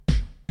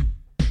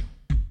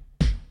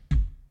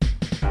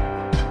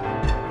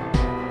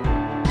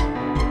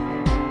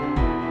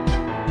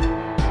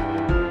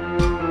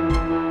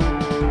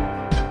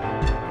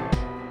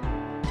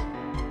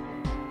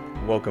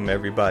welcome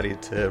everybody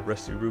to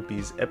Rusty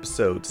Rupees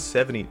episode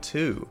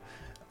 72.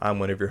 I'm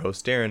one of your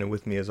hosts, Darren, and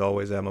with me as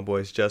always I have my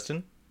boys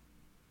Justin.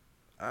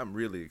 I'm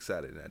really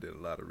excited, and I did a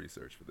lot of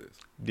research for this.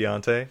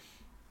 Deontay.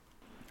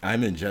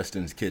 I'm in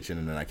Justin's kitchen,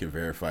 and I can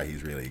verify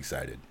he's really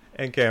excited.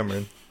 And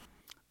Cameron.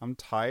 I'm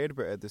tired,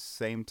 but at the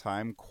same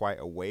time quite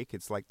awake.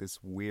 It's like this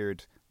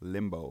weird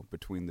limbo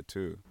between the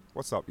two.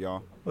 What's up,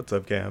 y'all? What's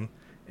up, Cam?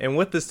 And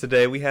with us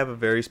today, we have a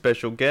very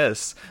special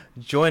guest.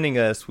 Joining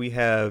us, we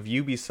have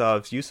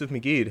Ubisoft's Yusuf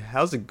Magid.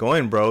 How's it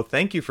going, bro?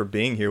 Thank you for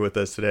being here with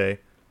us today.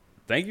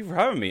 Thank you for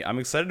having me. I'm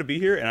excited to be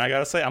here, and I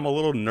gotta say, I'm a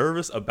little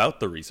nervous about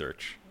the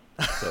research.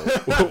 So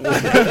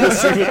we'll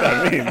see what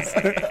that means.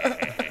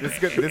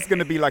 This is going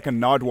to be like a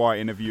Nardwuar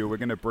interview. We're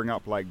going to bring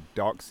up like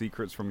dark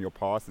secrets from your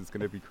past. It's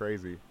going to be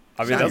crazy.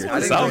 I mean, that's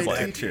what it sounds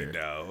like.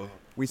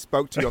 We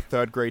spoke to your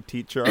third grade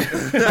teacher. Did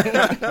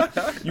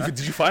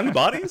you find the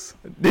bodies?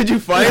 Did you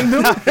find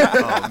them?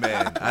 Oh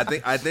man,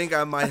 I think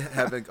I might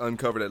have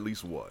uncovered at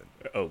least one.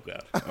 Oh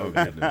god. Oh,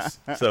 goodness.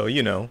 So,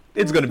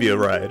 it's going to be a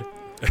ride.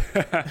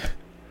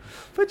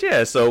 But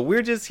yeah, so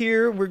we're just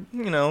here.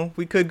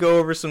 We could go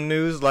over some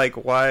news like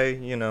why,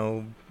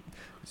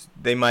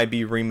 they might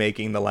be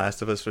remaking The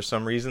Last of Us for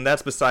some reason.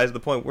 That's besides the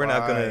point. We're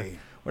not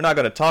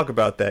gonna talk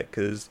about that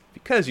because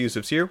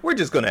Yusuf's here. We're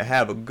just gonna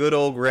have a good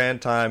old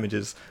grand time and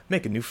just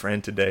make a new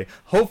friend today.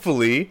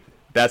 Hopefully,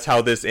 that's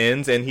how this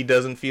ends, and he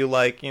doesn't feel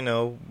like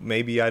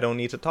maybe I don't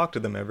need to talk to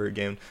them ever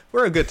again.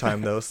 We're a good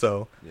time though,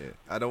 so yeah.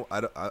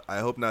 I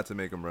hope not to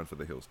make him run for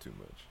the hills too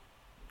much.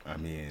 I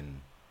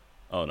mean,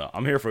 oh no,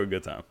 I'm here for a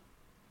good time.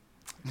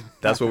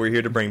 That's what we're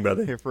here to bring,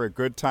 brother. Here for a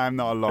good time,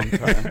 not a long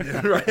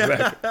time. Right.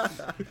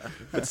 Exactly.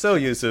 But so,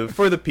 Yusuf,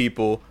 for the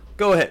people,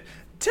 go ahead.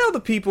 Tell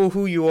the people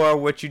who you are,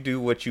 what you do,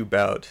 what you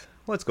about.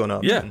 What's going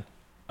on, man?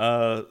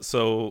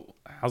 So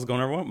how's it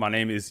going, everyone? My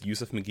name is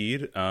Yusuf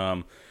Magid.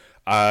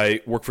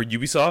 I work for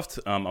Ubisoft.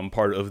 I'm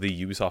part of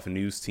the Ubisoft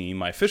News team.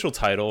 My official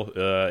title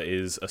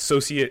is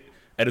Associate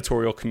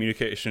Editorial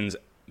Communications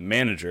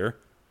Manager.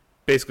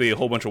 Basically a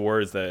whole bunch of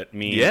words that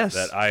mean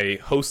that I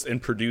host and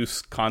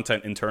produce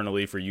content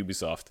internally for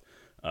Ubisoft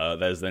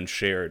that is then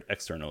shared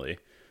externally.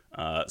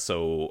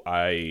 So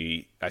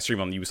I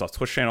stream on the Ubisoft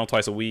Twitch channel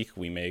twice a week.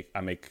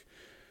 I make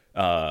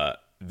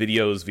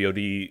videos,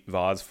 VOD,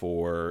 VODs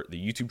for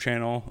the YouTube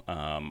channel.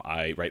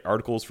 I write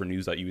articles for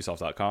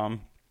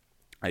news.ubisoft.com.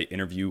 I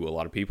interview a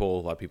lot of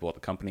people at the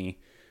company,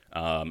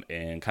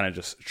 and kind of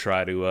just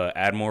try to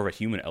add more of a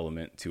human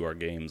element to our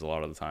games a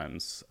lot of the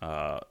times.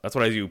 That's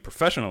what I do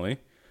professionally.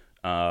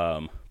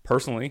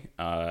 Personally,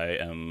 I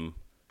am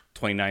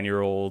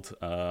 29-year-old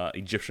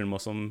Egyptian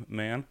Muslim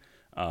man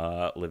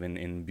living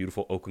in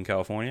beautiful Oakland,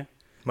 California.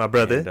 My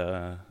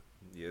brother.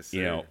 Yes,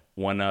 sir.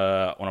 When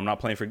I'm not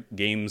playing for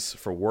games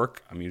for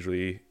work, I'm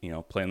usually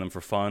playing them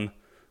for fun,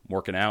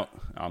 working out.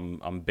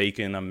 I'm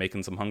baking. I'm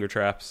making some hunger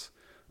traps,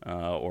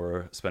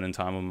 or spending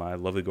time with my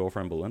lovely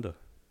girlfriend Belinda.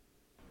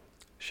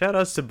 Shout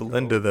outs to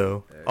Belinda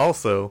though.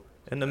 Also,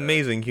 an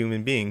amazing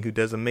human being who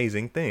does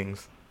amazing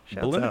things.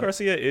 Belinda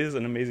Garcia is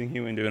an amazing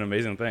human doing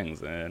amazing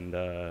things, and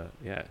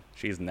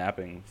she's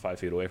napping 5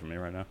 feet away from me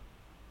right now.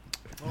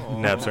 Oh.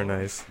 Naps are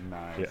nice.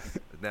 Nice. Yeah.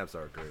 Naps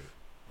are great.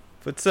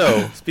 But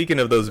so, speaking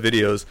of those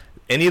videos,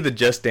 any of the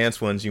Just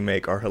Dance ones you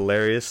make are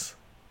hilarious,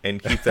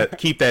 and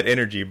keep that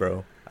energy,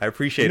 bro. I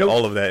appreciate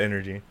all of that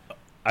energy.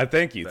 I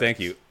thank you.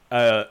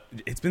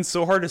 It's been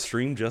so hard to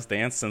stream Just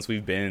Dance since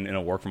we've been in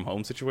a work from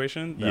home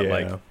situation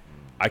that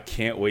I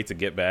can't wait to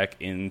get back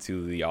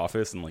into the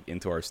office and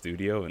into our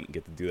studio and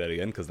get to do that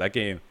again, because that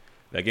game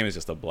is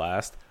just a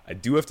blast. I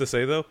do have to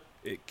say though,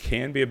 it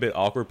can be a bit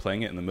awkward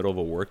playing it in the middle of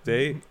a work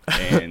day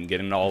and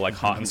getting all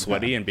hot and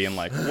sweaty and being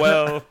like,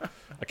 well,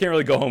 I can't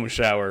really go home and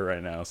shower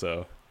right now,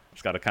 so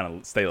just got to kind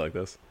of stay like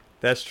this.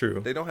 That's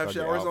true. They don't have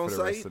showers on for the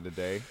site rest of the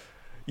day.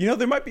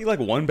 There might be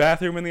one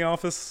bathroom in the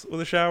office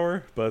with a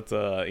shower, but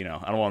I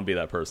don't want to be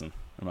that person.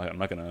 I'm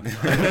not gonna be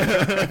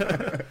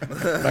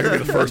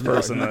the first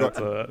person that breaks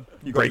it in.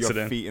 You got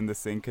your feet in the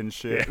sink and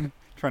shit. Yeah.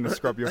 Trying to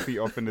scrub your feet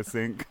off in the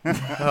sink.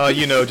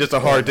 Just a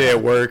hard day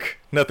at work.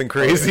 Nothing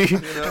crazy.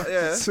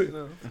 Just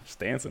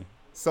dancing.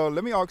 So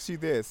let me ask you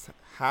this: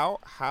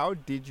 How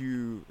did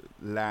you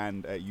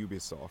land at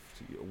Ubisoft?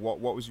 What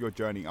was your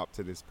journey up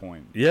to this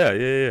point?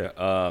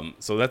 Yeah.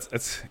 So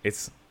it's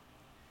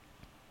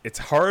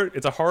hard.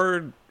 It's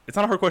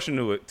not a hard question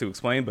to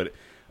explain, but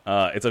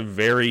it's a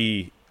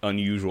very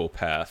unusual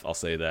path. I'll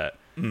say that.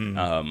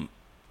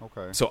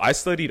 Okay. So I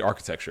studied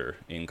architecture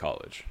in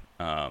college.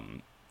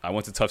 I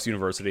went to Tufts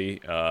University.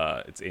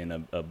 It's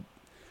in a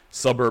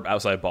suburb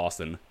outside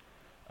Boston,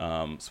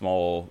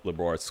 small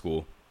liberal arts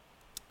school.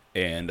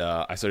 And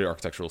I studied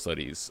architectural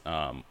studies,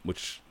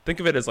 which think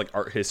of it as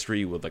art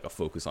history with a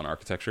focus on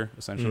architecture,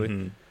 essentially.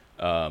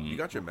 Mm-hmm. You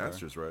got your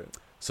master's, right?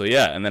 So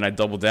yeah, and then I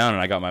doubled down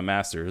and I got my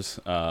master's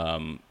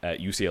at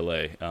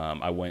UCLA.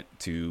 I went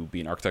to be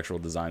an architectural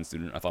design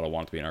student. I thought I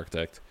wanted to be an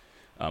architect.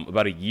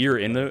 About a year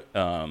into,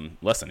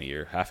 less than a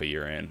year, half a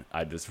year in,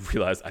 I just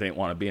realized I didn't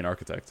want to be an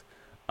architect.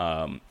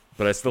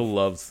 But I still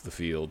loved the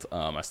field.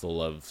 I still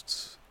loved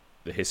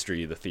the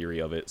history, the theory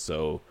of it.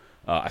 So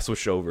I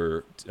switched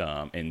over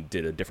and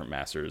did a different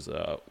master's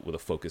with a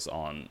focus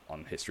on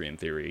history and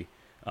theory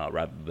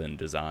rather than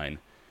design.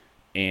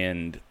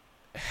 And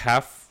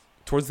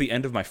towards the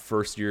end of my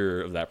first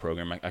year of that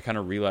program, I kind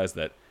of realized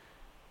that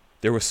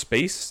there was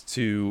space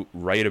to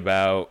write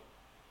about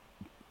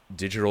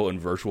digital and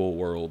virtual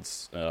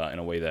worlds in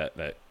a way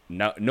that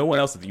no one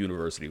else at the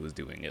university was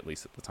doing, at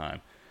least at the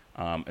time.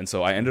 And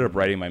so I ended up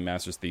writing my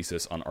master's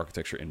thesis on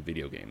architecture in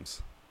video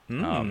games.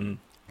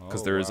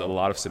 Because there's a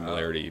lot of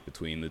similarity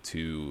between the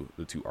two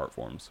art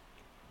forms.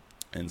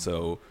 And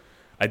so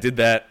I did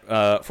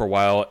that for a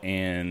while,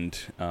 and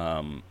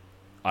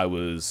I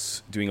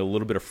was doing a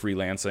little bit of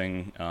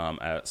freelancing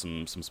at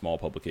some small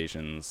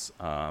publications.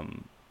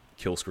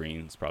 Kill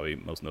Screens, probably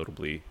most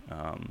notably,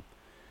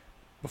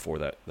 before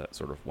that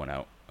sort of went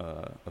out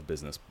of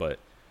business. But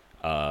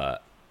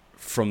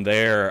from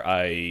there,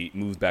 I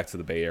moved back to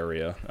the Bay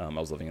Area. I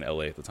was living in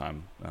LA at the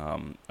time.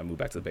 I moved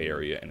back to the Bay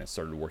Area, and I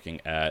started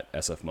working at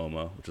SF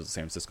MoMA, which is the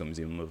San Francisco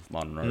Museum of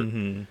Modern Art.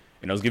 And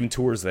I was giving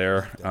tours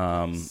there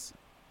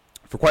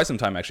for quite some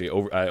time, actually.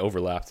 I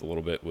overlapped a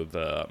little bit with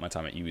my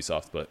time at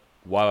Ubisoft, but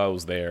while I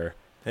was there...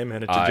 Hey,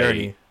 man, it's a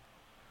journey.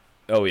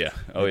 Oh, yeah.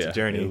 It's a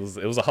journey.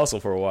 It was a hustle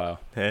for a while.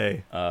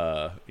 Hey.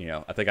 I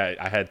think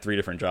I had 3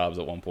 different jobs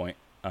at one point.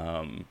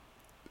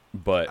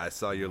 But I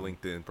saw your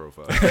LinkedIn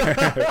profile.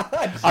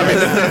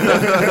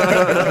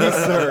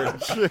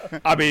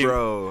 I mean,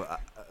 Bro,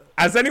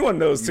 as anyone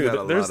knows you too,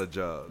 got a lot of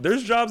jobs.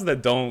 There's jobs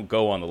that don't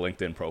go on the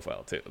LinkedIn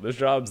profile too. There's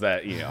jobs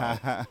that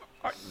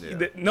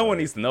that no one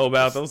needs to know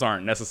about. Those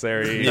aren't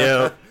necessary.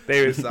 Yeah,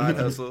 Side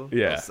hustle.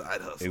 Yeah, side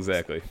hustle.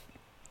 exactly.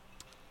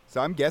 So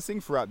I'm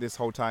guessing throughout this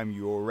whole time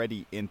you were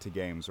already into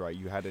games, right?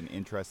 You had an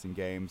interest in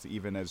games,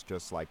 even as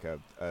just like a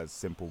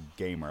simple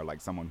gamer,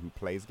 like someone who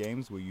plays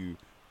games. Were you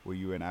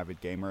an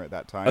avid gamer at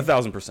that time?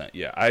 1,000%.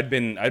 Yeah, I'd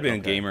been a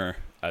gamer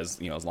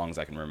as long as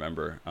I can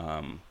remember.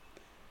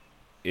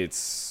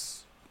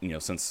 It's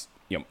since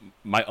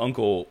my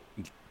uncle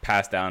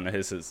passed down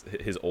his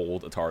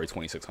old Atari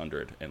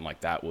 2600, and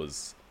like that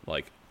was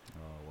like.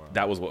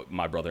 That was what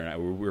my brother and I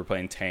we were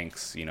playing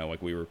tanks,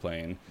 like we were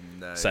playing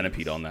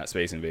Centipede on that,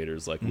 Space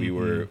Invaders. Like we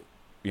were,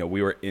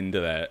 we were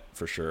into that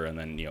for sure. And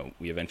then,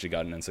 we eventually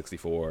got an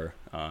N64.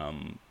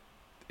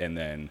 And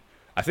then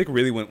I think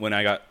really when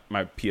I got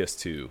my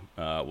PS2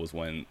 was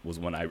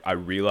when I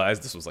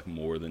realized this was like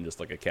more than just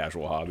like a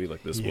casual hobby.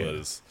 Like this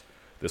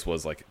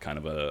was like kind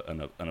of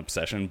an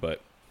obsession. But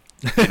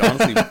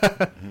honestly,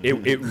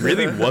 it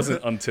really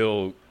wasn't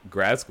until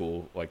grad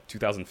school, like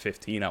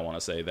 2015, I want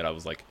to say, that I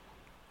was like,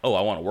 oh,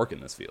 I want to work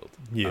in this field.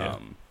 Yeah.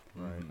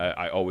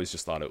 I always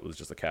just thought it was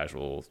just a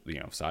casual,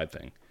 side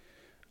thing.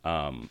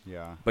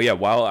 Yeah. But yeah,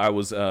 while I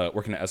was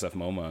working at SF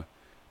MoMA,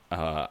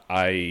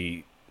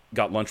 I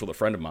got lunch with a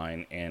friend of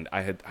mine, and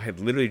I had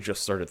literally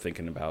just started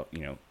thinking about,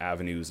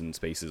 avenues and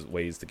spaces,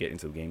 ways to get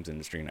into the games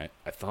industry. And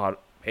I thought,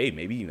 hey,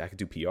 maybe I could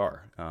do PR.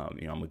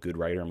 I'm a good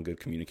writer. I'm a good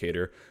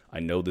communicator.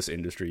 I know this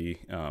industry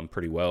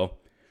pretty well.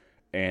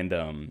 And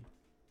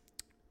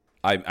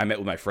I met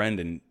with my friend,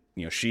 and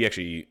she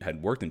actually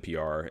had worked in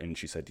PR, and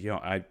she said,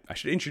 I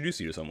should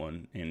introduce you to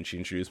someone. And she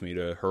introduced me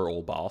to her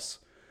old boss.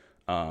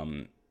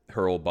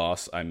 Her old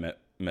boss I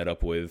met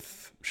up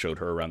with, showed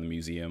her around the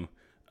museum,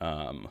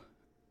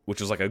 which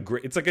was like a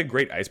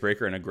great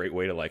icebreaker and a great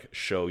way to like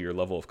show your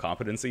level of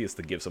competency is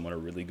to give someone a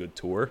really good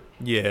tour.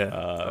 Yeah.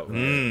 Of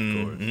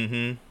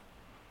course.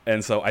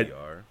 And so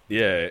PR.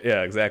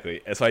 Yeah,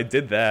 exactly. And so I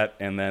did that,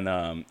 and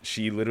then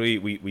she literally,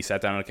 we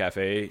sat down at a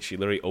cafe. She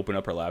literally opened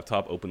up her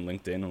laptop, opened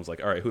LinkedIn, and was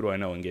like, all right, who do I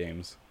know in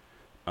games?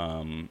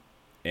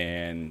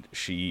 And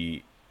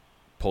she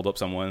pulled up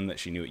someone that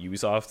she knew at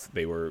Ubisoft.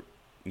 They were,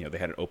 they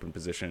had an open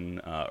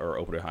position or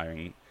open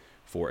hiring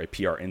for a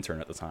PR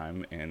intern at the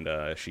time, and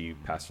she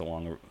passed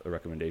along a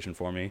recommendation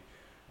for me.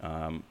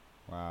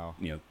 Wow.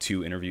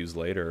 2 interviews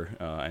later,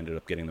 I ended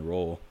up getting the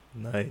role.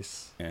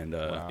 Nice. And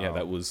Wow. yeah,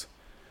 that was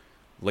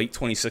late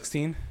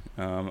 2016.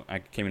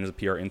 I came in as a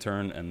PR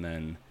intern, and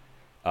then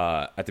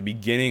at the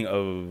beginning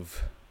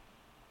of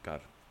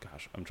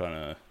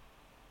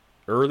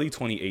early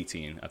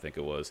 2018, I think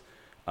it was,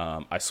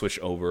 I switched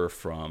over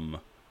from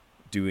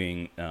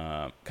doing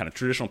kind of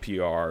traditional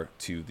PR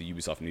to the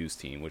Ubisoft News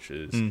team, which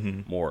is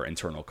more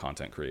internal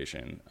content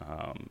creation,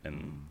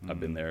 and I've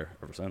been there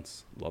ever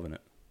since, loving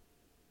it.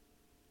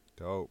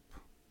 Dope.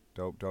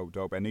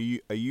 And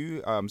are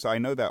you so I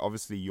know that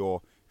obviously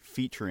you're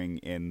featuring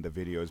in the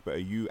videos, but are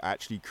you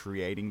actually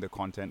creating the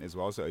content as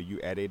well? So are you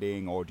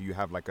editing, or do you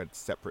have like a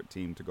separate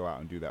team to go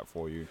out and do that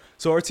for you?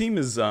 So our team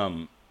is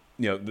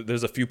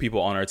there's a few people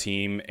on our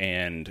team,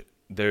 and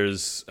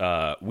there's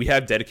we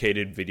have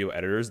dedicated video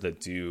editors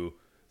that do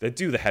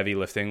the heavy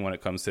lifting when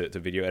it comes to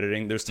video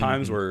editing. There's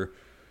times where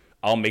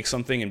I'll make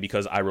something, and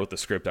because I wrote the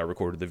script, I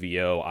recorded the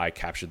VO, I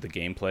captured the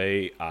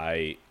gameplay,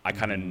 I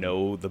kind of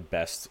know the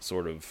best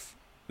sort of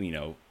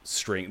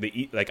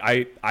string.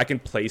 I can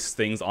place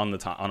things on a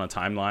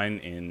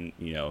timeline in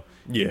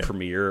in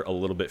Premiere a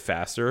little bit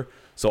faster.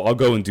 So I'll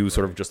go and do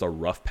sort of just a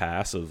rough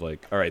pass of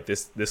like, all right,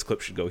 this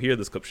clip should go here,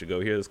 this clip should go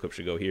here, this clip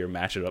should go here,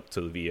 match it up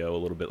to the VO a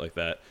little bit like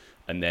that.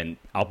 and then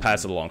I'll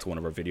pass it along to one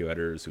of our video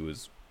editors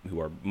who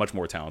are much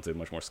more talented,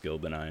 much more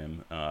skilled than I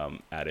am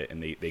at it,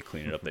 and they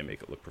clean it up, they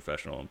make it look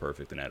professional and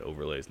perfect, and add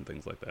overlays and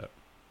things like that.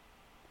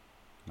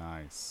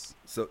 Nice.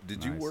 So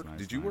did you work?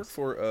 Did you work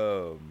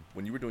for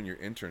when you were doing your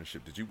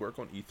internship? Did you work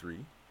on E3?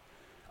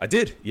 I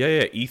did.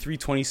 Yeah. E3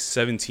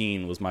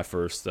 2017 was my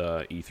first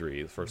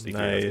E3, the first E3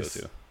 I was to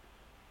go to.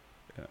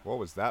 What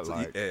was that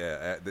like?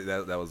 Yeah,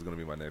 that was going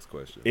to be my next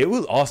question. It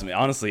was awesome.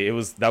 Honestly,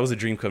 that was a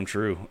dream come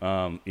true.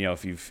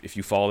 If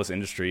you follow this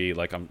industry,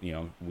 like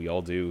we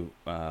all do,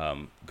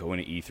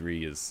 going to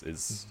E3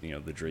 is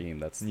the dream.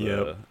 That's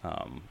the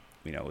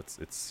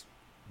it's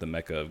the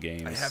mecca of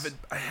games.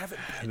 I haven't.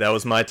 That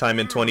was my time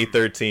in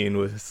 2013.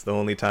 Was the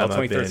only time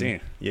I've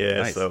been.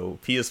 Yeah. Nice. So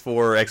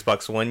PS4,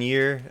 Xbox One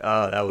year.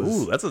 That was.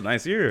 Ooh, that's a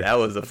nice year. That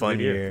was a fun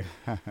year.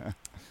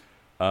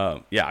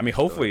 Yeah, I mean,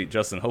 hopefully,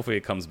 Justin, hopefully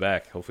it comes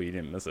back. Hopefully you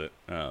didn't miss it.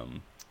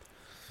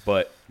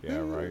 But yeah,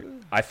 right.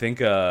 I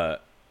think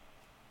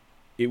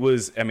it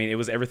was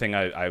everything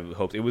I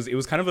hoped. It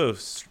was kind of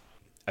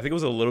I think it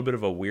was a little bit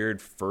of a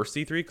weird first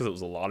E3 because it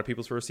was a lot of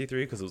people's first E3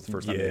 because it was the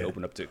first time they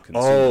opened up to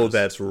consumers. Oh,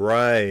 that's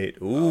right.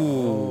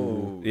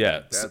 Ooh.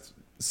 Yeah.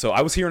 So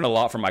I was hearing a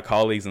lot from my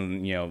colleagues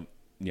and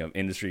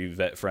industry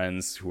vet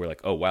friends who were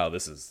like, "Oh wow,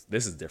 this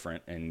is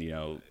different," and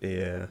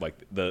like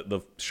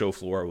the show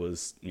floor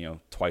was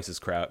twice as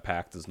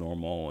packed as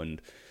normal,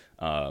 and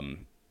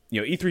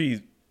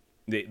E3,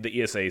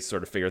 the ESA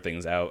sort of figured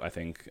things out, I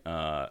think,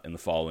 in the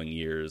following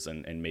years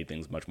and made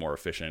things much more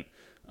efficient.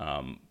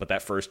 But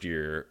that first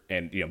year,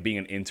 and being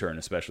an intern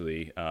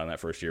especially, that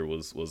first year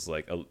was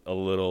like a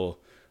little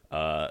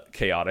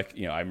chaotic.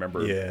 I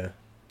remember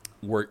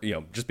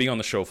just being on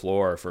the show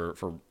floor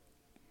for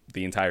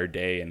the entire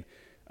day, and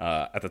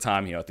at the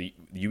time, at the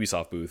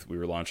Ubisoft booth, we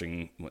were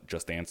launching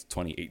Just Dance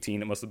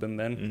 2018. It must have been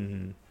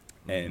then,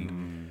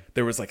 and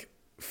there was like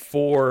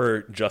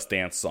 4 Just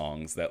Dance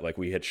songs that like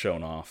we had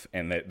shown off,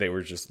 and that they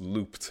were just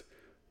looped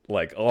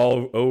like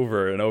all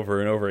over and over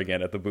and over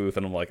again at the booth,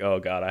 and I'm like, oh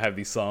god, I have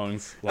these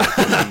songs like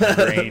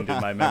ingrained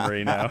in my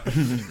memory now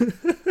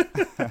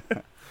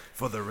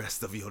for the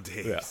rest of your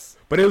days. Yeah.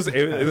 But it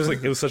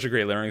was such a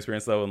great learning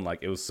experience though, and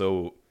like it was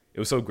so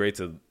great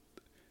to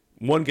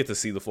get to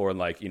see the floor, and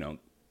like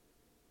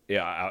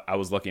I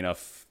was lucky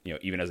enough,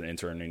 even as an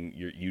intern, and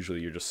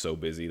you're just so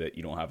busy that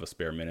you don't have a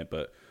spare minute.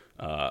 But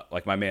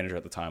like my manager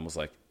at the time was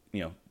like,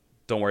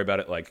 don't worry about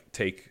it. Like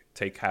take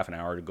half an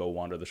hour to go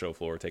wander the show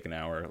floor. Take an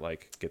hour,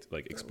 like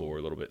explore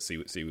a little bit, see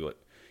what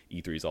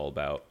E3 is all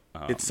about.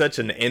 It's such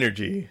an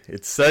energy.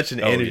 It's such an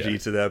energy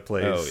to that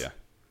place. Oh yeah,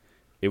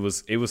 it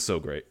was so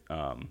great.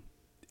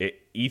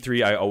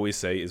 E3 I always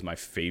say is my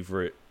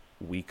favorite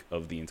week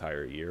of the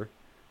entire year.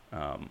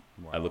 Wow.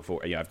 I look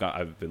forward. Yeah,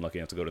 I've been lucky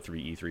enough to go to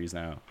 3 E3s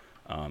now.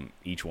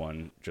 Each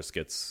one just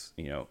gets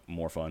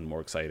more fun, more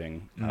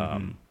exciting.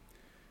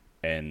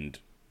 And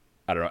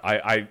I don't know.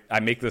 I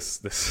make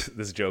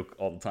this joke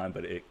all the time,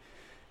 but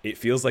it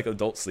feels like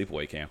adult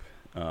sleepaway camp.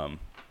 And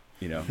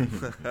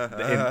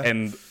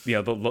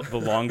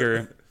the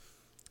longer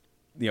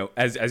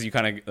as you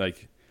kind of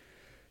like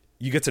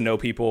you get to know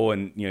people,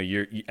 and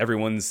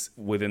everyone's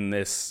within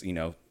this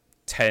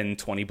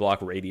 10-20 block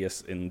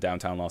radius in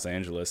downtown Los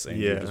Angeles, and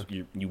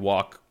you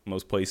walk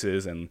most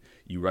places and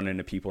you run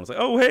into people, and it's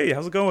like, oh hey,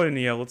 how's it going?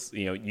 Let's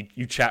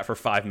you chat for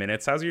 5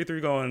 minutes. How's your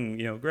E3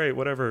 going? Great,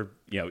 whatever.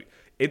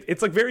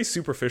 It's like very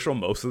superficial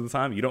most of the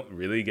time. You don't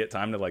really get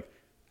time to like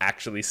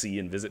actually see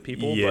and visit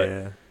people.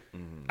 But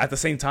at the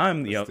same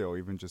time, still,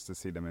 even just to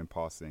see them in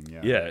passing.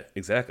 Yeah,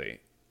 exactly.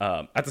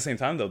 At the same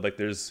time though, like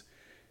there's,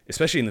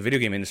 especially in the video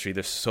game industry,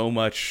 there's so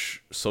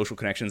much social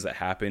connections that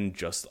happen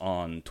just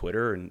on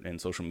Twitter and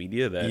social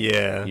media that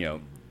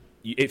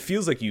it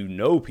feels like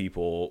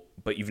people,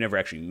 but you've never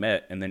actually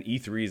met. And then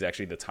E3 is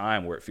actually the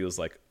time where it feels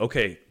like,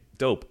 okay,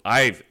 dope,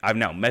 I've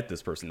now met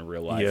this person in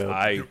real life.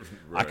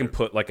 I can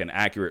put like an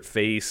accurate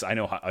face. I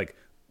know how, like,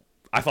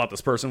 I thought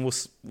this person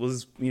was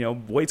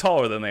way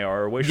taller than they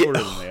are, or way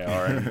shorter than they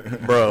are.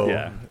 And,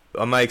 bro,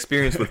 on my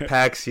experience with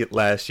PAX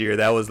last year,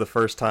 that was the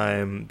first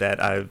time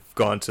that I've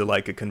gone to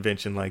like a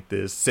convention like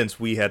this since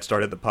we had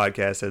started the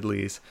podcast, at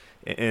least.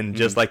 And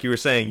just like you were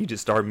saying, you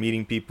just start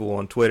meeting people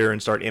on Twitter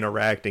and start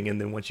interacting,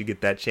 and then once you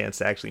get that chance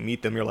to actually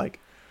meet them, you're like,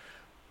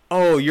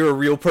 oh, you're a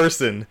real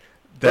person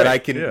that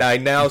I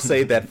now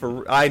say that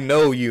I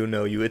know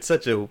you. It's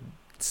such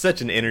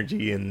an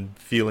energy and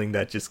feeling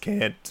that just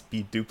can't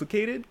be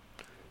duplicated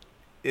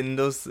in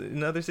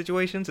other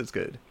situations. It's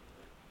good.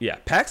 Yeah,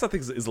 PAX I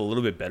think is a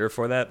little bit better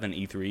for that than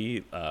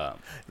E3.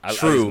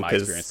 True,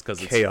 because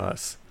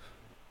chaos.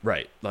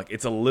 Right, like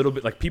it's a little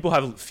bit like people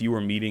have fewer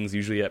meetings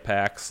usually at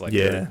PAX. Like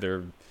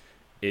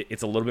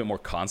it's a little bit more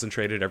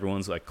concentrated.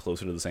 Everyone's like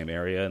closer to the same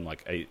area, and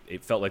like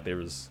it felt like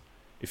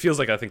it feels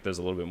like I think there's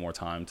a little bit more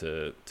time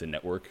to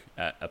network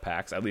at a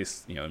PAX, at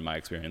least in my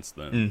experience,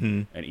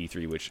 than an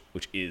E3, which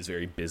is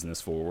very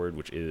business forward,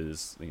 which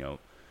is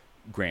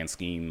grand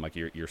scheme, like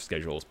your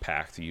schedule is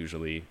packed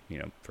usually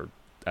for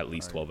at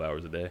least 12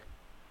 hours a day.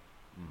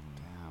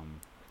 Damn.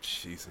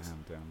 Jesus.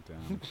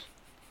 Damn.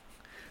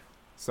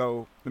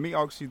 So let me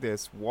ask you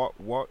this: what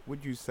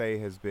would you say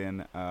has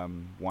been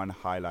one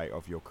highlight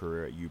of your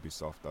career at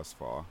Ubisoft thus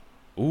far?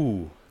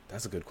 Ooh,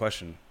 that's a good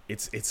question.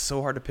 It's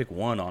so hard to pick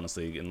one,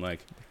 honestly, and like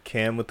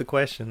Cam with the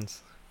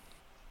questions.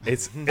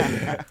 it's.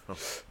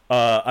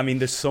 I mean,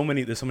 there's so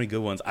many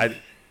good ones.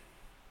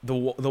 The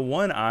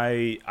one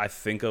I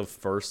think of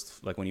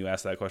first, like when you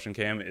ask that question,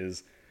 Cam,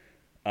 is,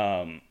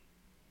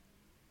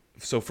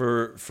 so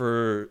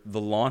for the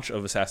launch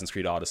of Assassin's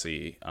Creed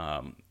Odyssey,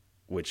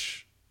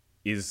 which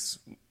is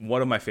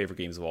one of my favorite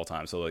games of all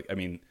time. So like, I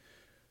mean,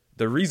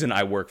 the reason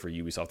I work for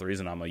Ubisoft, the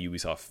reason I'm a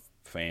Ubisoft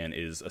fan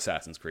is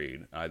Assassin's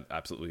Creed. I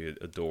absolutely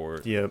adore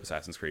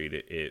Assassin's Creed.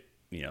 It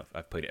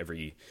I've played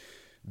every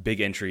big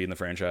entry in the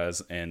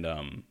franchise, and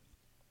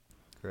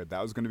Good.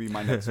 That was going to be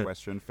my next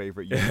question.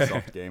 Favorite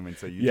Ubisoft game, and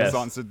so you Yes. just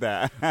answered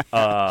that.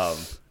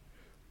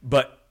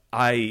 But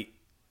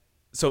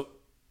so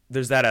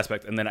there's that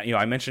aspect, and then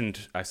I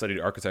mentioned I studied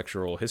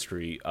architectural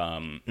history.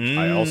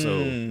 I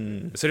also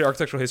studied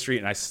architectural history,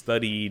 and I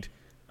studied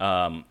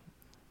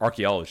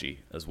archaeology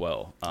as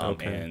well.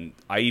 And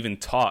I even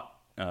taught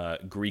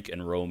Greek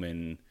and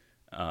Roman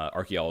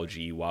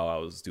archaeology while I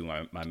was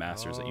doing my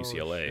master's at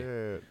UCLA.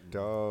 Shit.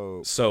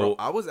 Dope. So Bro,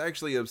 I was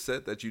actually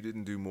upset that you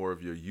didn't do more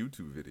of your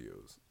YouTube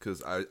videos,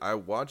 because I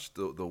watched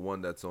the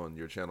one that's on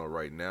your channel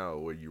right now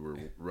where you were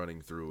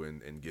running through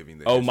and giving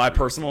the my history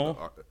personal?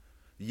 of the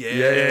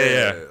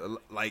Yeah.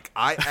 Like,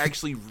 I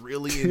actually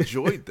really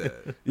enjoyed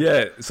that.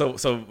 Yeah, so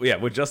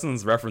what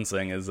Justin's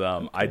referencing is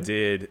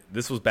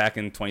this was back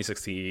in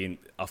 2016,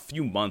 a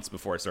few months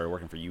before I started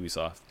working for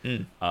Ubisoft.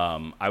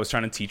 I was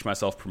trying to teach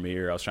myself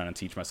Premiere, I was trying to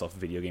teach myself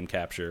video game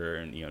capture,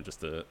 and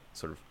just to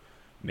sort of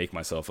make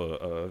myself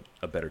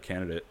a better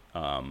candidate.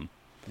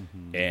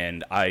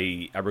 And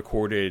I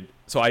recorded,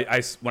 so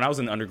I when I was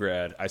in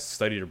undergrad, I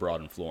studied abroad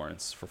in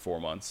Florence for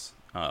 4 months.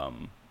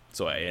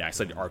 So I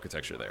studied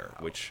architecture there,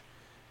 which,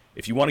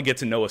 if you want to get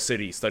to know a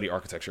city, study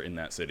architecture in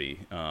that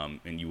city,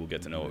 and you will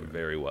get to know it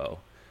very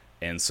well.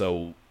 And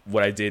so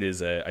what I did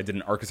is I did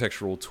an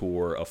architectural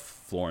tour of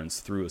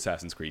Florence through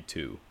Assassin's Creed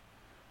 2.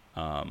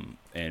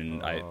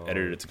 And I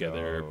edited it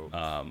together.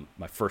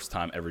 My first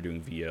time ever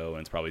doing VO, and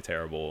it's probably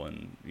terrible.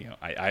 And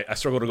I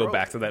struggle to go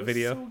back to that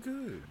video. So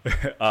good.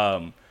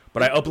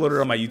 But I uploaded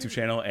it on my YouTube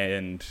channel,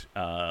 and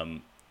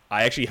I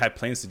actually had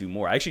plans to do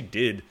more. I actually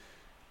did.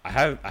 I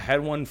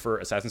had one for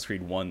Assassin's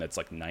Creed 1 that's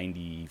like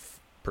 90%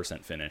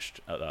 finished,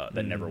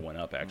 that never went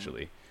up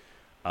actually.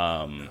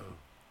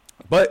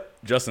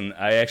 But Justin,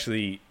 I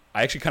actually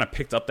kind of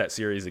picked up that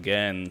series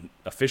again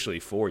officially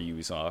for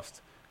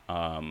Ubisoft,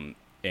 and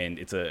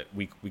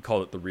we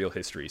call it the Real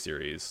History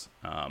series.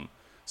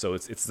 So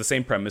it's the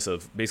same premise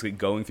of basically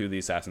going through the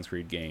Assassin's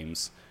Creed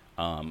games,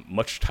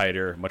 much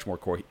tighter, much more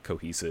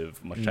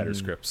cohesive, much tighter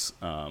scripts,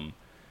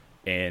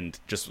 and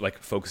just like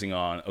focusing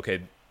on,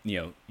 okay,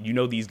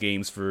 these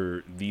games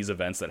for these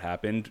events that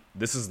happened.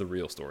 This is the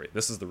real story.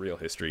 This is the real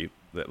history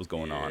that was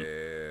going on.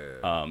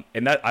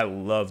 And that, I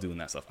love doing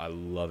that stuff. I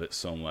love it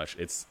so much.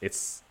 It's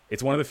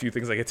one of the few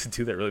things I get to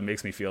do that really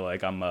makes me feel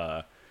like I'm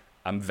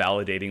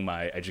validating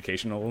my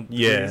educational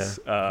degrees.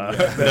 No, I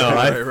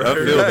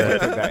feel that.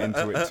 Put that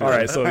into it too. All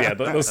right, so yeah,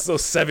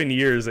 those 7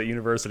 years at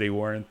university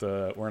weren't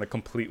a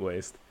complete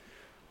waste.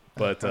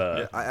 But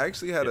I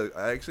actually had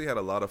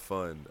a lot of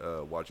fun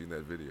watching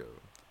that video.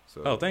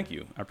 So, oh, thank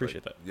you. I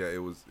appreciate that. Yeah, it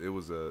was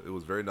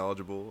very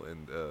knowledgeable,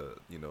 and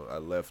I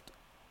left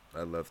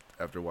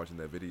after watching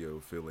that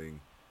video feeling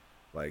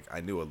like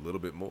I knew a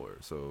little bit more.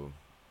 So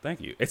thank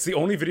you. It's the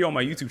only video on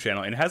my YouTube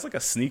channel, and it has like a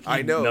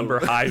sneaky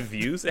number high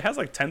views. It has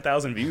like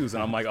 10,000 views,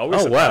 and I'm like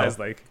always surprised.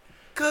 Wow. Like,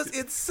 because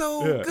it's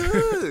so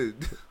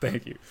good.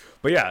 Thank you.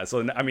 But yeah,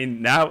 so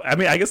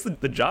I guess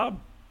the job,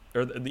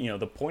 or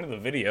the point of the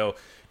video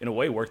in a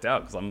way worked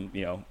out, because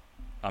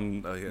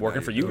I'm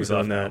working for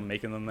Ubisoft now. I'm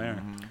making them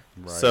there.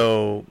 Right.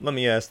 So let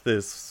me ask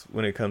this: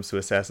 when it comes to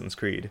Assassin's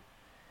Creed,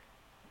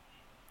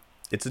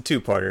 it's a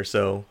two-parter.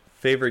 So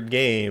favorite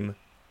game,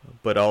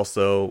 but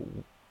also,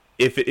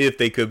 if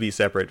they could be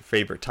separate,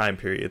 favorite time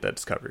period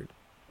that's covered.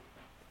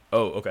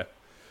 Oh, okay.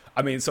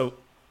 I mean, so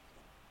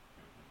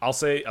I'll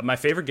say my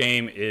favorite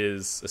game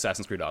is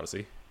Assassin's Creed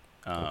Odyssey.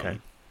 Okay.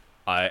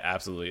 I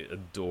absolutely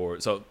adore.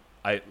 So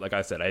like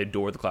I said, I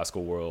adore the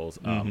classical world.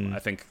 I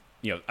think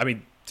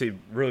to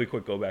really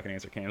quick go back and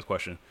answer Cam's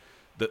question,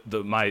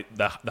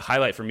 the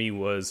highlight for me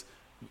was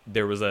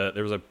there was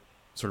a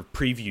sort of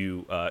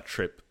preview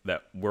trip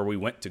where we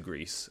went to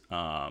Greece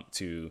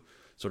to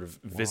sort of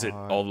visit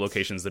all the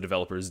locations the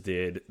developers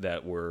did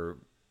that were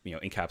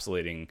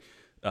encapsulating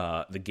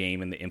the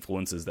game and the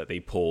influences that they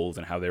pulled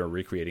and how they were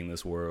recreating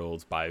this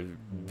world by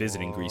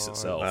visiting Greece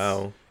itself.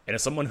 Wow. And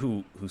as someone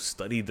who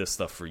studied this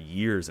stuff for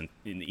years and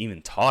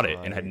even taught it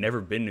and had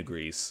never been to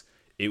Greece,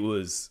 it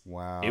was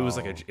like it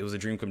was a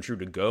dream come true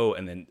to go,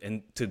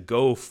 and to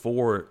go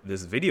for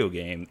this video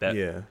game that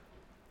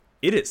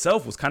it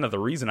itself was kind of the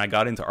reason I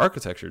got into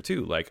architecture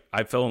too. Like,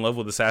 I fell in love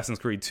with Assassin's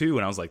Creed 2,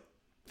 and I was like,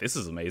 this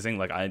is amazing.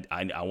 Like, I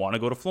want to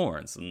go to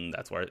Florence, and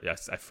that's where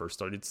I first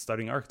started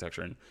studying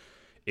architecture. And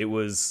it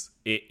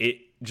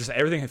just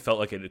everything had felt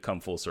like it had come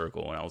full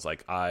circle, and I was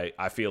like,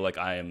 I feel like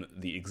I am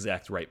the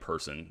exact right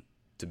person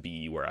to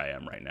be where I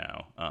am right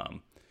now.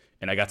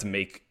 And I got to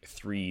make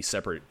 3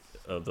 separate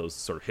of those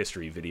sort of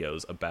history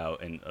videos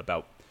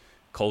about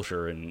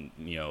culture and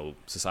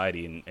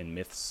society and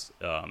myths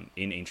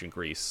in ancient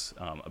Greece,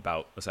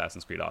 about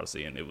Assassin's Creed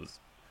Odyssey, and it was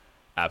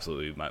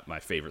absolutely my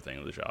favorite thing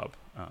of the job,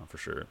 for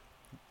sure.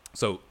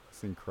 So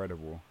It's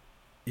incredible.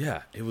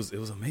 yeah, it was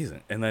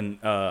amazing. And then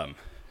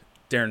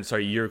Darren,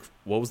 sorry,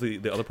 what was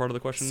the other part of the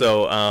question?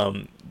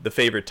 So, the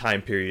favorite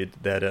time period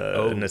that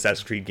an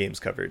Assassin's Creed game's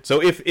covered.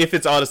 So if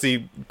it's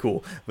Odyssey,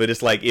 cool. But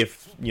it's like if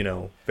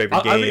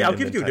favorite game. I'll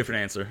give you a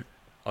different answer.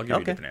 I'll give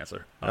you a different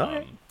answer.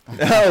 Okay.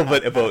 Oh,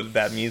 but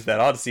that means that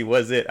Odyssey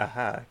was it.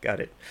 Aha, got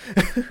it.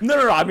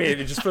 No. I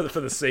mean, just for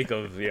the sake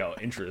of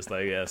interest,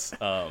 I guess.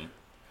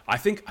 I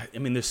think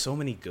there's so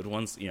many good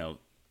ones.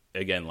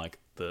 Again, like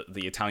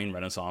the Italian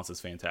Renaissance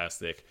is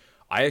fantastic.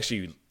 I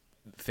actually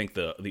think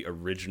the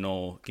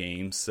original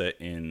game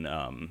set in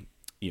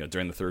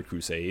during the Third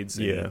Crusades,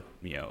 in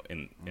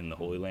the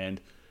Holy Land,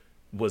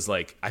 was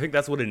like, I think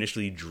that's what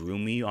initially drew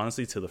me,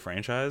 honestly, to the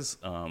franchise.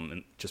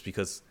 And just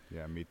because,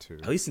 Yeah, me too.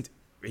 at least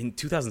in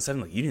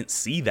 2007, like, you didn't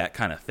see that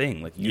kind of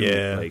thing. Like,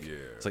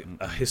 it's like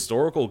a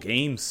historical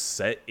game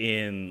set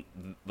in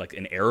like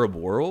an Arab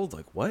world.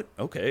 Like, what?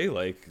 Okay,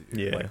 like,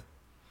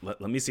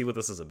 let me see what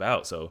this is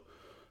about. So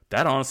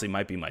that honestly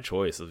might be my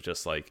choice of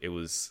just like, it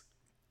was,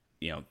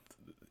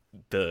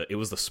 it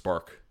was the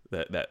spark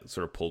that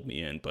sort of pulled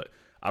me in. But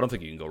I don't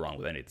think you can go wrong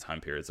with any of the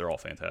time periods. They're all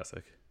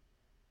fantastic.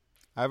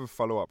 I have a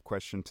follow-up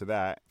question to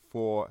that.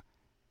 For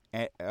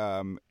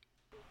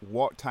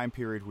what time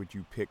period would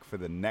you pick for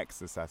the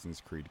next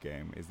Assassin's Creed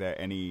game? Is there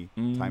any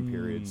time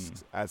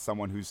periods, as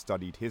someone who's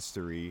studied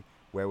history,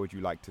 where would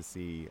you like to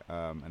see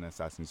an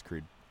Assassin's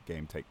Creed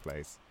game take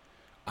place?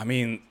 I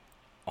mean,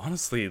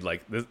 honestly,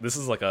 like this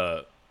is like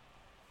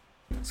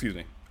this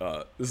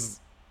is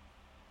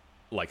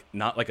like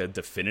not like a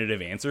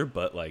definitive answer,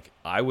 but like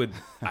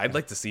I'd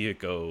like to see it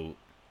go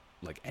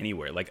like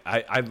anywhere. Like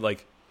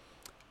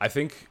I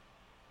think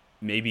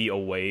maybe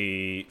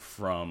away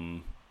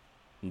from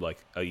like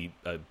a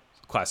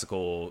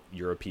classical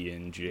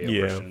European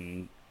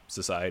Judeo-Christian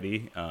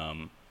society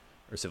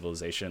or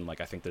civilization.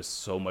 Like, I think there's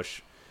so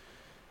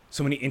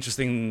many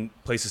interesting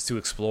places to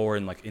explore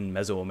in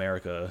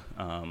Mesoamerica,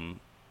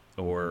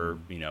 or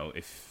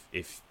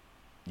if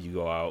you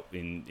go out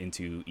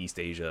into East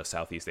Asia,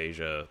 Southeast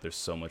Asia, there's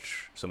so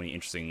many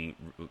interesting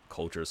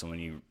cultures,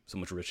 so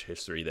much rich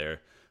history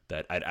there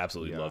that I'd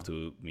absolutely love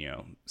to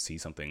see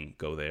something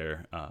go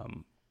there.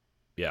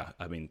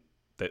 I mean,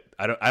 that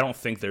I don't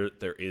think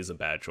there is a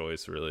bad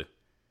choice, really.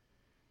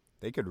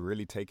 They could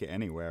really take it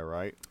anywhere,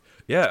 right?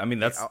 Yeah, I mean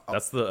that's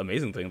the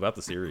amazing thing about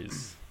the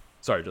series.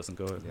 Sorry, Justin,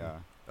 go ahead. Yeah.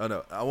 Oh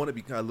no, I want to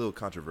be kind of a little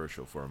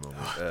controversial for a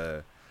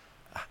moment.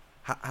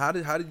 How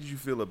did you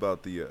feel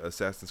about the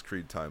Assassin's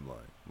Creed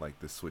timeline, like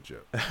the switch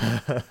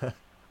up?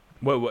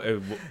 What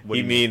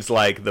He means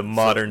like the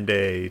modern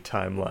day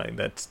timeline.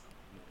 That's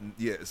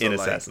so in like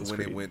Assassin's when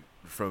Creed. it went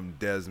from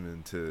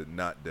Desmond to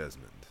not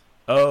Desmond.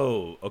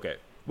 Oh, okay.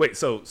 Wait,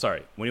 so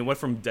sorry. When it went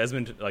from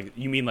Desmond, like,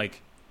 you mean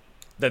like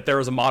that there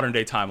was a modern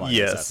day timeline?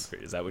 Yes. In Assassin's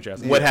Creed? Is that what you're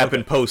asking? what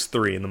happened post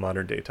 3 in the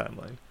modern day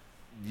timeline.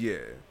 Yeah.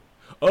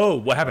 Oh,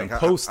 what happened Like,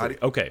 post? how do-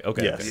 Okay.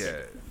 Yes.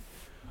 Okay.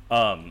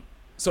 Yeah.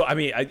 So I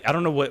mean, I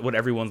don't know what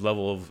everyone's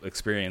level of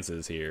experience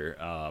is here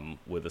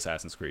with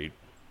Assassin's Creed,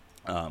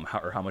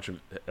 how much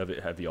of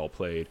it have you all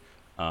played,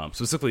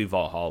 specifically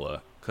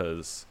Valhalla,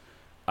 because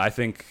I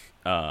think.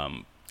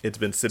 It's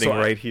been sitting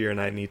right here,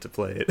 and I need to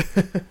play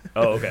it.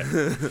 Oh, okay.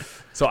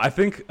 So I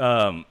think,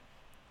 I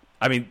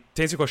mean,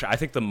 to answer your question, I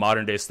think the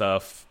modern day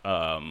stuff,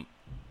 I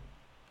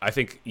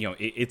think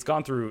it's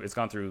gone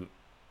through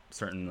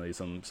certainly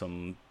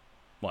some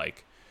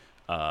like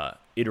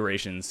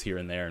iterations here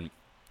and there,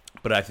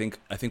 but I think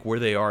where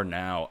they are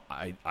now,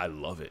 I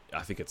love it.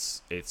 I think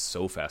it's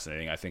so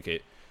fascinating. I think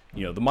the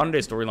modern day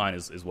storyline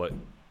is what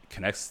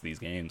connects these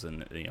games,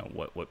 and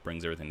what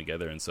brings everything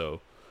together, and so.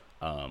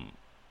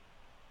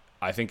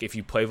 I think if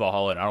you play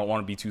Valhalla, and I don't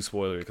want to be too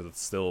spoilery because it's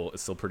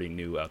still pretty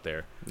new out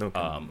there.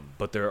 Okay.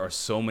 But there are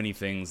so many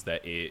things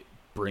that it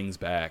brings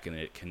back, and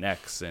it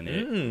connects, and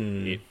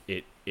it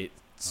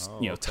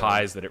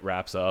ties that it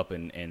wraps up,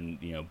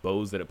 and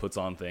bows that it puts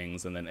on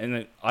things, and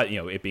then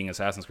it being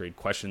Assassin's Creed,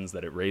 questions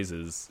that it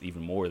raises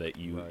even more that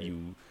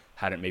you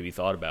hadn't maybe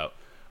thought about.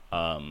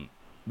 I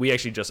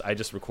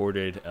just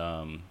recorded.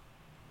 I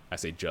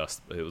say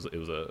just, but it was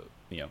a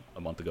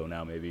month ago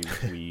now, maybe.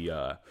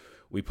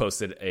 We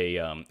posted a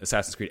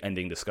Assassin's Creed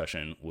ending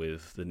discussion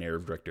with the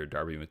narrative director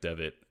Darby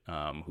McDevitt,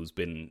 who's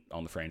been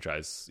on the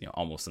franchise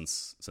almost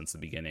since the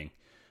beginning,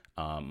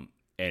 and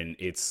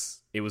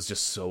it was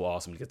just so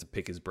awesome to get to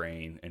pick his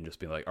brain and just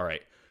be like, all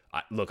right,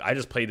 I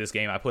just played this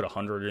game. I put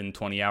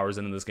 120 hours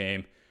into this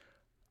game.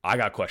 I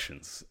got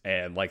questions,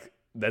 and like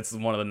that's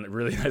one of the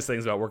really nice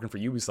things about working for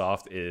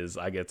Ubisoft is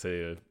I get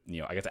to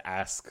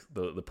ask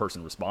the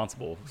person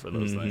responsible for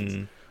those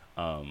things.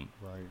 Right.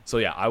 So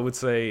yeah, I would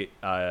say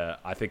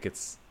I think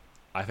it's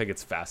I think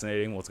it's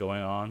fascinating what's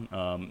going on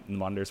in the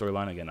modern day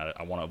storyline. Again,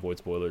 I want to avoid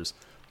spoilers,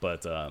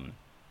 but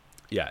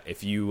yeah,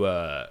 if you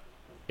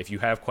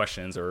have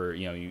questions or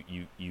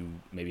you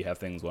maybe have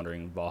things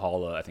wondering,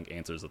 Valhalla I think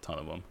answers a ton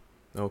of them.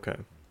 Okay,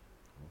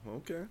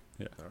 Okay.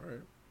 Yeah. All right.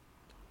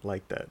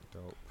 like that.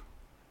 Dope.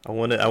 I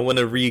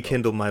wanna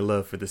rekindle my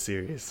love for the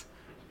series.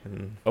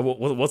 And Oh,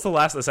 what's the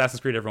last Assassin's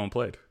Creed everyone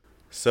played?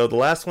 so the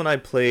last one I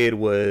played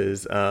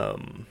was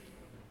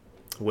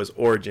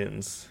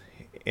Origins,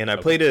 and I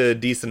played a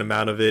decent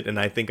amount of it, and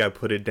I think I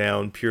put it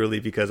down purely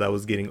because I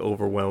was getting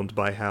overwhelmed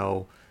by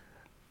how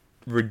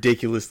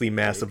ridiculously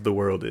massive the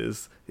world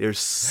is. There's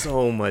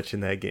so much in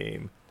that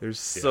game. There's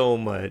so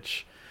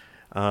much,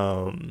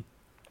 and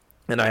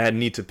I had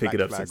need to pick Black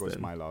it up Flag since was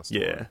then. my last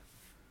yeah. one.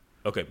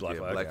 Okay, Black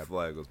Flag. Black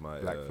Flag was my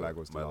Black Flag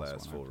was the my last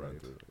last one I full run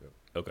played. through. Yep.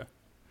 Okay.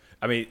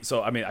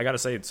 I gotta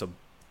say, so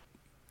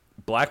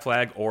Black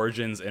Flag,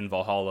 Origins, and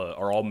Valhalla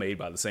are all made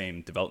by the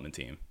same development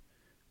team.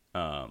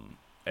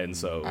 And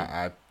so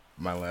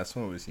My last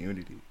one was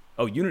Unity.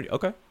 Unity,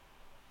 okay.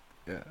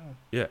 Yeah.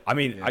 Yeah. I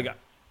mean, Yeah.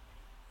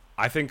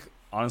 I think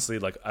honestly,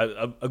 like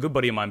a good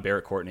buddy of mine,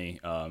 Barrett Courtney,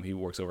 he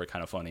works over at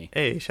Kind of Funny.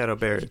 Hey, Shadow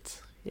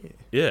Barrett. Yeah.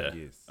 Yeah.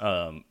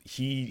 Yes.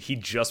 He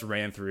just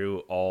ran through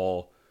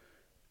all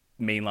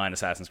mainline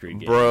Assassin's Creed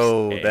games.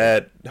 Bro, And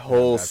that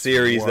whole that's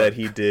series work. that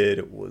he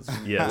did was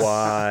Yes.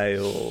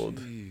 wild.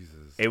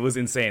 Jesus. it was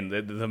insane.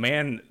 The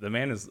man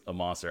is a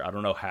monster. I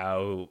don't know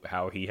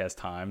how he has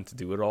time to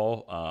do it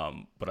all.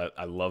 But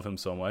I love him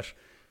so much.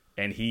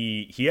 And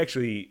he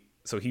actually,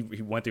 so he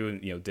went through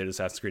and did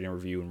Assassin's Creed in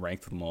review and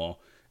ranked them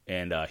all.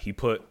 And he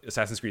put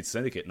Assassin's Creed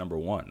Syndicate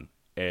 #1.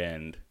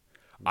 And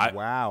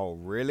Wow,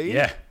 really?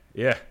 yeah.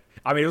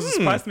 I mean, it was a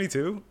surprise to me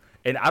too.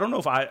 And I don't know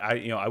if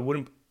I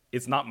wouldn't.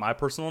 It's not my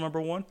personal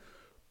 #1,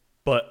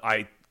 but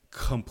I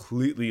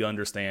completely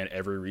understand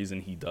every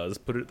reason he does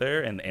put it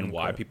there and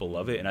why people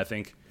love it. And I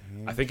think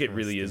it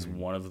really is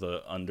one of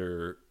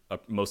the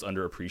most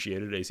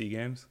underappreciated AC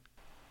games.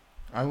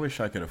 I wish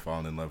I could have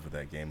fallen in love with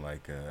that game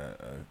like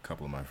a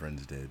couple of my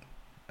friends did.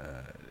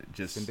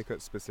 Just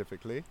Syndicate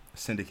specifically.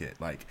 Syndicate,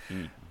 like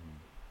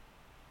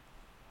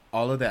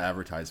all of the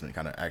advertisement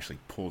kind of actually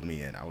pulled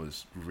me in. I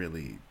was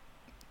really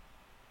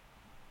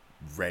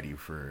ready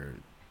for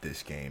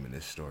this game and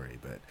this story,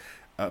 but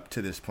up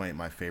to this point,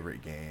 my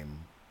favorite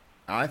game,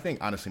 I think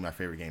honestly my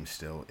favorite game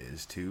still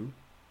is 2.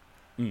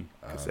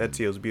 Because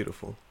Ezio's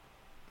beautiful.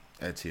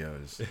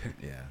 Ezio's,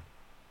 yeah.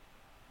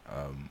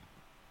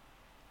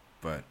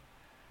 But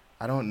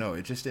I don't know.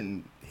 It just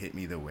didn't hit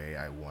me the way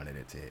I wanted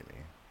it to hit me.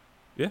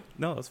 Yeah,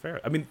 no, that's fair.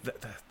 I mean,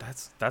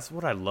 that's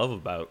what I love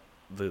about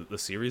the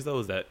series, though,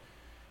 is that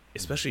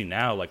especially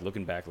now, like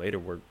looking back later,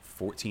 we're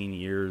 14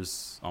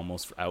 years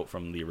almost out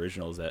from the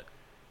originals. That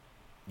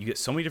you get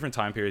so many different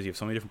time periods, you have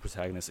so many different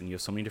protagonists, and you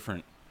have so many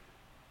different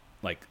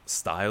like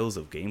styles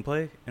of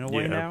gameplay in a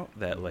way Yeah. now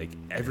that like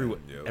Yep.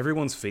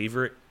 everyone's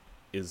favorite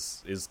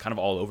is kind of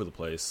all over the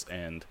place,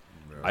 and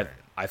Right.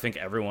 I think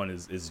everyone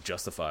is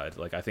justified.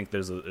 Like I think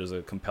there's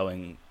a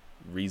compelling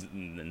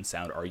reason and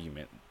sound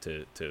argument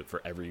to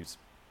for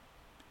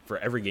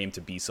every game to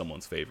be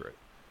someone's favorite.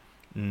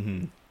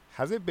 Mm-hmm.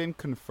 Has it been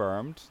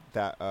confirmed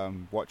that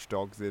Watch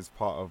Dogs is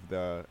part of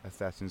the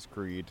Assassin's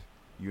Creed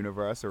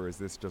universe, or is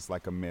this just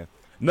like a myth?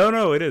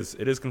 No, it is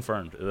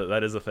confirmed.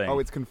 That is a thing. Oh,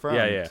 it's confirmed.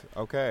 Yeah.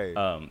 Okay.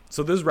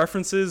 So there's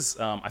references.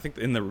 I think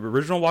in the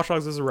original Watch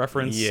Dogs there's a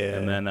reference. Yeah.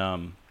 And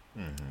then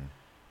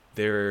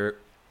there.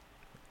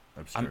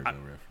 Abstergo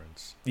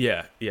reference.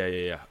 Yeah.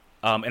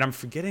 And I'm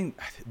forgetting.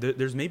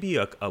 There's maybe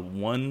a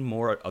one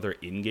more other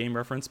in-game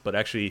reference, but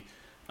actually,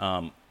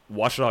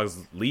 Watch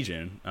Dogs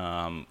Legion,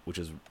 which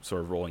is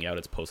sort of rolling out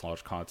its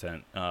post-launch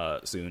content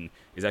soon,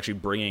 is actually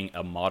bringing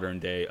a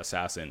modern-day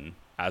assassin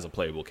as a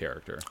playable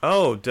character.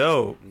 Oh,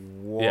 dope.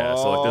 Yeah,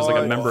 so like there's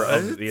like a member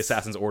of What? the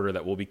Assassin's Order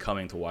that will be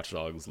coming to Watch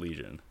Dogs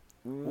Legion.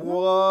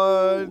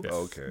 What?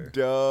 Okay.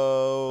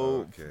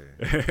 Dope.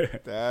 Okay.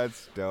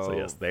 That's dope. So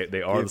yes,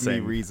 they are Give the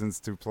same. me reasons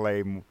to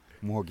play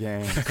more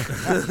games.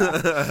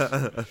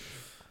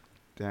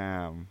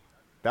 Damn.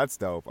 That's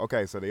dope.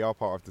 Okay, so they are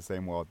part of the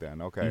same world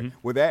then. Okay. Mhm.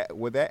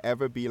 Would there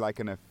ever be like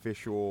an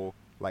official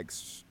like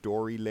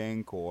story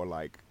link or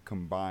like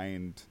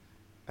combined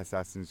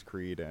Assassin's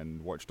Creed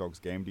and Watch Dogs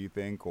game, do you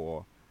think?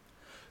 Or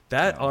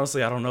That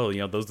honestly, I don't know.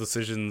 Those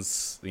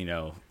decisions,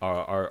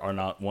 are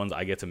not ones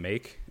I get to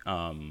make.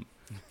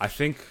 I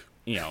think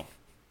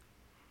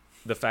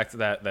the fact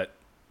that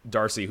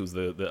Darcy, who's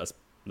the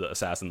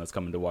assassin that's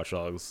coming to Watch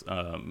Dogs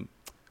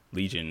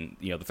Legion,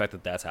 the fact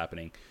that that's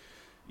happening,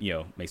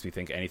 makes me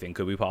think anything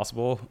could be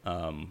possible.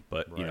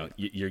 But Right.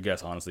 Your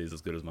guess honestly is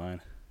as good as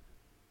mine.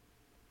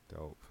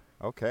 dope.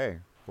 Okay,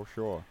 for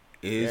sure.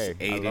 Is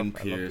Yay, I Aiden love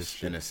this Pierce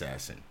shit. an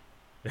assassin?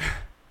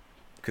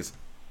 Because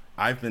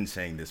I've been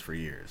saying this for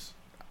years.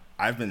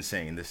 I've been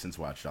saying this since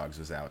Watch Dogs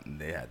was out, and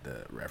they had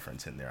the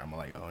reference in there. I'm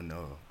like, oh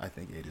no, I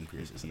think Aiden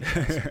Pierce is an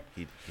assassin.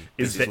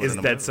 Is this one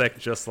of them. DedSec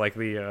just like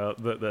the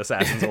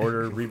Assassin's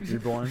Order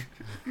reborn?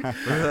 Keep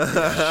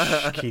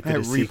it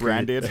a secret.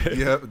 Rebranded.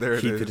 Yep, there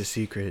it Keep is. it a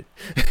secret.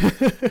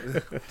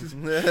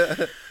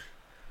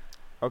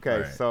 Okay, All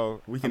right.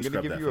 so We can I'm gonna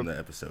scrub give that you from a the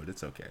episode.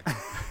 It's okay.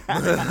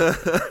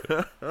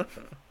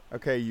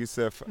 Okay,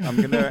 Yusuf,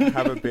 I'm gonna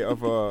have a bit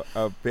of a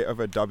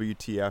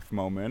WTF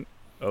moment,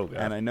 Oh god.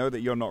 and I know that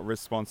you're not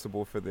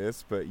responsible for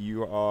this, but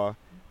you are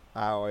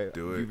our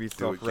Do it. Ubisoft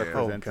Do it, Cam.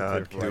 representative Oh,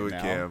 God. right Do it,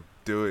 now. Cam.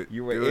 Do it.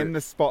 You were Do in it.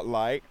 the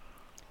spotlight.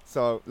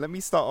 So let me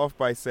start off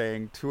by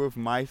saying two of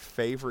my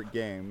favorite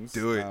games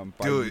Do it.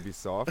 by Do it.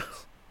 Ubisoft,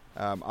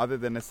 other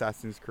than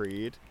Assassin's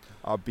Creed,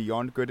 are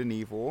Beyond Good and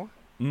Evil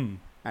Mm.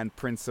 and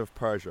Prince of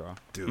Persia.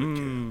 Do it, Cam.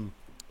 Mm.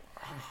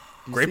 Do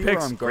you Great see where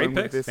picks. I'm Great going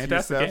with picks. this,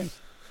 Fantastic Yusuf? games.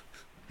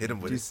 Hit him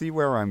Do with you it. see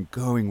where I'm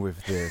going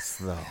with this,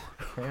 though?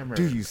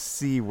 Do you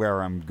see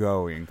where I'm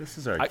going? This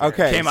is our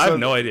Okay, Cam, I so- have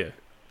no idea.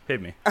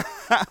 Hit me.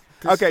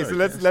 Okay, so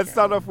let's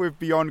start off with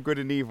Beyond Good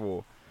and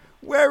Evil.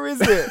 Where is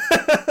it?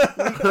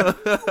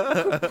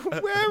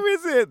 Where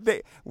is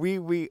it?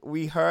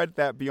 We heard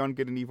that Beyond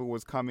Good and Evil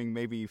was coming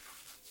maybe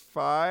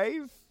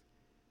 5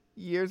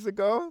 years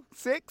ago,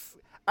 6.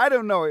 I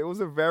don't know. It was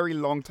a very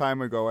long time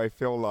ago. I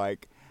feel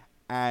like,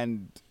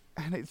 and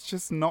it's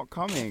just not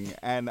coming.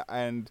 And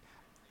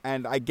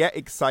I get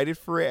excited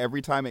for it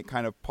every time it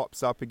kind of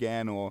pops up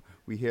again, or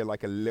we hear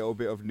like a little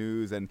bit of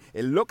news, and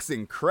it looks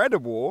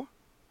incredible.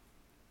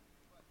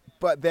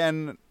 But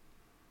then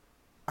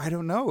I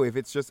don't know if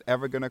it's just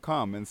ever going to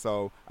come. And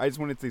so I just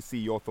wanted to see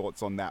your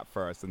thoughts on that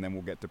first, and then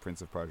we'll get to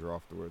Prince of Persia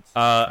afterwards.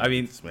 I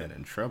mean, This man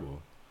in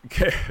trouble.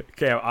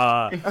 Cam,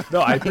 no,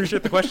 I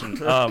appreciate the question.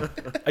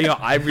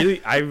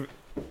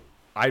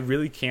 I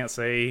really can't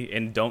say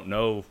and don't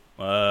know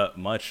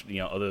much,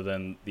 other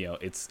than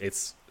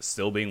it's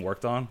still being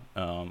worked on.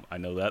 I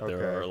know that there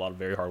Okay. are a lot of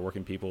very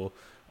hardworking people,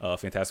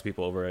 fantastic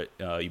people over at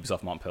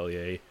Ubisoft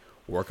Montpellier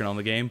working on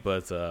the game.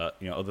 But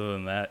other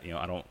than that,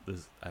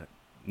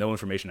 no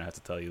information I have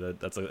to tell you.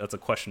 That's a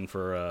question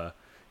for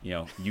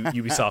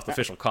Ubisoft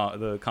official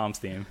the comms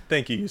team.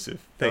 Thank you, Yusuf.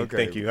 Okay,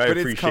 Thank you. I but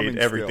it's appreciate coming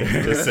everything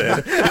still. you just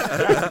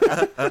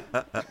said.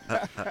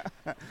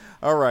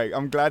 All right,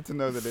 I'm glad to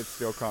know that it's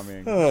still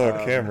coming. Oh,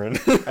 Cameron.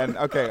 And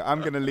okay, I'm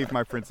going to leave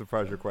my Prince of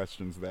Persia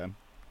questions then.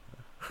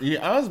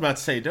 Yeah, I was about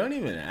to say, don't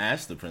even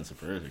ask the Prince of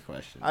Persia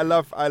question. I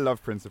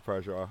love Prince of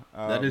Persia.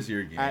 That is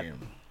your game.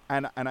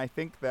 And I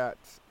think that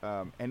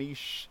any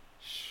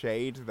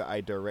shade that I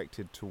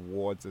directed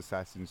towards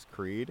Assassin's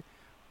Creed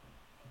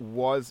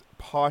was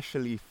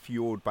partially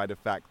fueled by the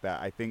fact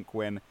that I think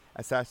when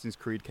Assassin's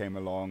Creed came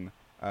along,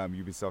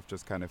 Ubisoft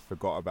just kind of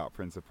forgot about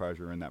Prince of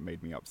Persia, and that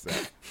made me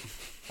upset.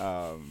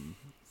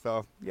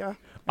 So yeah.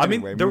 I mean,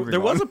 Anyway, there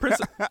moving was on. a Prince.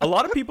 A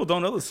lot of people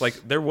don't know this. Like,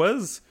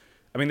 there's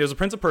a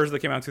Prince of Persia that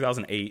came out in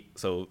 2008,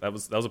 so that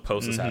was a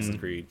post Assassin's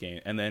Creed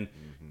game, and then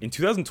in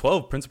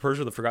 2012, Prince of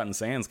Persia: The Forgotten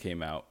Sands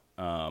came out.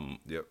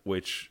 Yep.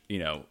 Which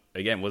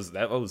again was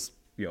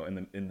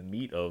in the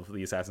meat of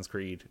the Assassin's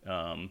Creed.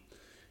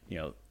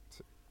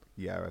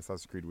 Yeah,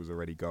 Assassin's Creed was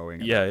already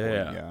going. At Yeah.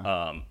 that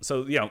point,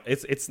 So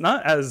it's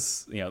not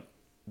as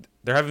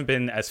there haven't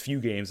been as few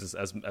games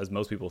as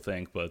most people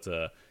think, but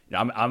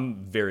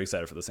I'm very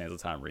excited for the Sands of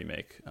Time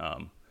remake.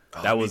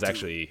 That was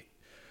actually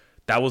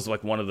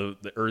like one of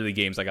the early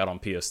games I got on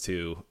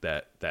PS2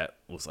 that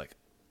was like,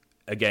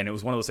 again, it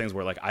was one of those things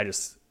where like I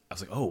was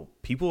like, oh,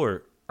 people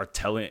are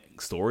telling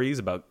stories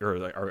about, or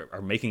like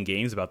are making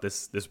games about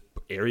this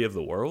area of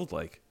the world.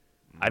 Like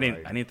I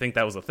didn't think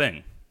that was a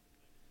thing.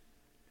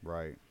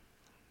 Right.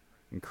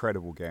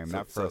 Incredible game.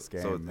 That first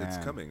game. So man. it's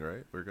coming,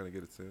 right? We're gonna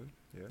get it soon.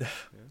 Yeah.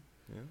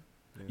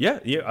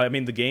 Yeah. I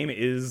mean, the game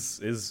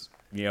is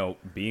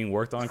being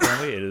worked on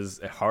currently. It is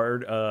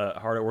hard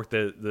at work.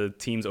 The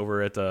teams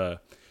over at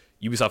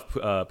Ubisoft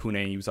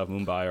Pune and Ubisoft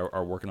Mumbai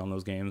are working on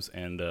those games,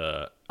 and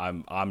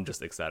I'm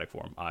just ecstatic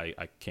for them.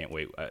 I can't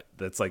wait.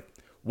 That's like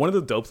one of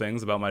the dope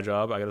things about my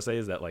job, I gotta say,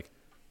 is that like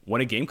when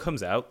a game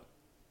comes out,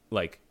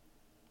 like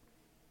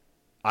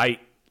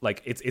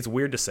it's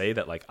weird to say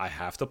that like I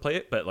have to play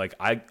it, but like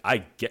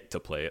I get to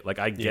play it. Like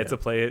I get to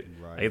play it.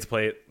 Right. I get to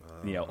play it,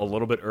 a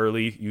little bit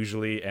early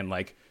usually, and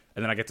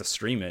then I get to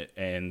stream it.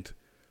 And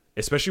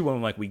especially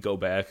when like we go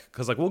back,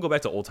 because like we'll go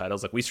back to old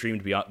titles. Like we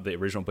streamed Beyond, the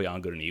original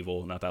Beyond Good and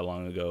Evil not that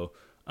long ago.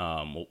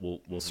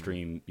 We'll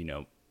stream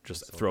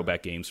just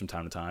throwback games from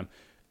time to time,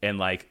 and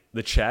like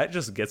the chat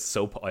just gets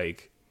so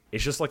like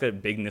it's just like a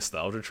big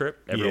nostalgia trip.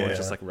 Everyone's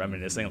just like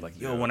reminiscing of like,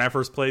 yo, when I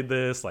first played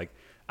this, like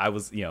I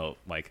was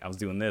like I was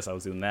doing this, I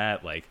was doing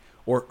that, like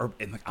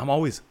and like I'm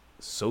always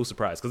so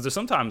surprised because there's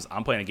sometimes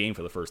I'm playing a game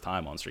for the first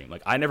time on stream.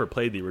 Like I never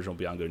played the original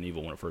Beyond Good and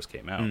Evil when it first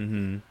came out,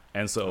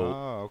 and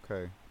so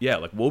okay. yeah,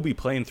 like we'll be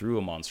playing through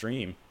them on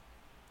stream,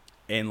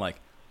 and like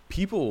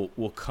people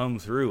will come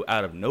through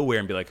out of nowhere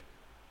and be like,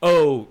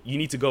 oh, you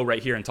need to go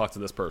right here and talk to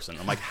this person.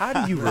 I'm like, how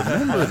do you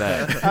remember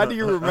that? How do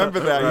you remember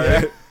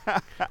that? Yeah.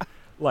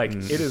 Like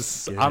it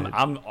is.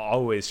 I'm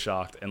always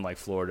shocked and like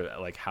floored at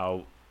like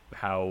how.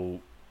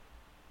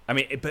 I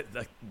mean, but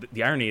like,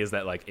 the irony is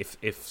that like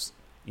if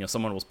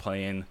someone was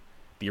playing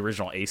the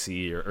original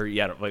AC or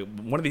like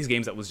one of these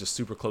games that was just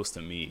super close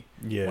to me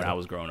when I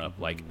was growing up,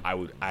 like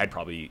I'd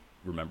probably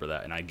remember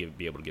that and I'd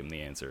be able to give them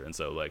the answer. And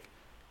so like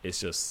it's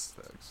just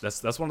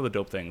that's one of the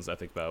dope things I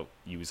think about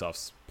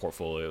Ubisoft's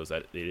portfolio is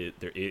that it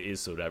is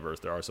so diverse.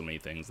 There are so many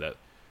things that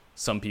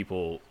some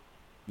people,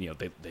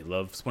 they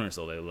love Splinter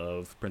Cell, they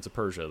love Prince of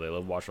Persia, they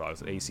love Watch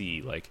Dogs,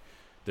 AC. Like,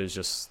 there's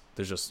just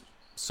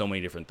so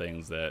many different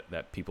things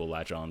that people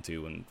latch on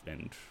to and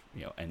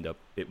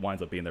it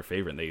winds up being their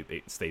favorite, and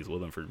it stays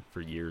with them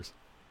for years.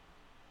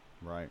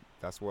 Right.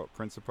 That's what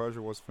Prince of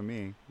Persia was for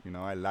me.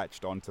 I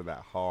latched onto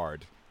that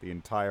hard, the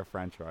entire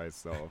franchise,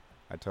 so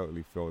I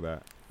totally feel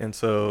that. And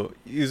so,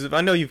 Yusuf,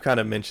 I know you've kind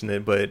of mentioned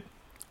it, but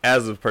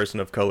as a person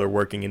of color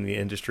working in the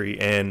industry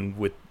and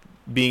with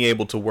being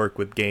able to work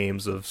with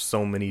games of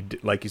so many,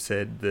 like you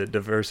said, the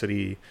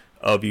diversity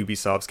of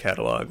Ubisoft's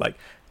catalog, like,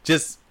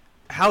 just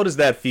how does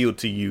that feel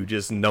to you,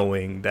 just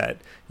knowing that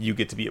you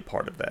get to be a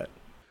part of that?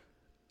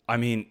 I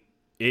mean,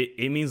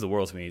 it means the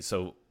world to me.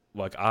 So,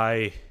 like,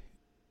 like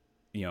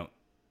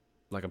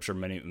I'm sure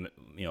many,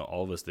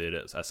 all of us did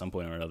at some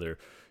point or another,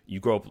 you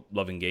grow up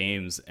loving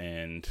games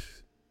and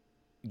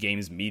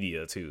games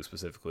media too,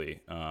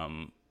 specifically.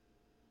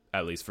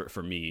 At least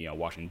for me,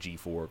 watching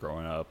G4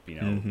 growing up,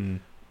 GameSpot,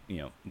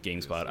 Yes,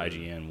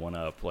 IGN,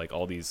 1UP, like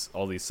all these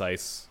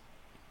sites,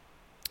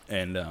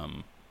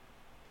 and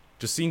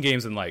just seeing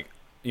games and like,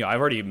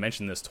 I've already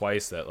mentioned this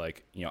twice that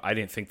like, I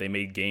didn't think they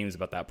made games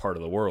about that part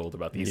of the world,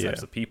 about these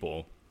types of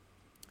people,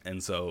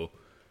 and so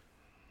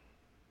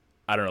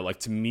I don't know. Like,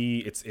 to me,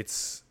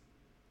 it's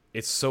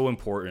so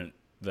important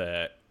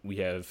that we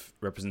have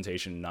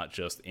representation, not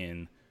just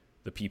in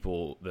the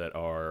people that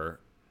are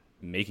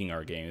making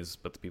our games,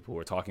 but the people who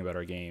are talking about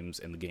our games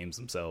and the games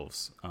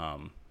themselves.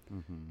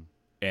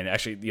 And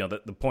actually,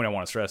 the point I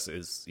want to stress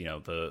is,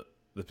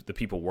 the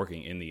people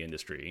working in the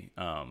industry,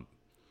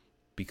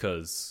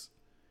 because,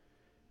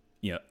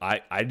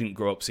 I didn't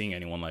grow up seeing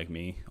anyone like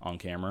me on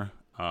camera,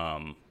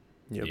 and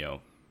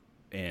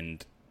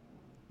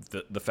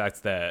the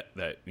fact that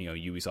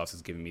Ubisoft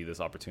has given me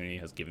this opportunity,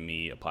 has given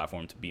me a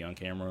platform to be on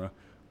camera,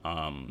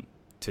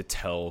 to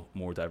tell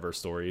more diverse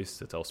stories,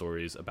 to tell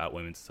stories about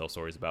women, to tell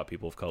stories about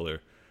people of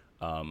color,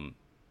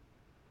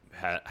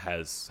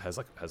 has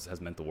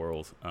meant the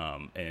world.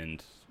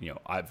 And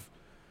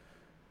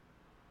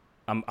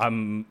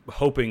I'm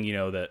hoping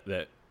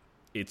that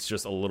it's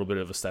just a little bit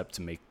of a step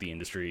to make the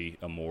industry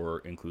a more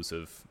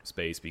inclusive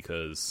space,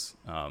 because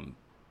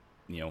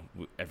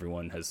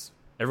everyone has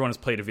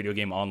played a video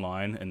game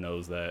online and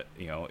knows that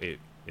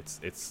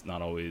it's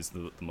not always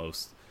the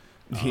most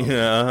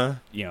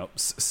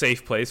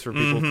safe place for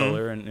people of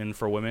color and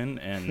for women,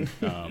 and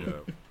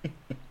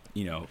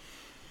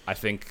I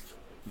think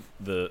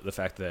the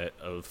fact that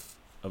of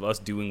us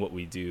doing what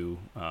we do,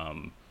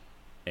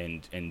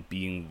 and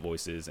being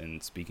voices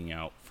and speaking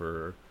out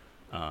for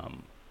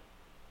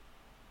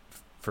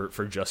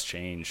just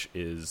change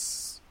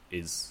is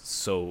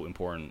so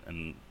important.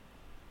 And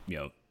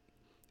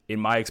in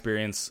my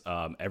experience,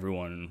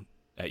 everyone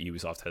at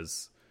Ubisoft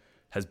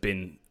has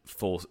been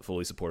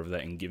fully supportive of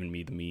that and given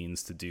me the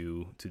means to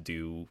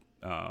do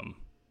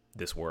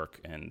this work.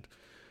 And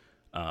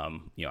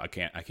I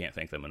can't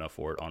thank them enough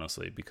for it,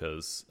 honestly,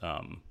 because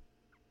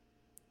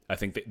I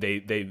think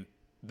the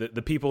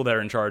people that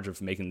are in charge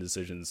of making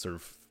decisions sort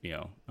of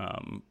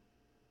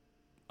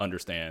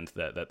understand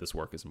that this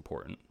work is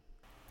important.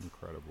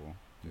 Incredible.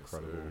 Yes,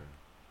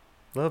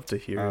 Love to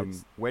hear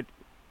it.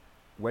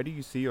 Where do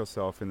you see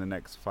yourself in the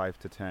next 5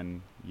 to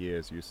 10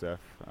 years, Yusuf?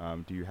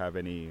 Do you have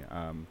any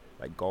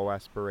like goal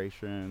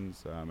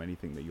aspirations?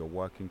 Anything that you're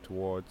working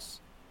towards?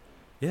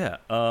 Yeah,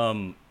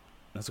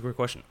 that's a great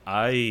question.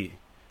 I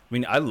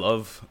mean, I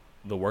love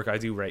the work I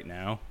do right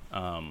now.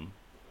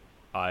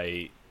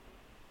 I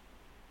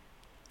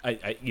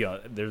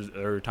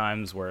there are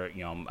times where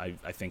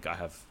I think I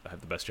have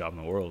the best job in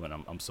the world, and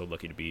I'm so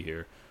lucky to be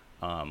here.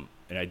 And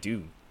I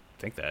do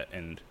think that,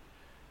 and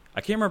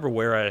I can't remember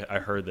where I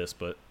heard this,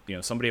 but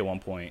somebody at one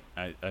point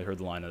I heard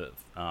the line of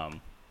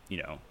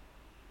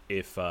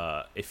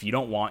if you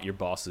don't want your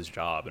boss's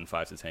job in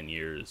 5 to 10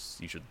 years,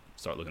 you should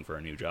start looking for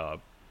a new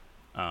job.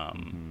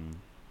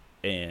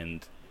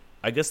 And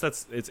I guess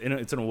it's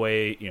in a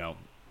way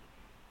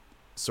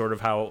sort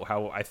of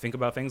how I think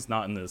about things,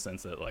 not in the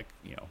sense that like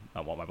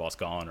I want my boss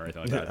gone or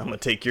anything like that. I'm gonna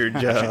take your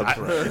job.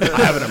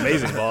 I have an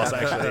amazing boss,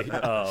 actually.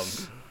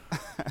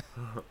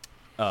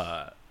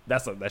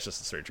 That's just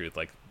the straight truth.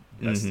 Like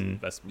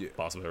best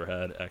boss I've ever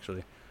had,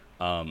 actually.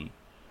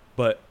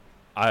 But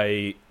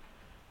I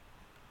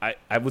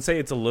would say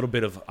it's a little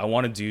bit of, I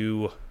want to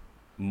do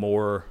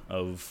more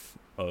of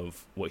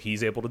what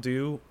he's able to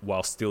do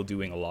while still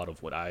doing a lot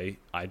of what I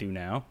do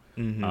now.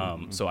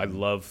 So I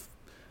love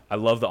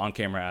the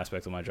on-camera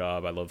aspect of my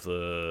job. I love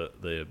the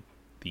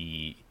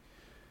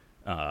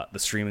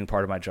streaming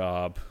part of my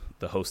job,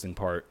 the hosting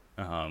part.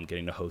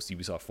 Getting to host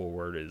Ubisoft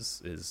Forward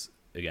is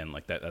again,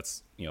 like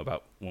that's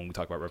about when we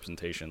talk about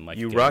representation. Like,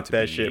 you rock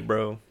that shit,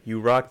 bro. You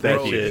rock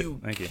that shit.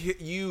 Thank you.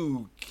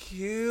 You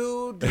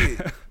killed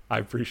it. I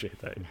appreciate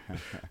that.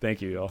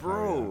 Thank you, y'all.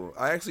 Bro,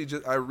 I actually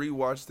I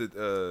rewatched it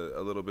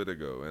a little bit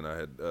ago, and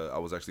I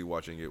was actually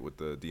watching it with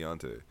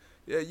Deontay.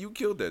 Yeah, you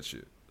killed that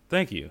shit.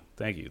 Thank you.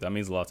 That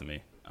means a lot to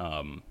me.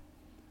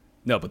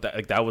 no, but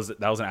that was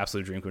an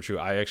absolute dream come true.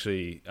 I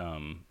actually,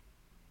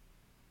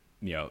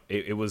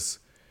 it was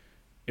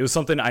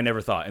something I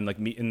never thought. And like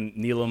me and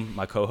Neelam,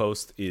 my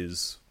co-host,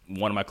 is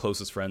one of my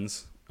closest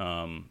friends.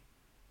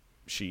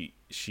 She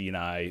and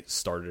I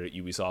started at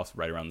Ubisoft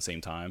right around the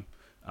same time.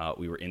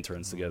 We were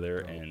interns together,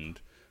 and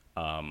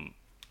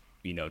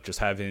just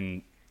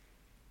having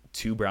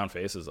two brown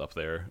faces up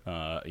there,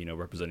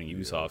 representing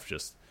Ubisoft,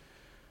 just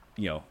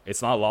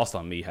it's not lost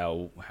on me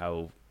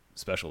how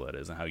special that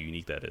is and how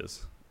unique that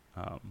is.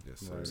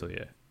 Yes, sir. So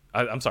yeah,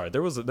 I'm sorry.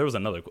 There was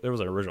an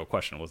original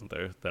question, wasn't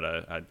there? That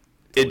I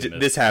totally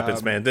This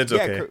happens, man. That's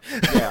okay.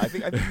 I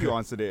think you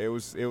answered it. It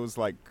was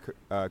like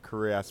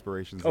career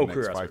aspirations in the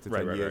next 5 to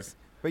 10 years. Right.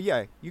 But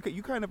yeah,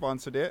 you kind of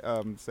answered it,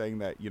 saying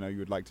that you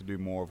would like to do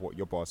more of what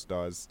your boss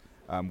does,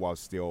 while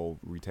still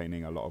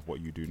retaining a lot of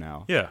what you do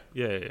now. Yeah.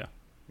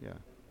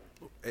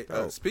 Hey,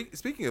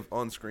 speaking of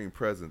on-screen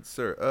presence,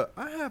 sir,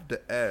 I have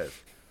to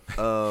ask,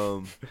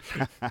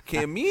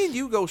 can me and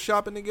you go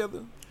shopping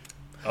together?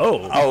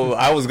 Oh,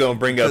 I was gonna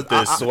bring up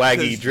the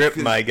swaggy drip,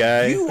 my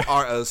guy. You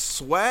are a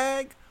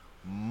swag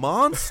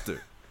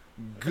monster.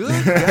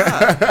 Good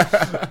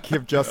guy.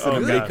 Give Justin a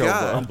Good makeover.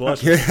 guy. I'm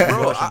blushing.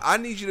 Bro, I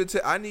need you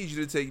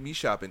to take me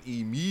shopping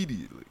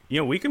immediately.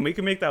 We can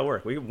make that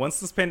work.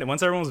 Once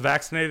everyone's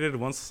vaccinated,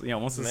 once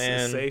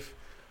it's safe.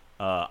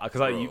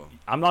 Because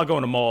I'm not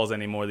going to malls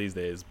anymore these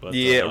days. But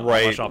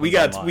right. We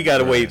got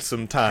to wait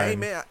some time. Hey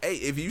man,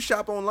 if you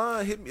shop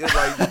online, hit me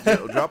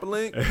drop a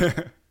link.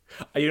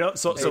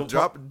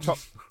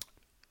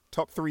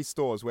 Top 3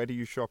 stores. Where do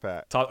you shop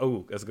at?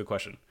 That's a good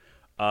question.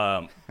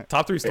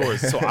 Top 3 stores.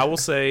 So I will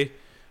say,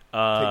 Take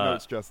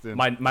notes, Justin.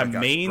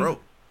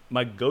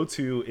 my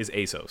go-to is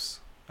ASOS.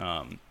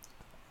 Okay,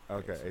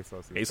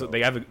 ASOS. ASOS.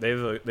 They have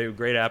a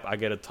great app. I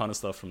get a ton of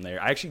stuff from there.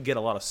 I actually get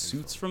a lot of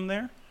suits from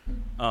there.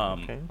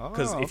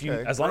 Because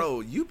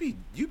you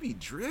be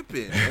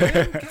dripping,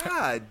 man.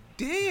 God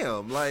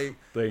damn! Like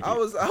I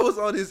was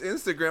on his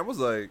Instagram. I was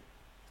like,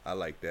 I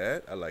like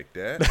that.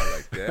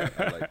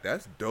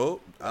 That's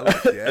dope. I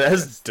like that.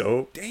 That's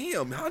dope.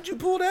 Damn, how'd you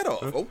pull that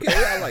off? Okay,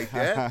 I like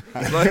that.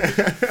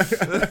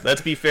 Like,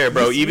 let's be fair,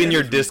 bro. Even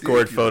your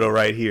Discord photo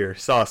right here,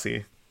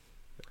 saucy.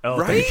 Oh,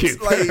 right? Thank you.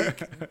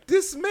 Like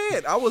this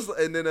man.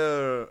 And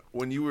then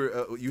when you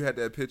were you had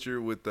that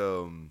picture with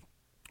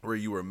where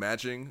you were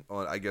matching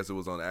on, I guess it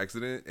was on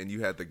accident, and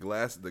you had the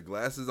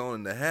glasses on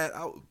and the hat.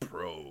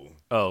 Bro.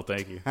 Oh,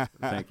 thank you.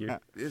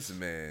 This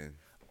man.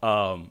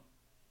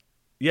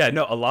 Yeah,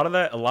 no, a lot of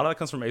that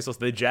comes from ASOS.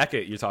 The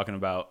jacket you're talking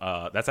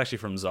about, that's actually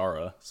from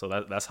Zara, so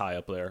that's high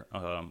up there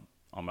on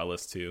my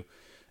list too.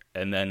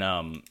 And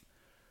then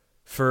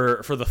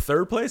for the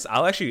third place,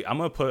 I'm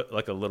gonna put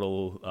like a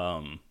little.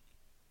 I'm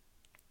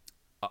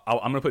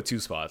gonna put 2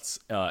 spots.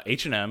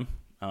 H&M,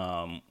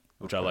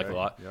 which I like a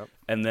lot,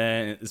 and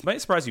then this might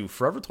surprise you.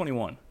 Forever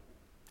 21.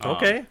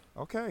 Okay,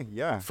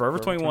 yeah. Forever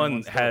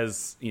 21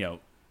 has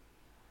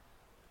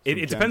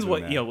it depends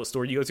what what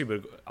store you go to,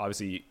 but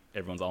obviously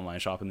everyone's online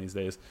shopping these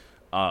days.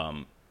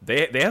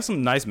 They have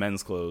some nice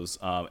men's clothes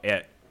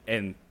at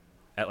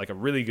like a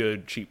really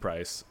good cheap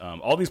price.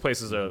 All these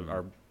places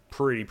are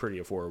pretty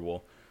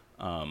affordable.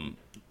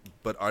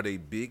 But are they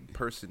big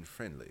person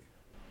friendly?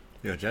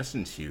 Yo,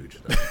 Justin's huge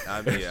though.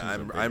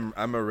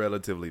 I'm a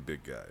relatively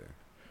big guy.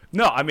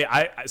 No, I mean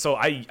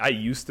I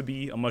used to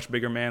be a much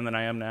bigger man than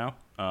I am now.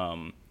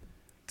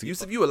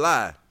 Yusuf, you a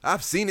lie.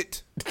 I've seen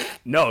it.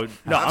 No,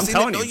 I'm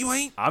telling you. No, you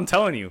ain't. I'm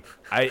telling you.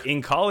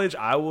 In college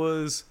I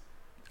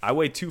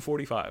weighed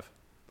 245.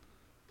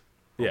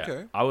 Yeah.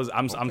 Okay. I'm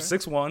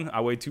 6'1",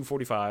 I weighed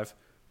 245.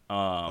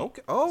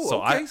 Okay.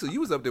 Oh, okay. So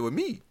you was up there with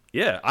me.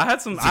 Yeah, I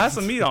had some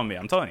meat on me.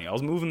 I'm telling you, I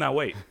was moving that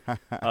weight.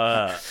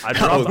 I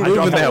dropped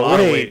a that lot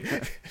weight. of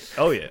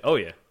weight. Oh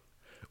yeah.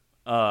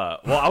 Well,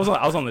 I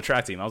was on the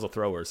track team. I was a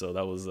thrower, so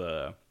that was.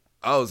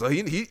 So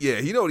he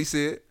know what he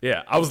said.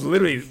 Yeah, I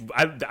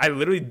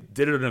literally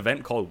did an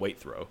event called weight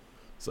throw.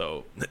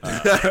 So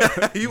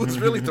he was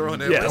really throwing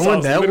that. Yeah, weight. so I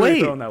was that literally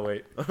weight. throwing that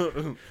weight.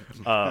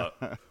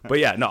 But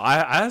yeah, no,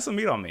 I had some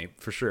meat on me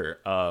for sure.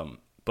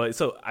 But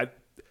so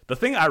the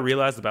thing I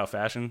realized about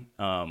fashion,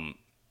 and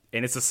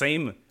it's the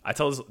same. I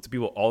tell this to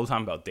people all the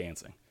time about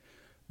dancing,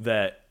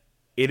 that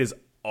it is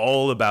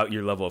all about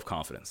your level of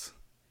confidence.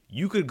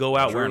 You could go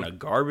out wearing a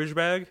garbage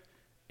bag,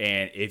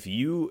 and if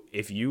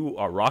you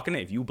are rocking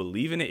it, if you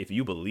believe in it, if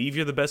you believe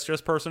you're the best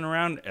dressed person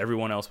around,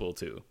 everyone else will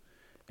too.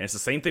 And it's the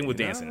same thing with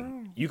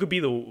dancing. You could be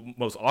the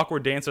most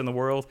awkward dancer in the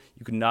world.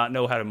 You could not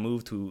know how to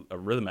move to a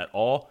rhythm at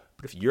all.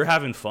 But if you're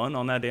having fun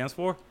on that dance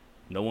floor,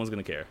 no one's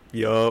going to care.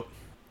 Yup.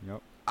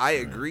 I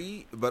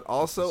agree, but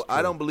also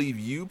I don't believe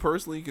you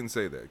personally can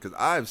say that, because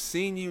I've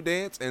seen you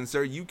dance, and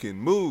sir, you can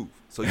move.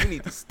 So you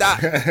need to stop.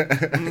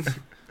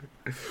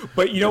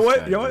 But you know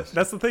what?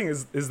 That's the thing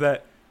is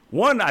that,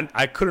 one,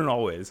 I couldn't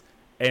always.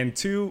 And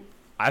two,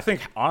 I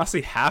think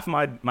honestly half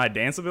my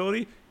dance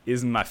ability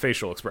is my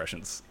facial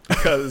expressions,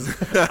 because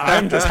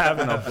I'm just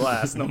having a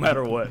blast no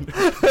matter what.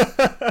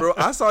 Bro,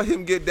 I saw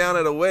him get down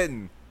at a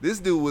wedding, This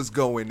dude was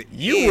going.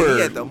 He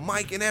had the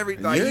mic and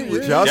everything. Like, he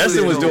was,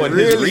 Justin was doing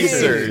his really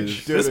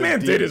research. This man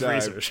did his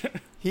dive. research.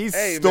 He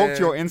Hey, stalked man.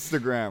 your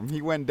Instagram.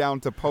 He went down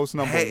to post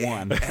number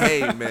one.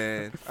 Hey,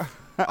 man.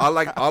 all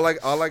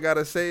I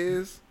gotta say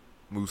is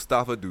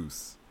Mustafa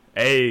Deuce.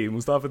 Hey,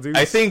 Mustafa Deuce.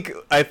 I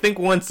think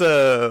once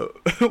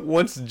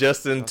once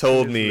Justin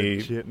told me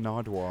Legit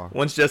Nardwar.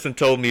 once Justin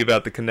told me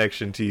about the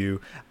connection to you,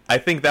 I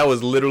think that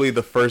was literally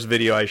the first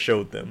video I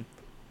showed them.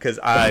 Because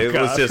I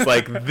was just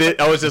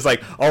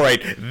like, all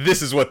right,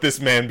 this is what this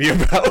man be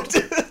about.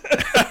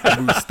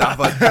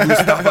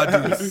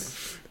 Mustafa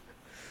Deuce.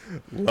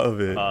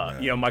 Love it.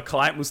 my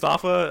client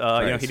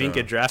Mustafa, he didn't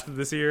get drafted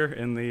this year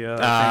in the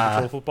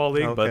Fantasy Football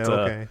League, okay, but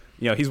okay.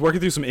 he's working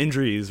through some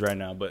injuries right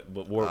now. But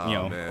we're,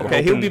 man. we're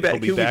Okay, he'll hoping be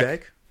back. He'll be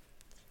back.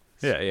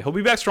 Yeah, he'll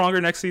be back stronger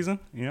next season.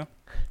 We'll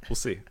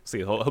see.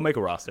 He'll make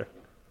a roster.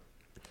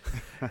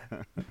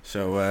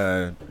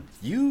 So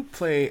you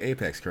play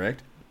Apex,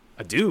 correct?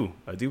 I do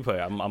play.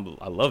 I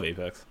love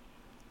Apex.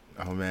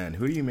 Oh man,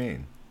 who do you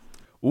main?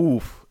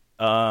 Oof.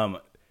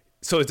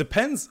 So it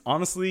depends,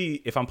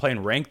 honestly, if I'm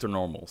playing ranked or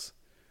normals.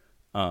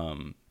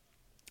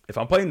 If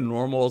I'm playing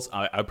normals,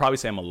 I'd probably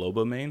say I'm a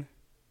Loba main.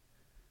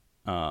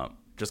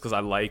 Just because I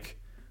like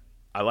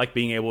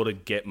being able to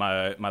get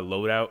my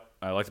loadout.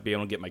 I like to be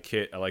able to get my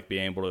kit. I like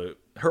being able to.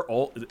 Her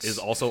ult is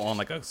also on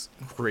like a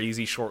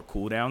crazy short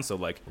cooldown, so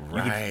like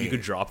you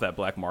could drop that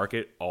black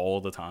market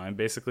all the time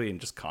basically, and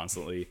just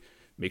constantly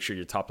make sure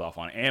you're topped off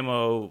on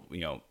ammo.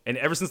 And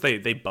ever since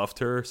they buffed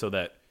her so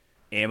that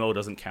ammo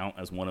doesn't count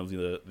as one of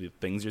the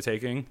things you're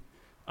taking,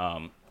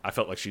 I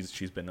felt like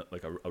she's been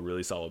like a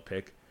really solid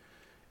pick.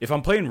 If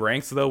I'm playing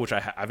ranked though, which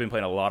I've been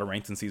playing a lot of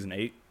ranked in season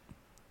 8,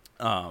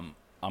 I'm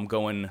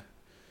going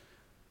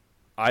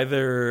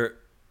either.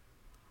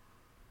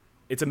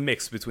 It's a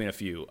mix between a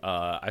few.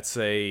 I'd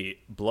say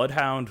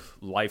Bloodhound,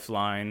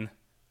 Lifeline,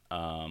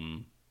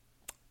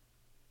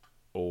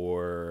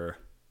 or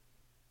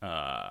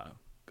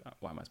God,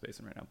 why am I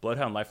spacing right now?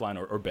 Bloodhound, Lifeline,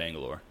 or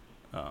Bangalore.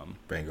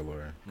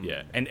 Bangalore.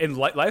 Yeah, and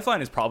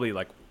Lifeline is probably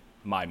like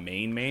my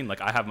main. Like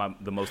I have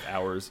the most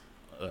hours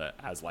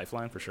as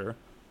Lifeline for sure.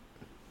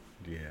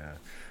 Yeah,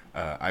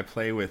 I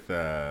play with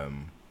a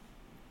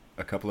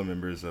couple of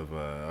members of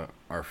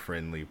our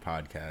friendly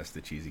podcast,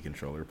 the Cheesy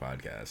Controller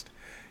podcast.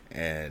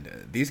 And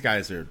these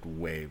guys are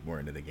way more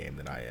into the game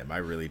than I am. I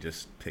really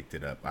just picked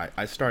it up.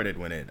 I started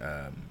when it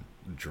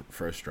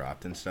first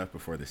dropped and stuff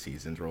before the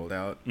seasons rolled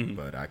out,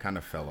 but I kind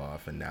of fell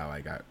off, and now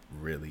I got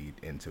really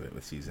into it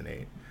with Season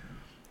 8.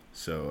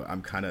 So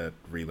I'm kind of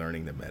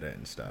relearning the meta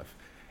and stuff.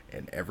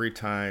 And every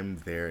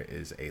time there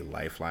is a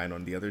Lifeline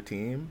on the other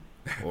team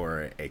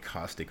or a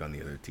Caustic on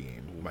the other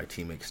team, my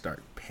teammates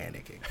start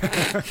panicking.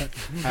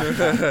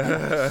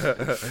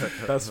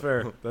 That's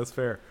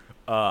fair.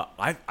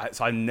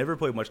 So I never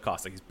played much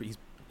Caustic.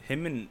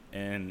 Him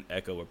and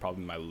Echo are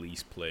probably my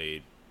least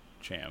played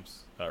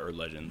champs or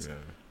legends.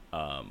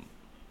 Yeah.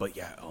 But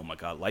yeah, oh my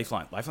god,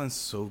 Lifeline's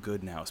so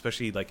good now,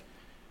 especially like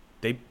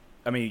I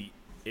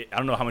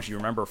don't know how much you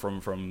remember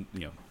from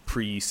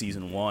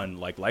pre-season 1,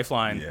 like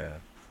Lifeline. Yeah.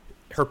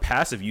 Her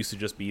passive used to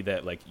just be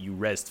that like you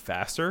rezzed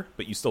faster,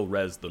 but you still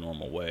rezzed the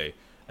normal way.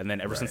 And then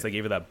ever since they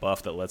gave her that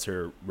buff that lets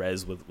her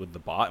res with the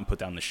bot and put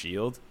down the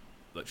shield,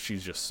 like,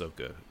 she's just so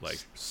good. Like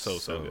so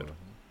good.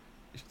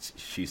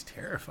 She's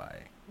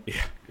terrifying.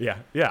 Yeah.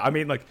 I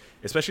mean, like,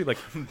 especially like,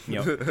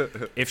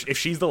 if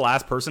she's the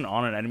last person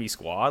on an enemy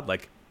squad,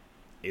 like,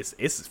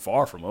 it's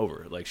far from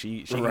over. Like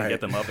she can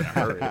get them up in a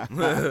hurry.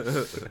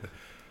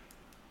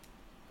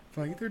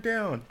 Like, they're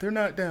down. They're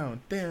not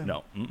down. Damn.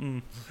 No.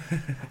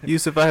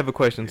 Yusuf, I have a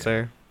question,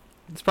 sir.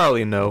 It's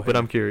probably a no, but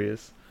I'm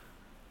curious.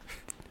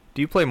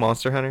 Do you play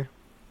Monster Hunter?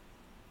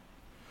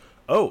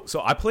 Oh,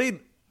 so I played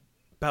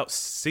about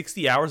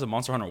 60 hours of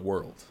Monster Hunter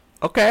World.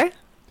 Okay.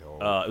 It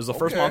was the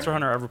first Monster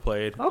Hunter I ever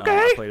played. Okay.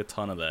 I played a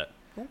ton of that.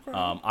 Okay.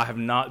 I have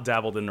not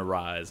dabbled into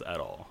Rise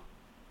at all.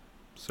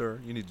 Sir,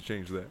 you need to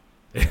change that.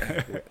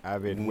 We're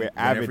avid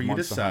Whenever you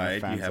Monster Hunter decide you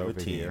fans have a over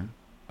here. team.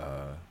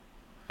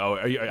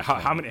 Are you?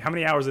 How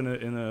many hours in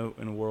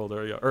a World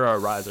are you? Or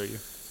Rise are you?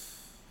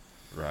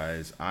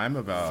 Rise. I'm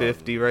about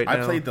 50 right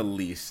now. I played the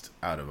least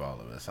out of all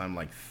of us. I'm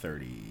like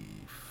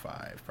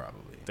 35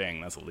 probably.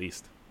 Dang, that's the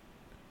least.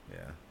 Yeah.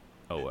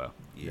 Oh wow.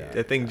 Yeah.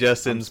 I think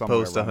Justin's I'm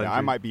somewhere post around there. 100.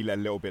 I might be a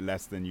little bit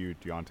less than you,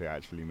 Deontay,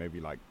 actually. Maybe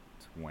like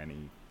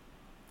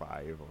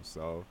 25 or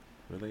so.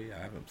 Really? I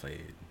haven't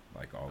played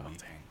like all week.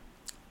 Dang.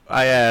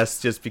 I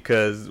asked just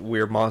because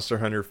we're Monster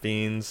Hunter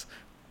fiends,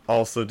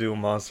 also do a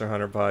Monster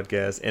Hunter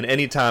podcast, and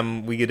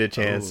anytime we get a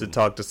chance to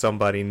talk to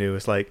somebody new,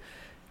 it's like,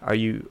 are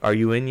you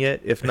in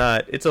yet? If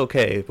not, it's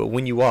okay. But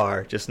when you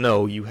are, just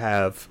know we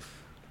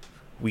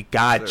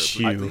got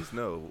Sir, you. please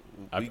know.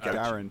 We got you.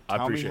 Darren, I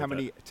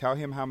tell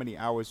him how many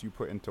hours you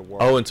put into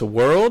work. Oh, into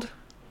World?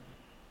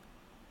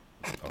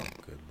 Oh,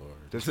 good lord.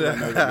 Just so I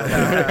know that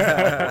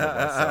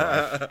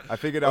I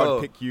figured I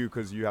would pick you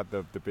because you had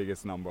the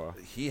biggest number.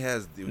 He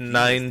has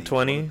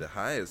 920? the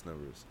highest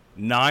numbers.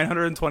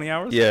 920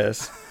 hours?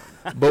 Yes.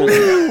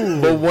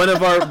 but one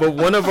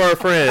of our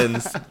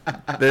friends,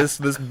 this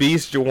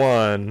Beast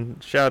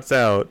Juwan, shouts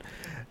out.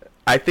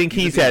 I think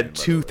he's had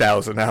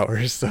 2,000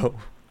 hours. So.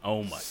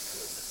 Oh my.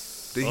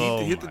 Did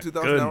he hit the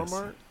 2,000 hour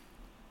mark?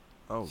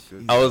 Oh,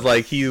 good. I was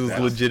like, he was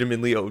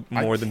legitimately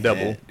more than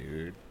double.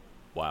 Dude.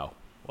 Wow.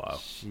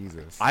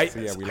 Jesus. So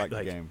yeah, we like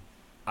the game.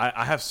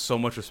 I have so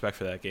much respect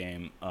for that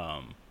game.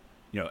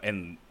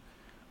 And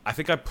I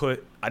think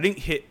I didn't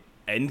hit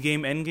end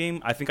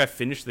game. I think I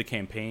finished the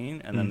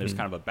campaign, and then there's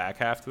kind of a back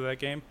half to that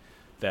game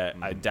that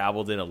I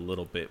dabbled in a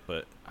little bit,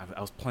 but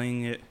I was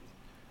playing it.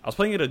 I was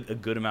playing it a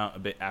good amount a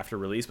bit after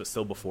release, but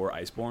still before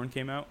Iceborne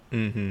came out.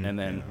 Mm-hmm. And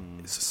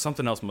then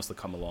something else must have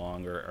come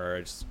along,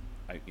 or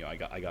I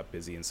got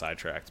busy and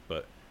sidetracked.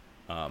 But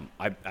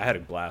I had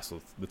a blast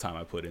with the time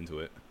I put into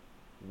it.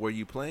 Were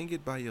you playing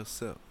it by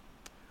yourself?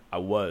 I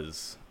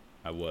was.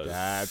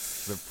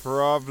 That's the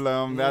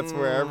problem. That's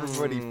where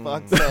everybody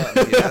fucks up.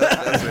 Yeah,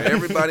 that's where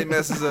everybody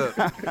messes up.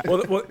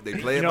 Well, they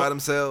play it by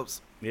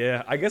themselves.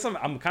 Yeah, I guess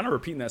I'm kind of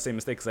repeating that same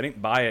mistake because I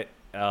didn't buy it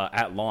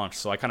at launch,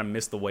 so I kind of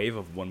missed the wave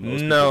of when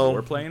most people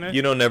were playing it.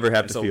 You don't never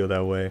have to feel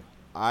that way.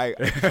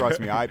 Trust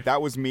me.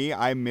 That was me.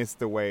 I missed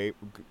the wave.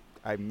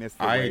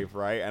 Wave,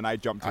 right? And I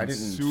jumped in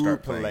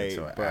super late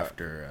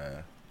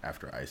after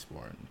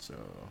Iceborne. So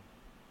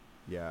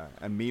yeah,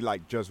 and me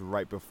like just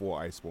right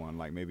before Iceborne,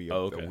 like maybe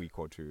a week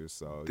or two.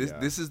 So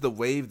this is the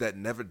wave that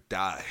never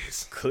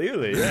dies.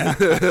 Clearly,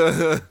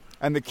 yeah.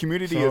 And the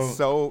community is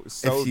so.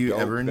 If you dope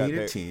ever need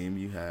a team,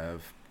 you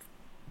have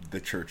the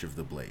Church of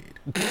the Blade.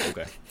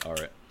 Okay, all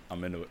right,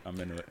 I'm into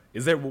it.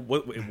 Is there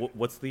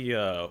what's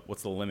the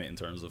limit in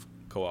terms of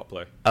co-op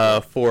play?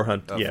 4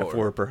 hunt.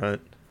 4 per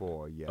hunt.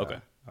 4, yeah. Okay.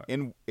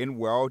 Right. In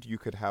World, you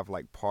could have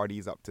like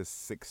parties up to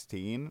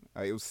 16.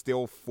 It was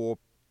still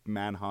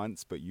 4-man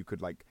hunts, but you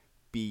could like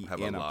be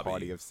in a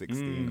party of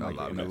 16,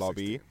 like in a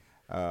lobby.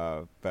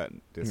 16. But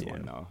this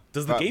one, no.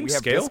 Does the game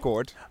scale?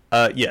 Discord.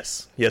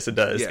 Yes, it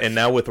does. Yes. And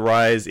now with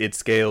Rise, it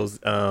scales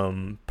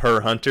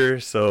per hunter.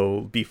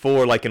 So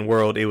before, like in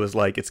World, it was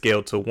like it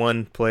scaled to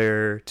 1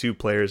 player, 2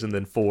 players, and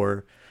then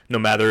 4, no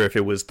matter if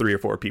it was 3 or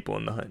 4 people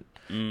in the hunt.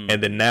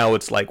 And then now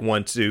it's like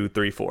 1, 2,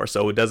 3, 4.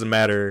 So it doesn't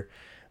matter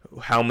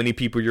how many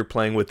people you're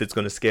playing with. It's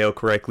going to scale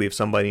correctly. If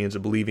somebody ends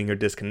up leaving or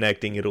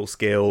disconnecting, it'll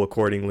scale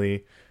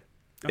accordingly.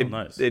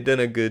 Nice. They've done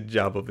a good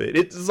job of it.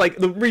 It's like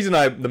the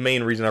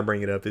main reason I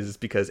bring it up is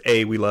because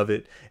we love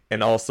it,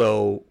 and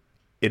also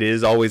it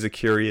is always a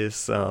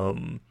curious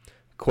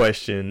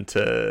question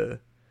to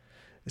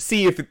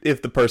see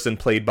if the person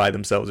played by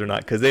themselves or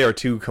not, because they are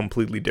 2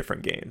 completely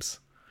different games.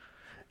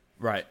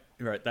 Right.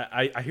 That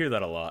I hear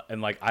that a lot,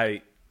 and like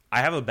I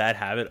have a bad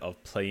habit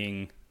of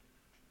playing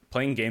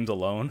games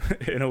alone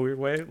in a weird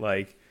way.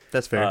 Like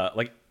that's fair.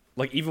 Like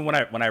even when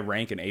I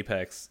rank in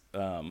Apex,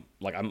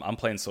 like I'm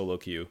playing solo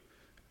queue.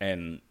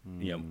 And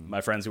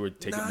my friends who would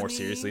take it more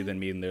seriously than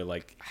me, and they're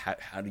like,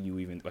 "How do you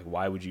even like?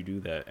 Why would you do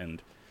that?"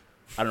 And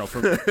I don't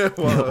know.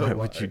 Why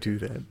would you do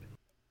that?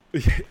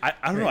 I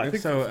don't know. I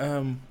think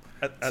so.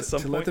 At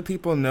some point, let the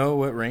people know,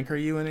 what rank are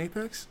you in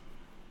Apex?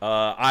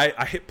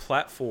 I hit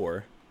Plat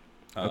 4.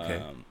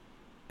 Okay.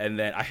 And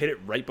then I hit it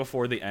right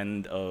before the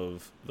end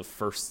of the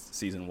first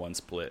season 1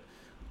 split.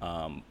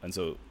 And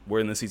so we're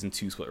in the season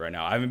 2 split right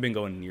now. I haven't been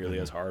going nearly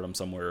as hard. I'm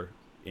somewhere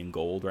in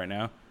gold right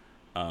now.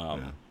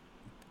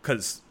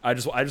 Because I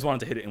just wanted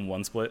to hit it in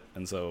 1 split,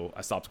 and so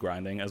I stopped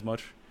grinding as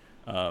much.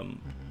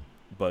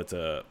 But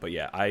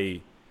yeah,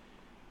 I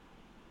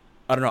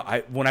don't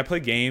know. When I play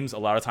games, a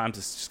lot of times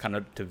it's just kind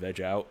of to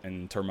veg out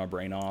and turn my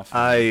brain off.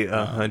 I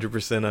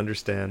 100%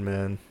 understand,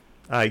 man.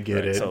 I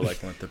get it. So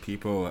like, want the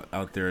people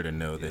out there to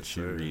know that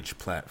you reach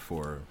Plat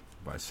 4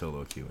 by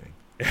solo queuing.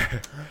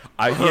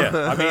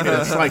 I mean,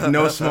 it's like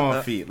no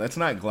small feat. Let's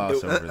not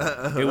gloss over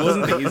that. It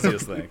wasn't the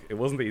easiest thing. It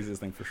wasn't the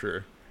easiest thing for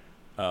sure.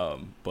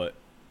 But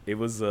it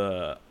was.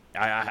 I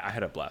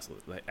had a blast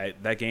with it.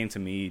 Like, that game to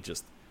me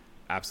just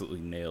absolutely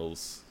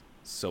nails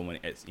so many.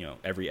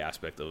 Every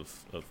aspect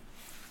of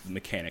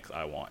mechanics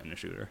I want in a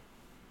shooter.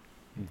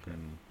 Okay.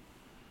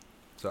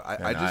 So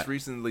I just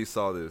recently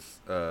saw this.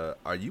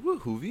 Are you a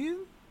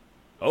Whovian?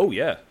 Oh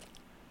yeah,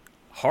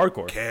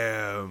 hardcore.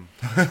 Cam.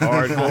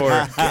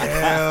 Hardcore.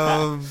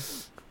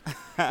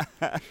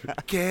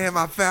 Cam,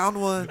 I found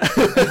one.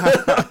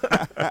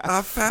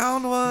 I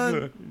found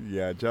one.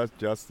 Yeah,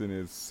 Justin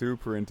is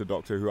super into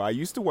Doctor Who. I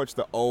used to watch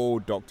the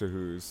old Doctor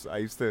Who's. I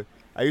used to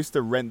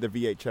rent the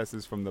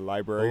VHSs from the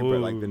library, but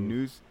like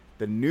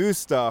the new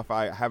stuff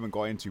I haven't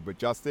got into. But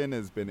Justin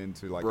has been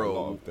into like a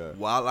lot of the.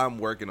 While I'm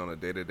working on a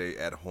day-to-day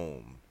at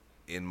home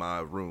in my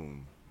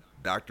room,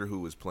 Doctor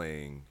Who is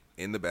playing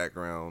in the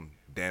background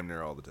damn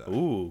near all the time.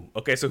 Ooh.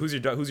 Okay, so who's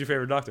your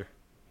favorite Doctor?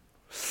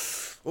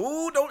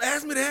 Ooh, don't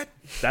ask me that.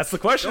 That's the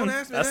question. Don't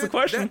ask me That's that. the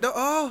question.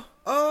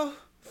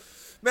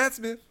 Matt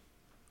Smith.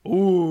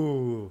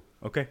 Ooh.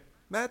 Okay.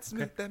 Matt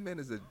Smith. Okay. That man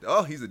is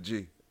he's a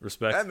G.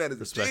 Respect. That man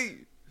is a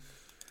G.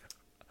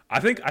 I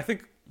think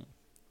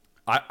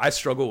I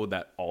struggle with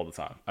that all the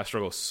time. I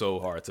struggle so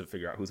hard to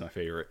figure out who's my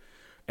favorite.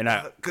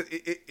 And cause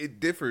it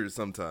differs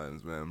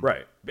sometimes, man.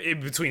 right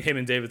between him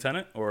and David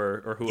Tennant,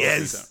 or who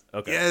Yes. else?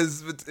 Okay.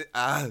 Yes.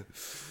 But,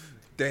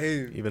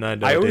 damn. Even I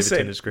know I always David say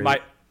Tennant's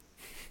great.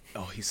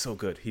 he's so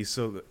good. He's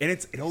so good, and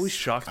it always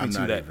shocks me I'm too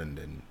not that even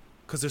in.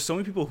 because there's so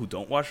many people who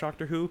don't watch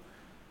Doctor Who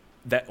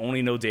that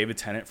only know David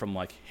Tennant from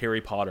like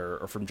Harry Potter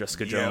or from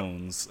Jessica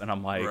Jones, and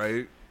I'm like,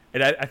 Right.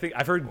 And I think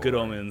I've heard Good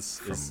Omens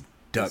From is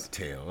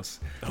DuckTales.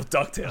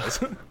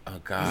 DuckTales. Oh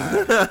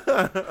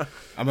God,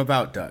 I'm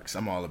about ducks.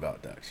 I'm all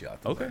about ducks. Y'all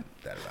have to Okay. learn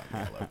that about me.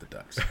 I love the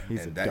ducks.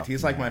 He's and a duck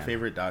he's like my man.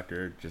 favorite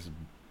Doctor, just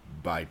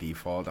by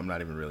default. I'm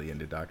not even really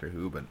into Doctor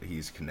Who, but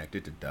he's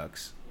connected to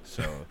ducks.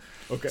 So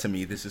Okay. to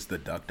me, this is the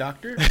Duck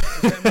Doctor.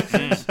 If that makes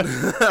sense.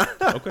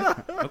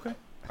 Okay.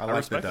 I like the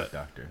respect Duck that.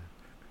 Doctor.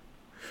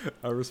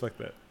 I respect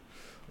that.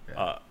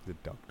 The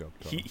duck.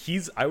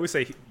 He's I always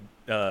say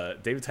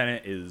David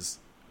Tennant is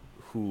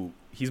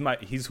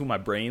he's who my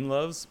brain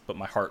loves, but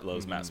my heart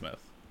loves Matt Smith.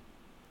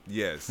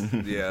 Yes.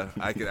 Yeah.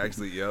 I can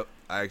actually. Yep.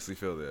 I actually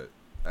feel that.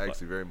 I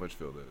actually very much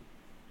feel that.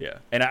 Yeah,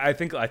 and I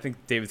think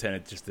David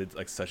Tennant just did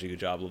like such a good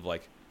job of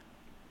like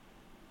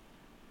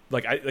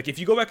if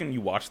you go back and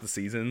you watch the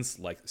seasons,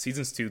 like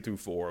seasons 2 through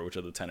 4, which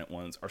are the Tennant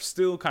ones, are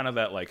still kind of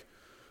that like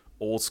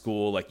old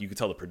school. Like you could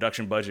tell the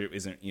production budget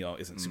isn't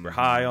super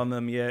high on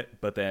them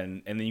yet, but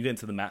then you get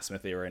into the Matt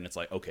Smith era, and it's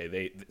like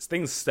okay,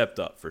 things stepped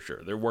up for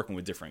sure. They're working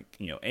with different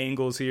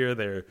angles here.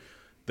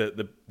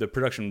 The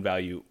production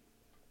value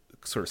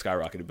sort of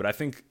skyrocketed, but I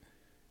think.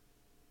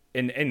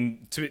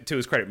 And to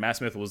his credit, Matt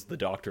Smith was the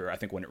Doctor, I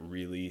think, when it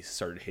really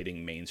started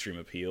hitting mainstream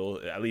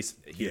appeal, at least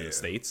here in the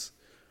States.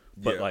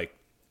 But like,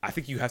 I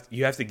think you have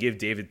to give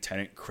David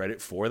Tennant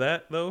credit for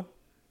that though,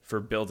 for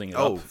building it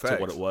up to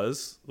what it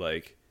was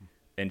like,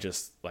 and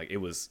just like it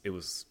was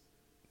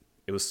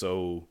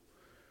so.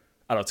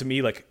 I don't know. To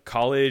me, like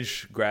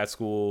college, grad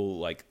school,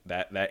 like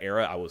that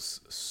era, I was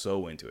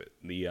so into it.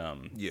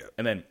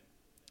 And then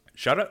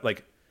shout out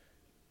like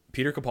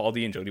Peter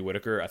Capaldi and Jodie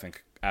Whittaker. I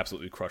think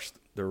absolutely crushed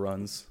their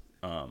runs.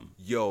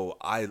 Yo,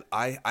 I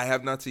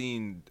have not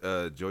seen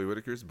Joey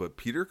Whittaker's, but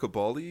Peter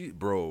Capaldi,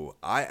 bro,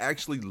 I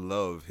actually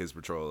love his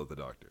portrayal of the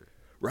Doctor.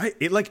 Right?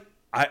 It like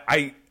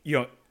I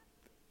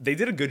they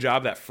did a good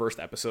job that first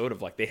episode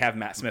of like they have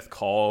Matt Smith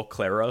call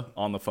Clara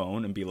on the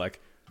phone and be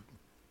like,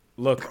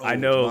 "Look, I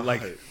know,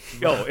 like,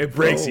 yo, it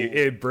breaks you.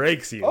 It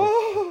breaks you.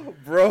 Oh,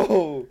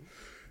 bro,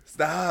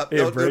 stop!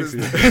 It breaks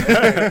you."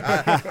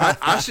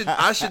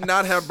 I should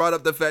not have brought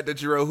up the fact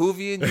that you're a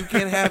Whovian. You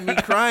can't have me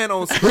crying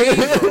on screen,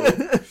 bro.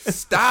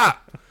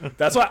 Stop.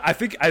 That's why I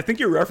think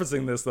you're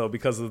referencing this though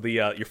because of the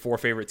your 4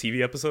 favorite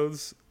TV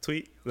episodes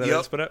tweet that I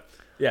just put up.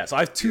 Yeah, so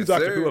I have 2 Yes,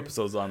 Doctor sir. Who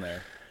episodes on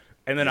there,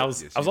 and then I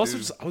was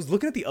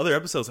looking at the other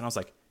episodes and I was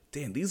like,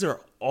 damn, these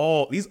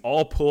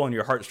all pull on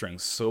your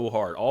heartstrings so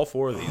hard. All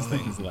 4 of these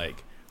things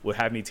like would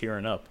have me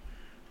tearing up.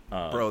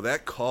 Bro,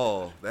 that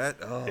call,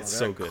 It's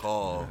so good.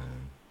 Call.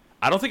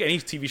 I don't think any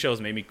TV show has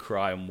made me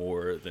cry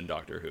more than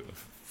Doctor Who.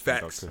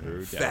 Facts. Doctor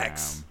Who,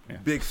 Facts. damn.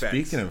 Yeah. Big facts.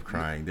 Speaking of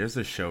crying, there's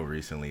a show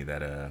recently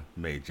that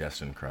made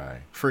Justin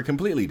cry for a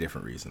completely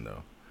different reason,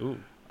 though. Ooh.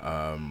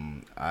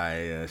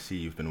 I see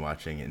you've been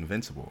watching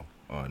Invincible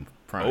on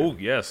Prime. Oh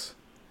yes,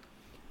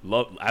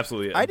 love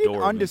absolutely. I didn't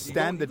adore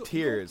understand the You go-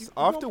 tears. you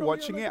go After from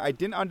watching here, it, I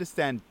didn't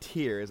understand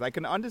tears. I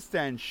can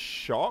understand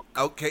shock.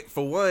 Okay,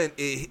 for one,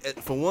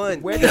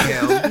 Where did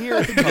the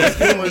tears come it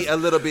from? hit me a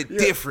little bit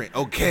different.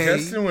 Okay.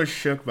 Justin was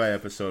shook by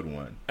episode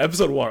 1.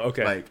 Episode 1.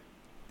 Okay. Like,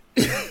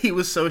 he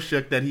was so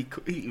shook that he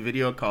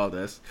video called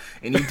us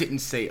and he didn't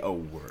say a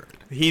word.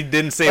 He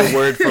didn't say a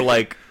word for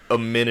like a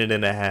minute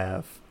and a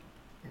half.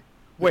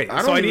 Wait.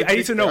 I So don't I even need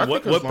to think- know I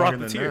what think it was brought longer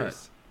the than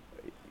tears.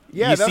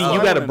 Yeah, you that's see, what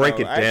you I got to wanna break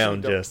know. it I actually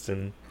down, don't-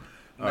 Justin.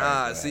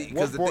 Nah, see, What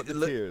because brought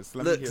the tears?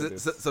 Let me hear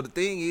this. so the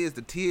thing is,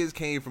 the tears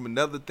came from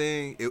another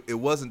thing. It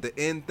wasn't the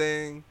end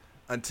thing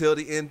until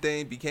the end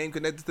thing became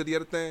connected to the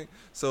other thing.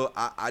 So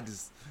I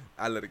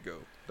let it go.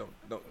 Don't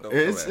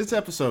It's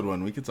episode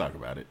 1. We can talk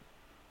about it.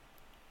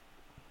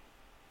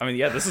 I mean,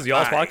 yeah, this is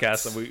y'all's Alright.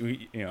 podcast, and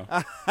we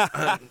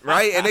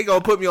right, and they gonna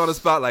put me on the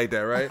spot like that,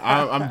 right?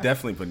 I'm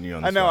definitely putting you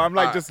on the I know. spot. I'm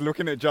like Alright. just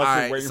looking at Justin,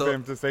 Alright, waiting so for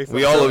him to say something.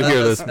 We all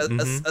overhear this.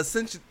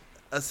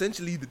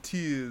 Essentially, the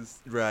tears,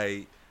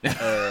 right?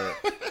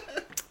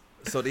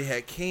 So they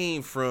had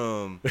came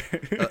from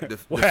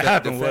What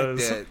happened fact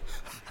was- that,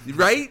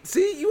 right?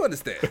 See, you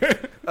understand.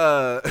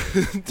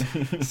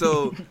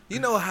 So you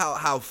know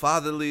how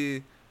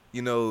fatherly,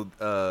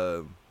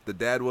 the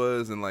dad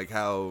was, and like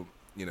how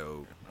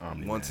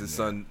Omni-Man, once his yeah.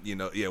 son,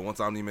 once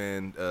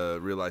Omni-Man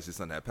realized his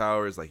son had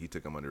powers, like he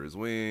took him under his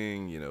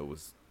wing,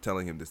 was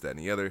telling him this, that, and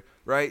the other,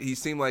 right? He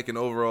seemed like an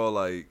overall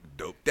like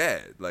dope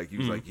dad. Like he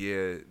was like,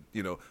 yeah,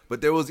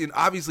 but there was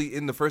obviously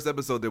in the first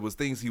episode there was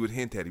things he would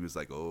hint at. He was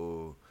like,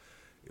 oh,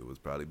 it was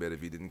probably better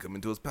if he didn't come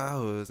into his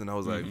powers, and I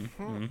was like,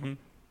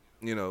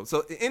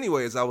 So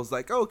anyways, I was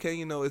like, okay,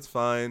 it's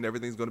fine.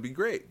 Everything's gonna be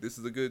great. This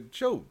is a good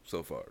show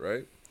so far,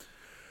 right?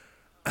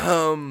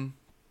 Then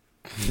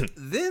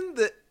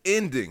the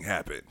ending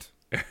happened.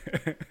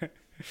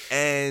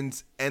 And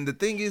the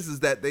thing is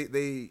that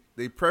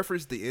they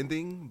prefaced the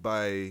ending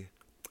by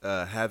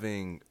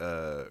having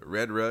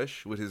Red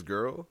Rush with his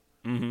girl,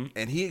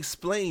 and he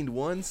explained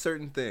one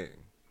certain thing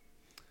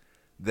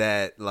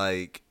that,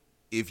 like,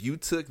 if you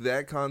took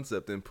that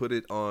concept and put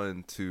it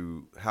on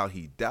to how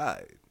he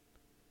died,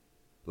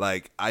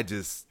 like, I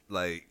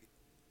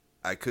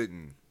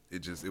couldn't.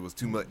 It was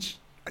too much.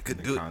 I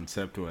couldn't do it. The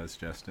concept was,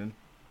 Justin?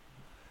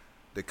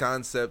 The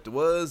concept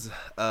was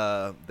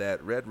that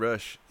Red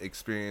Rush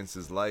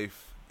experiences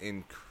life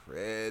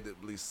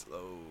incredibly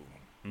slow.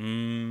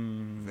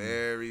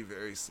 Very,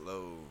 very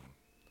slow.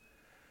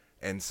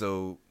 And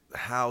so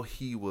how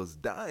he was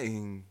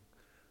dying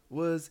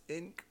was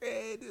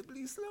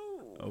incredibly slow.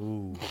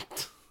 Oh,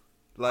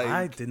 Like,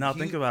 I did not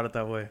think about it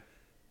that way.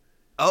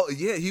 Oh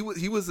yeah, he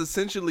was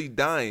essentially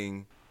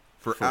dying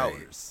for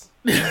hours.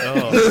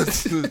 Oh.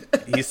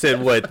 He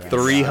said what,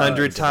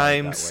 300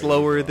 times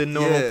slower than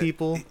normal Yeah.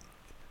 people?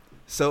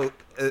 So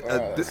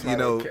you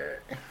know, okay.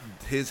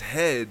 his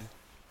head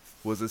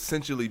was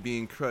essentially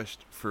being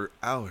crushed for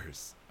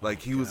hours. Like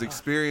he was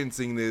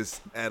experiencing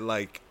this at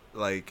like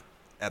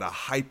at a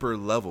hyper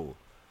level.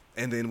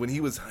 And then when he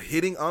was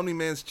hitting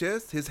Omni-Man's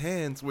chest, his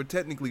hands were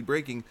technically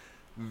breaking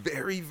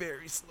very,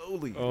 very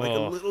slowly, like a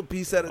little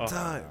piece at a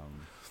time.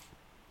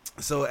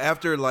 So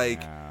after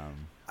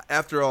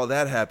after all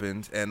that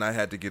happened, and I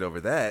had to get over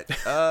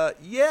that,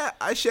 yeah,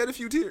 I shed a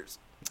few tears.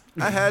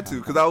 I had to,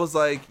 because I was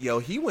like, yo,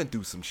 he went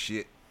through some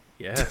shit.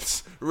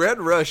 Yes. Red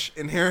Rush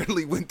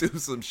inherently went through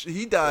some shit.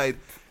 He died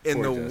in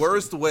Poor the Justin.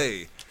 worst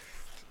way.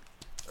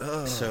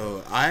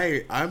 So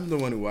I'm the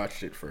one who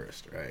watched it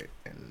first, right?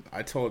 And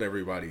I told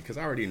everybody, because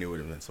I already knew what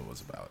Invincible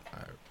was about.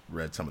 I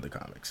read some of the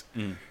comics.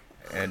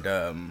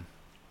 And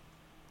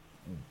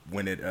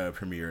when it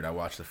premiered, I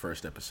watched the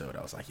first episode.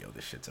 I was like, yo,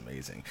 this shit's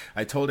amazing.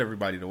 I told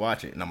everybody to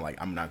watch it, and I'm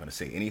like, I'm not going to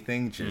say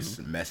anything. Just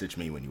message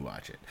me when you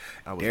watch it.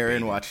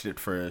 Darren watched it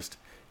first.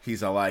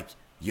 He's all like,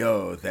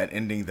 yo, that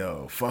ending,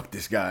 though. Fuck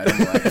this guy. And I'm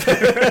like,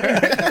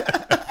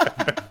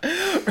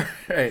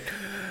 right.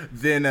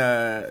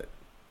 Then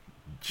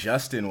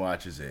Justin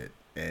watches it,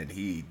 and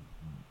he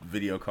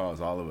video calls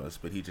all of us,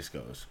 but he just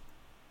goes,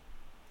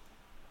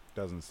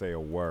 Doesn't say a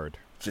word.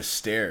 just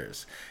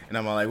stares. And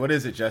I'm all like, what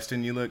is it,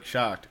 Justin? You look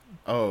shocked.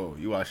 Oh,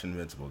 you watched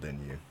Invincible,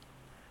 didn't you?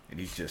 And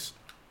he's just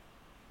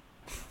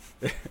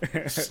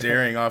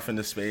staring off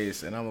into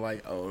space. And I'm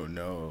like, oh,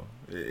 no.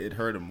 It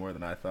hurt him more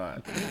than I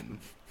thought. And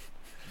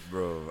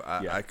Bro,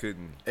 I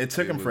couldn't. it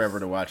took him was- forever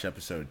to watch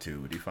episode 2,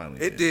 but he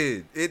finally It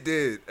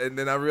did. And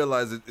then I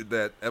realized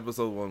that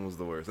episode 1 was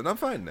the worst. And I'm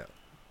fine now.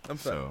 I'm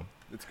fine. So,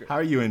 It's great. how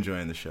are you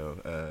enjoying the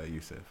show,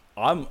 Yusuf?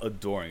 I'm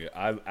adoring it.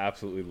 I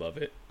absolutely love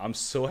it. I'm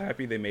so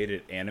happy they made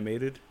it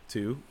animated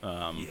too.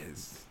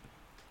 Yes.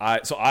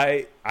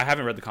 I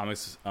haven't read the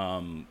comics.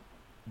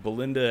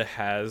 Belinda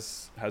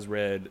has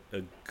read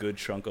a good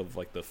chunk of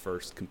like the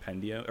first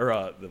compendium,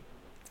 or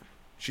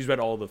she's read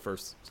all of the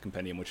first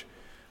compendium, which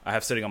I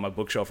have sitting on my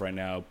bookshelf right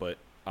now. But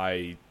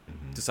I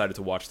decided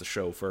to watch the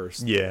show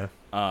first. Yeah.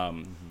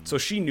 So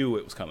she knew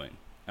it was coming.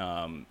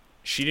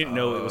 She didn't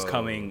know it was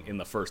coming in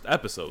the first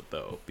episode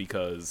though,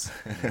 because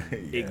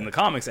in the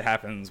comics it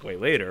happens way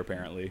later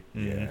apparently.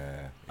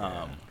 Yeah.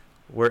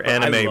 We're But I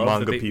anime love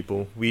manga that they-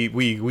 people.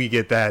 We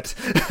get that.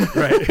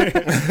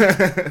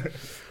 Right.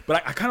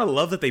 But I kind of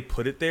love that they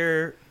put it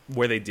there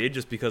where they did,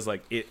 just because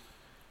like it,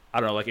 I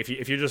don't know, like if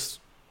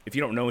you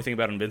don't know anything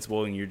about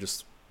Invincible and you're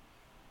just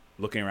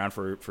looking around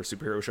for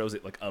superhero shows,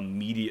 it like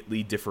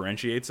immediately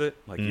differentiates it.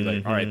 Like you're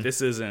like, all right,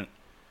 this isn't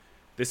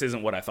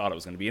what I thought it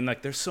was going to be. And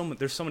like there's so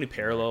many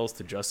parallels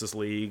to Justice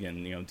League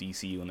and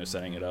DC when they're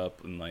setting it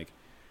up, and like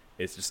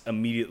it's just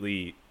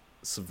immediately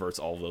subverts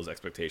all of those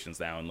expectations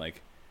now. And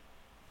like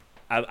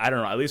I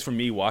don't know, at least for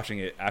me watching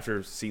it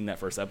after seeing that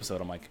first episode,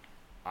 I'm like,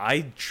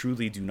 I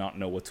truly do not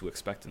know what to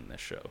expect in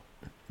this show.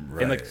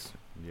 Right. And like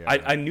Yeah.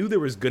 I knew there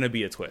was going to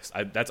be a twist.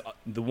 That's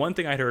the one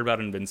thing I heard about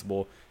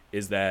Invincible,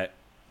 is that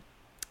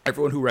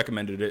everyone who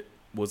recommended it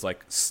was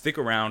like, stick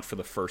around for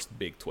the first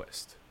big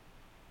twist.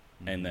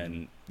 And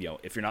then,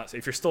 if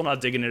you're still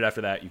not digging it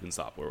after that, you can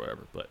stop or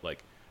whatever. But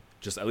like,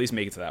 just at least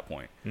make it to that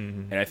point.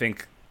 And I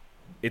think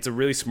it's a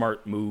really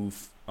smart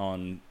move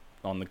on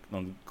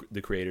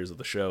the creators of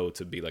the show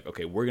to be like,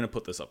 okay, we're gonna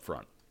put this up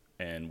front,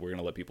 and we're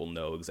gonna let people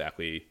know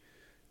exactly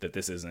that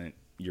this isn't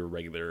your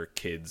regular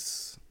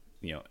kids,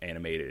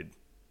 animated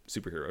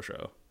superhero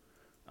show.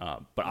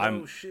 But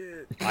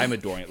I'm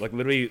adoring it. Like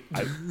literally,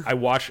 I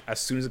watch as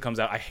soon as it comes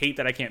out. I hate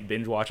that I can't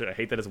binge watch it. I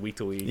hate that it's week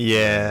to week.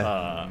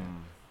 Yeah.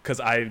 Because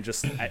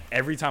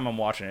every time I'm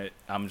watching it,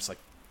 I'm just like,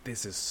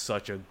 this is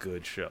such a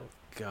good show.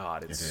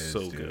 God, it's It is, so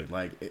dude. good.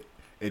 Like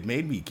it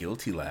made me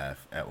guilty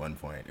laugh at one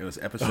point. It was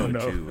episode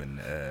 2, and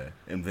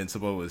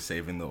Invincible was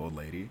saving the old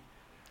lady.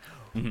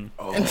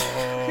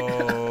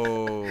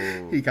 Oh.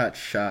 He got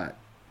shot,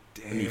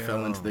 Damn. and he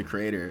fell into the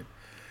crater.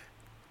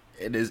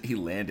 He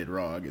landed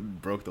wrong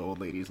and broke the old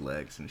lady's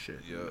legs and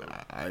shit. Yo.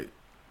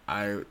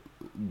 I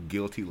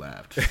guilty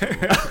laughed so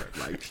hard.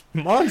 Like,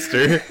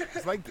 Monster.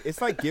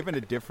 It's like giving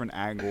a different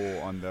angle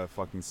on the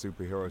fucking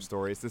superhero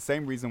story. It's the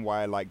same reason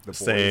why I like The Boys,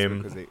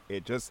 Same. because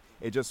it just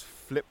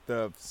flipped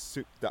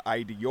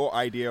your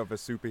idea of a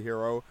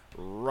superhero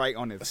right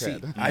on its see,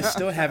 head. I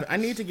still have. I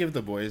need to give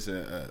The Boys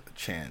a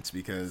chance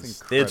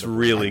because It's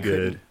really I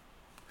good.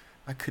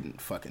 I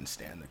couldn't fucking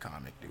stand the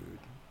comic, dude.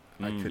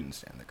 I couldn't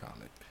stand the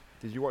comic.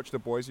 Did you watch The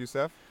Boys,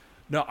 Youssef?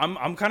 No,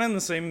 I'm kind of in the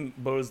same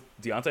boat as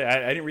Deontay.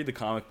 I didn't read the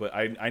comic, but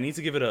I need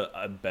to give it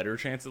a better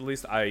chance at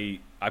least. I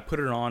put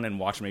it on and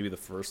watched maybe the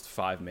first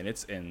 5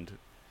 minutes, and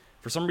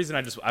for some reason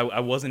I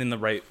wasn't in the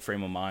right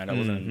frame of mind. I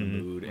wasn't in the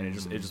mood, and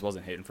it just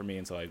wasn't hitting for me,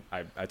 and so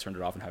I turned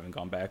it off and haven't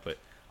gone back. But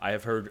I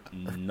have heard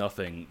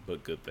nothing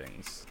but good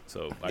things.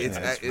 So I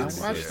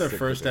watched the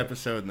first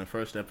episode, and the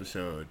first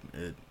episode,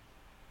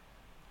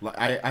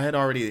 I had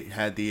already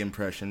had the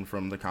impression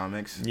from the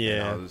comics. Yeah.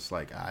 And I was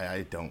like,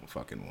 I don't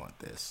fucking want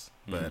this.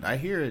 But I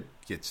hear it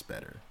gets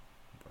better.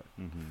 But.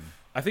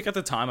 I think at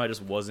the time I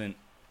wasn't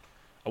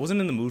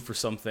in the mood for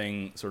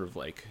something sort of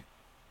like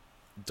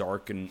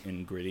dark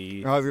and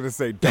gritty. I was gonna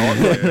say dark,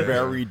 like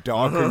very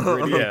dark and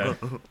gritty. Yeah.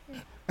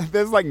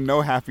 There's like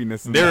no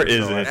happiness in There that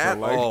show, isn't. I feel At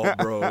like. all,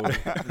 bro.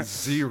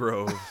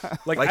 Zero.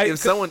 Like, Like, I- if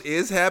someone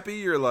is happy,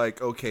 you're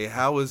like, okay,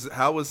 how is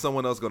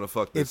someone else gonna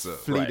fuck It's this up?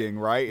 fleeting,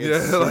 right? It's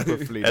Yeah, super like-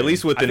 fleeting. At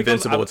least with I think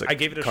Invincible, it's a I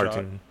gave it a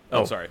cartoon. shot.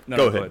 Oh, sorry. No,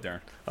 go go ahead.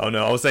 Darren. Oh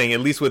no, I was saying at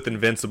least with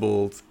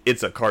Invincible,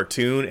 it's a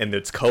cartoon and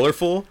it's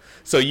colorful,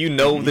 so you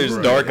know there's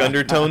dark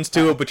undertones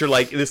to it, but you're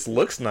like, this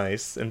looks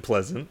nice and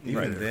pleasant.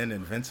 Even then,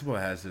 Invincible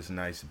has this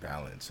nice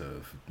balance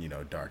of,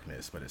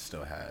 darkness, but it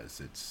still has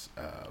its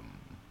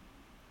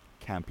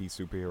campy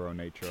superhero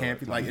nature.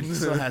 campy, like it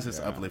still has its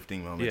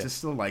uplifting moments. Yeah. It's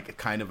still like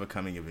kind of a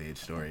coming of age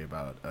story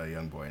about a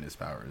young boy and his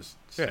powers.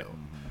 Yeah. Still.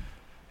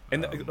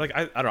 And like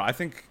I don't know. I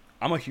think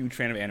I'm a huge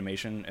fan of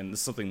animation, and this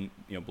is something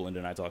Belinda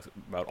and I talk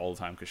about all the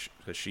time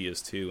because she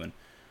is too. And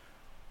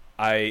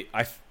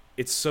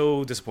it's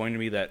so disappointing to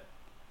me that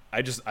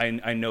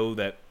I know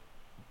that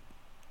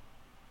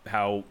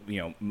how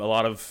a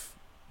lot of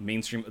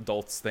mainstream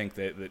adults think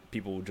that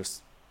people will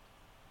just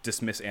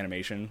dismiss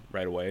animation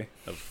right away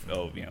of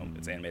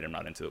it's animated, I'm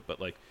not into it. But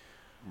like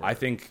I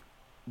think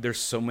there's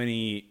so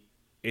many.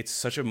 It's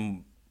such a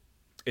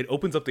it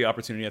opens up the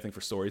opportunity, I think, for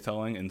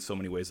storytelling in so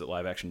many ways that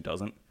live action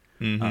doesn't.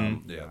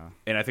 Yeah.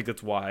 And I think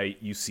that's why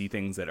you see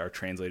things that are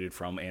translated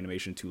from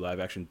animation to live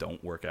action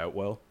don't work out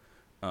well.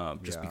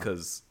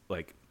 Because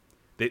like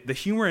the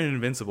humor in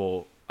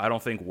Invincible, I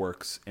don't think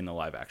works in a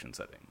live action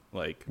setting.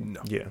 Like,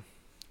 No. Yeah.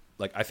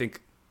 like I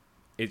think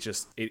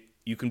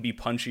you can be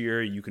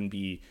punchier, you can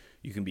be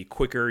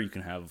quicker, you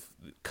can have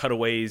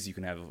cutaways, you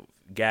can have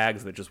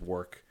gags that just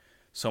work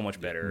so much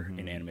better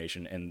in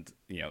animation. And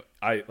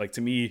I like,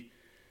 to me,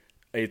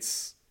 I'm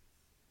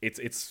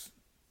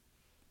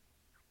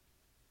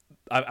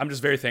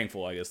just very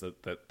thankful, I guess,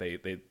 that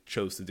they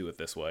chose to do it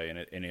this way, and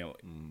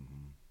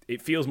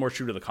it feels more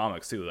true to the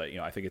comics too. That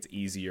I think it's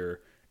easier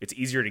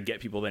to get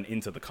people then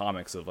into the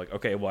comics of like,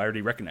 okay, well, I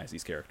already recognize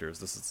these characters.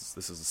 This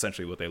is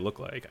essentially what they look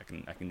like.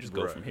 I can just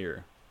go from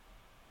here.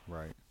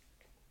 Right.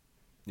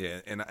 Yeah,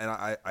 and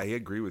I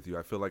agree with you.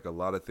 I feel like a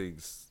lot of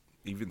things,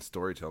 even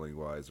storytelling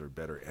wise, are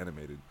better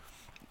animated.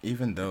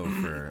 Even though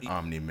for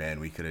Omni-Man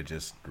we could have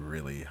just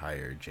really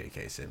hired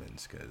J.K.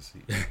 Simmons because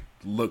he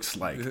looks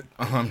like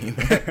Omni-Man.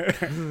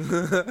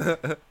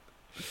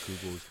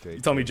 Google's You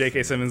told me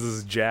J.K. Simmons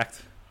is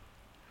jacked.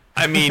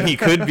 I mean, he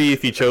could be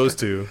if he chose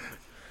to.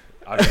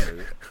 I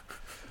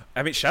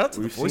mean, shout out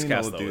to We've the voice seen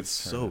cast old though. dudes It's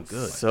so turn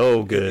good.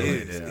 So good.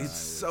 It's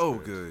so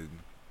good.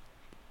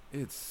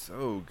 It's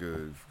so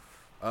good.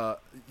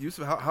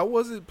 Yusuf, how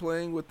was it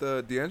playing with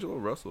D'Angelo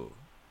Russell?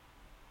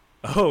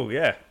 Oh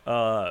yeah.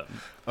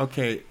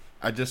 Okay,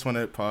 I just want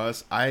to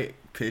pause. I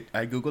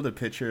googled a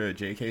picture of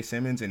J.K.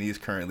 Simmons and he's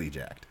currently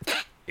jacked.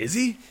 Is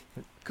he?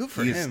 Good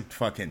for He's him.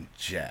 fucking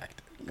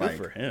jacked. Good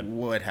for him.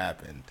 What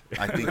happened?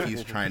 I think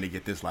he's trying to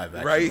get this live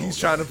action. Right, role he's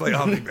trying to play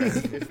Omni-Man.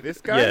 Is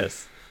this guy?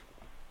 Yes.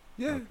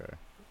 Yeah. Okay.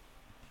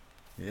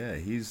 Yeah,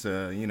 he's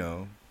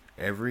you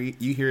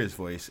hear his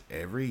voice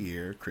every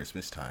year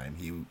Christmas time.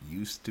 He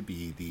used to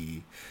be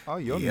the Oh,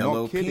 you're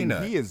Yellow not kidding.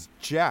 Peanut. He is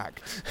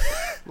jacked.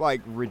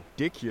 Like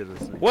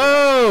ridiculously.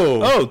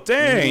 Whoa. Oh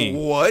dang.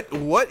 What?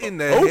 What in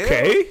the hell?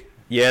 Okay.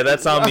 Yeah,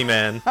 that's Omni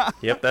Man.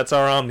 Yep, that's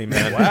our Omni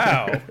Man.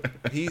 Wow.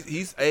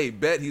 He's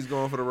bet he's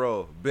going for the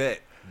role.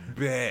 Bet.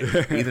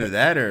 either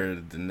that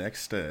or the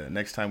next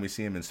time we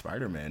see him in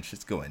Spider-Man,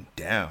 shit's going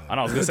down. I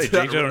know, I was gonna say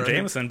J. Jonah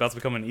Jameson about to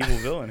become an evil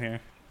villain here.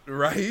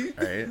 Right?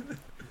 Right?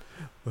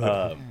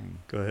 Go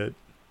ahead.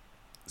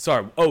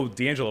 Sorry. Oh,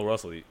 D'Angelo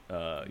Russell.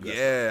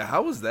 Yeah.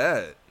 How was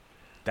that?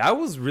 That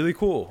was really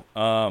cool.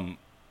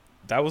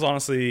 That was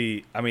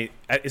honestly, I mean,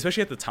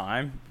 especially at the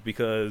time,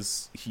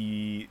 because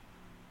he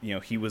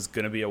was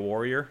gonna be a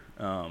warrior.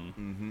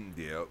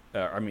 Yep.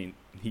 I mean,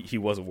 he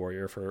was a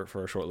warrior for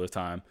a short-lived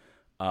time.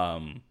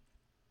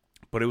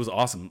 But it was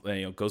awesome.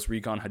 Ghost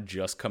Recon had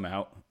just come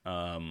out,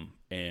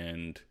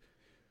 and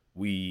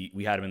we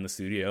had him in the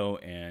studio,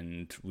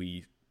 and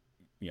we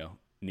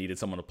needed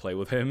someone to play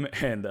with him,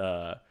 and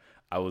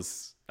I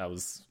was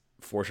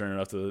fortunate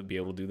enough to be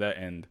able to do that.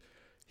 And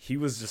he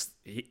was just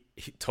he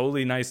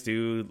totally nice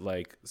dude,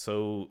 like,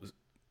 so,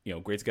 you know,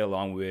 great to get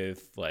along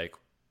with, like,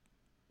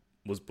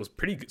 was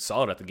pretty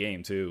solid at the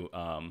game too.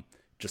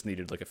 Just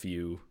needed like a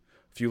few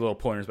little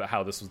pointers about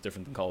how this was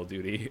different than Call of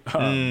Duty.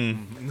 Okay.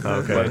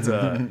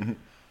 But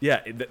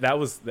yeah, that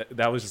was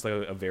just like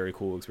a very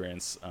cool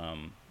experience.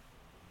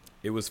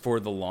 It was for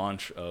the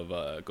launch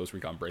of Ghost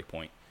Recon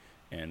Breakpoint,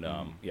 and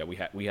yeah,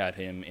 we had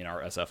him in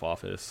our SF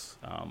office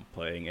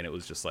playing, and it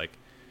was just like,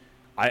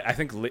 I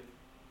think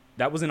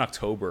that was in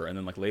October, and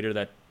then like later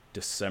that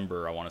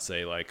December, I want to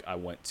say, like, I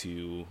went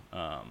to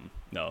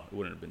no, it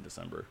wouldn't have been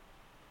December.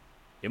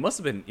 It must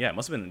have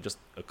been just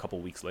a couple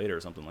weeks later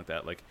or something like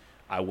that. Like,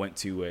 I went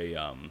to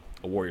a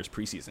Warriors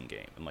preseason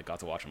game and like got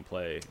to watch him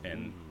play,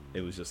 and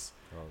it was just,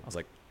 I was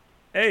like,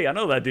 hey, I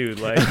know that dude.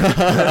 Like,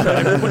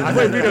 I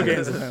played video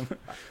games with him.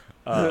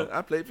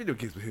 I played video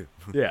games with him.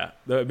 Yeah,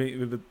 I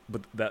mean,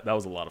 but that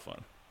was a lot of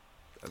fun.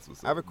 That's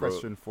what's I have a up, bro.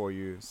 question for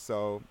you.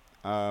 So,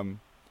 you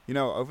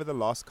know, over the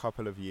last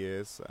couple of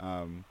years,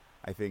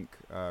 I think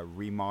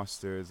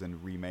remasters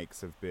and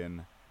remakes have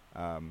been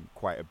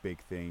quite a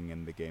big thing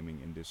in the gaming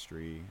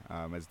industry.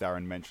 As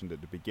Darren mentioned at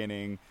the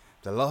beginning,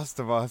 The Last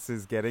of Us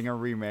is getting a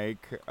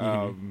remake.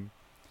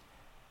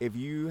 If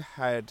you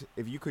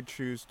could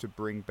choose to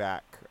bring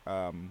back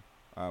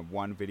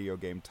one video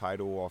game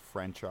title or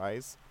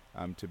franchise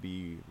to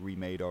be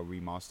remade or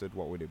remastered,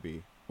 what would it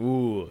be?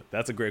 Ooh,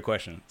 that's a great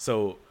question.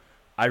 So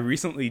I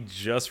recently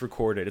just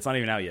recorded, it's not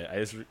even out yet, I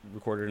just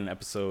recorded an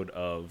episode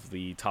of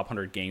the Top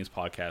 100 Games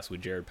podcast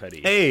with Jared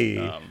Petty. Hey.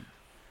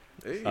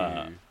 Hey.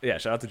 Yeah,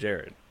 shout out to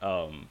Jared.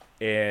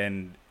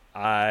 And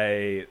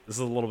this is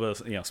a little bit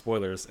of, you know,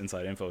 spoilers,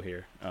 inside info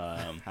here.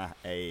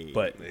 Hey.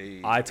 But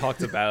Hey. I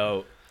talked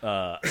about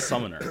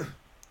Summoner.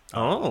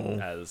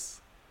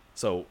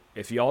 So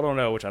if y'all don't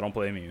know, which I don't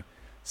blame you,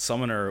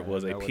 Summoner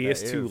was a know what that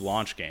PS2 is.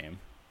 launch game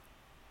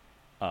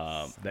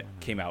that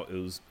came out. It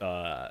was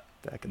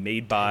Back in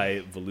made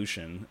by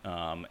Volution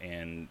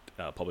and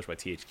published by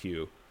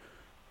THQ,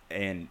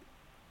 and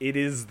it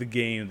is the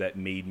game that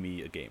made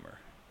me a gamer.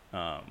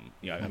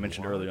 You know, I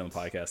mentioned earlier on the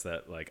podcast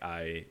that like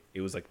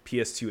it was like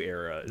PS2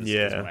 era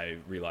is when I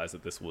realized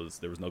that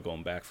there was no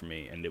going back for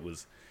me, and it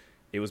was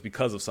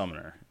because of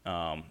Summoner.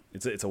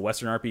 It's a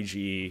Western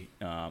RPG.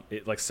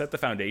 It like set the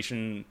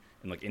foundation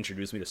and like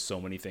introduced me to so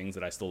many things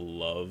that I still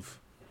love.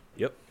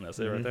 Yep, that's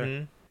it right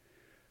there.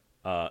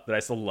 That I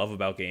still love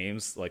about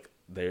games, like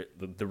the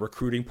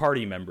recruiting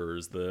party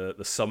members, the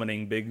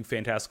summoning big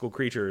fantastical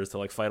creatures to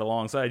like fight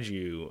alongside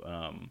you.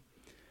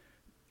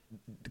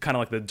 Kind of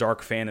like the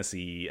dark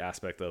fantasy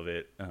aspect of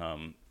it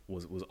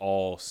was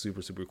all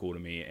super, super cool to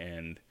me,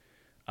 and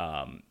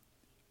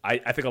I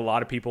think a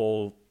lot of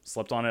people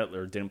slept on it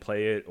or didn't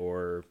play it,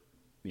 or,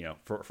 you know,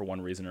 for one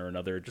reason or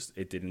another, just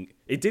it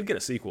did get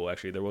a sequel.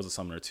 Actually, there was a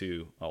Summoner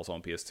 2 also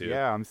on PS2.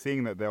 Yeah, I'm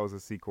seeing that there was a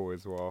sequel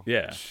as well.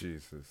 Yeah.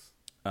 Jesus.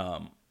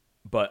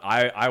 But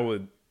I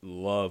would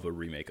love a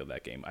remake of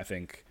that game. I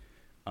think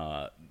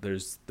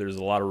there's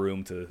a lot of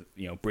room to,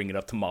 you know, bring it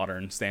up to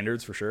modern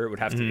standards for sure. It would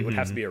have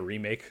to be a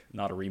remake,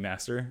 not a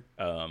remaster.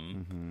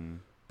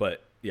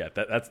 But yeah,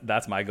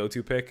 that's my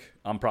go-to pick.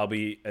 I'm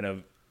probably in a,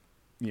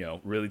 you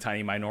know, really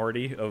tiny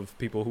minority of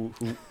people who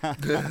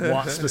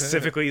want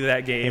specifically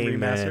that game Hey,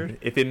 remastered. man,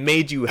 if it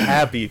made you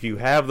happy, if you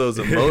have those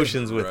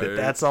emotions with Right. it,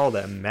 that's all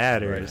that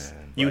matters.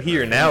 Right. You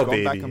here Have now, you gone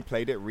baby. back and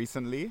played it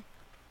recently?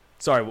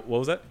 Sorry, what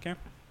was that, Cam?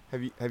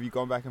 Have you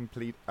gone back and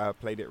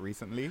played it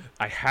recently?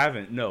 I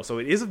haven't. No, so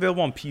it is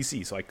available on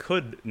PC, so I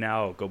could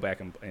now go back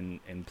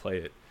and play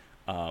it.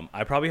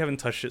 I probably haven't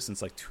touched it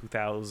since like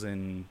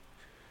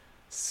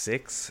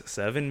 2006,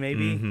 7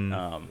 maybe.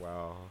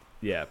 Wow.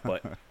 Yeah,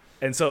 but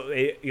and so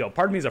you know,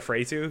 part of me is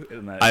afraid to.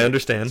 And that I it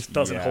understand. just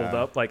doesn't Yeah. hold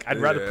up. Like I'd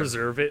rather Yeah.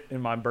 preserve it in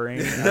my brain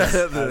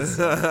as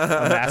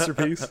a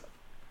masterpiece.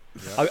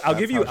 I'll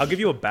give you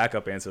a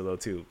backup answer though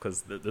too,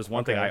 because there's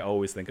one thing Okay. I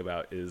always think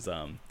about is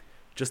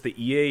just the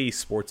EA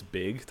Sports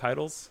Big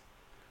titles.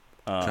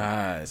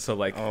 God. So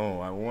like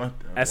I want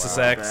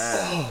SSX,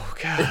 Oh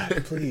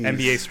God, please.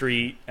 NBA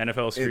Street,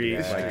 NFL Street.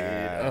 Yes. Like,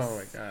 Oh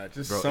my god!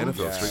 Just Bro, some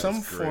NFL Street some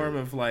is great. form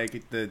of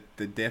like the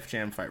Def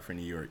Jam Fight for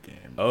New York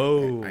game.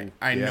 Oh,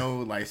 I yeah. know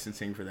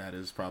licensing for that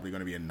is probably going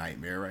to be a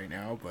nightmare right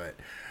now, but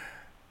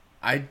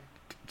I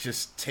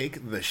just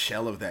take the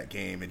shell of that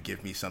game and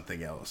give me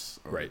something else.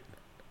 right.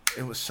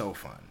 It was so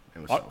fun. It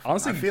was so fun.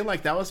 Honestly- I feel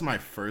like that was my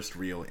first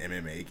real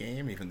MMA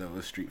game, even though it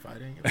was street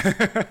fighting.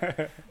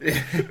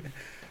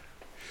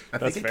 I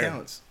That's think it fair.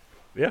 counts.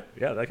 Yeah,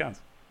 that counts.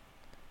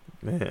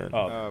 Man.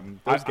 Those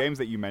I- games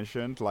that you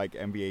mentioned, like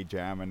NBA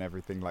Jam and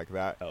everything like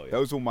that, Oh, yeah.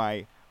 those were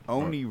my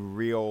only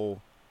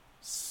real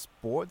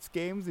sports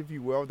games, if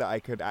you will, that I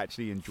could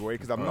actually enjoy,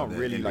 because I'm Oh, not the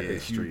really like a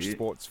NBA huge Street.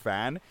 sports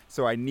fan,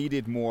 so I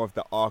needed more of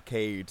the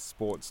arcade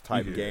sports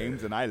type Yeah.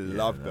 games, and I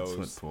loved That's those.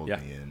 what pulled Yeah.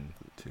 me in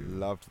too.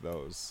 Loved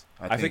those.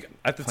 I think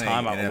at the playing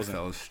time I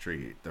NFL wasn't-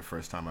 Street, the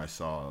first time I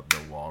saw the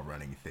wall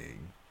running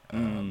thing,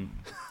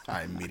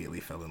 I immediately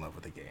fell in love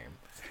with the game.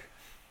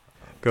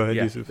 Go ahead,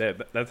 Yeah, Yusuf.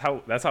 that's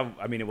how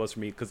I mean it was for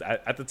me, because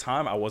at the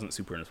time I wasn't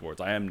super into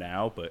sports. I am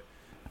now, but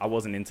I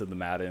wasn't into the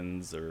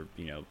Maddens or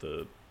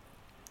the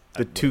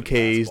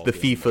 2Ks, the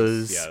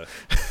FIFAs.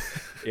 Yeah,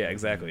 yeah,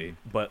 exactly.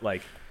 But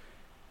like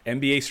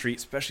NBA Street,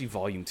 especially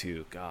Volume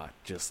 2, God,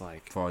 just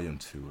like Volume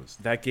 2 was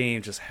that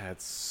game just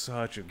had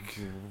such a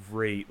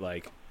great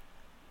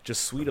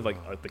just suite of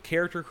the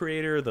character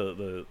creator,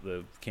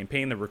 the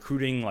campaign, the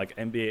recruiting, like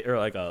NBA or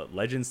like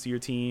Legends to your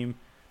team.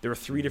 There were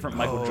 3 different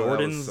Michael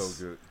Jordans. That was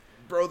so good.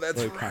 Bro,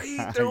 that's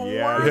right. There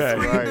Yeah,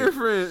 were 3 right.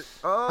 different.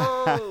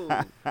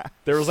 Oh.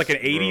 There was like an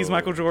 80s Bro.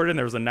 Michael Jordan,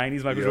 there was a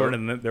 90s Michael Yep. Jordan,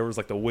 and then there was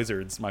like the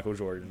Wizards Michael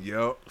Jordan.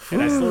 Yep.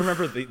 And I still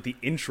remember the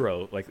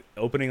intro, like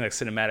opening like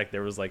cinematic.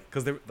 There was like,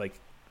 because there like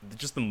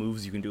just the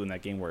moves you can do in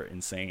that game were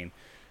insane.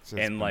 Just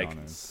And like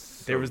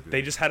bananas. there was So they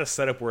good. just had a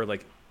setup where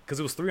like, because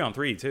it was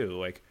 3-on-3 too,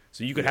 like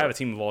so you could Yeah. have a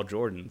team of all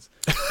Jordans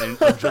and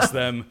just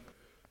them.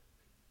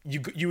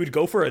 You would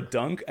go for a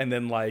dunk and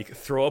then like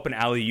throw up an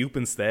alley oop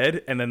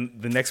instead, and then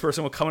the next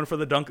person would come in for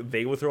the dunk.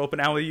 They would throw up an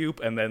alley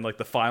oop, and then like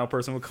the final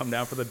person would come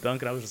down for the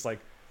dunk. And I was just like,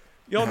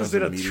 y'all That just was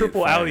did a immediate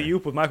triple fire. alley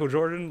oop with Michael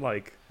Jordan,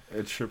 like.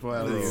 a triple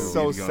alley. Bro. It's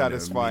so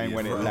satisfying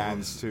when it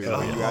lands too.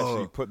 When you Oh.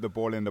 actually put the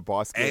ball in the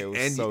basket, it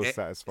was so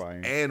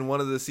satisfying. And one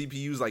of the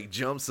CPUs like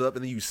jumps up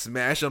and then you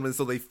smash them and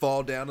so they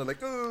fall down and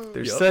like, oh.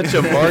 There's such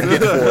a market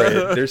for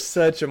it. There's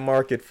such a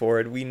market for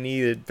it. We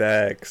need it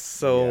back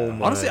so Yeah.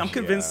 much. Honestly, I'm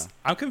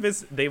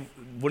convinced they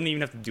wouldn't even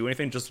have to do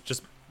anything.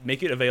 Just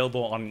make it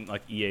available on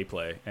like EA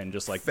Play and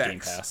just like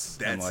Game Facts. Pass.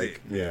 That's and,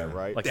 like, it. Yeah,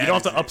 right. Like That you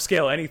don't have to is it.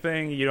 upscale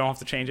anything. You don't have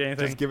to change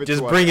anything. Just give it.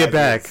 Just to bring us it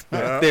back.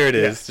 as There it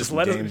is. Just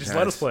let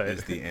us play it.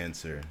 Is the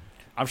answer.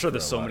 I'm sure for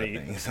there's a so lot of many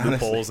things,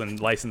 loopholes and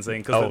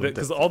licensing Oh,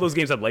 because all those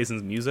games have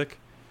licensed music.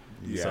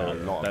 Yeah, So a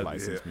lot that- of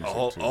licensed music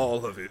all, too.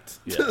 all of it.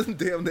 Yeah.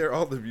 Damn near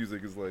all the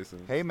music is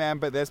licensed. Hey man,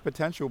 but there's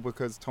potential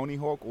because Tony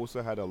Hawk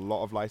also had a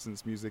lot of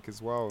licensed music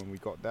as well, and we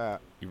got that.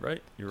 You're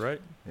right. You're right.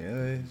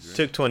 Yeah,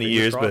 Took 20 Fingers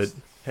years, crossed.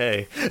 but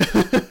hey.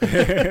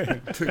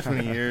 it took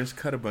 20 years,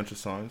 cut a bunch of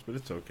songs, but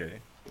it's okay.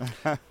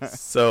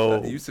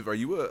 So Yusuf, are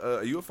you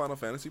a Final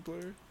Fantasy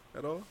player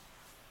at all?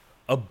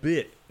 A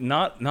bit,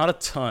 not a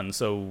ton.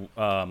 So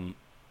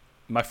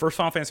my first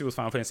Final Fantasy was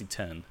Final Fantasy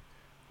X.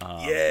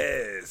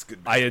 Yes, good.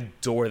 I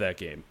adore that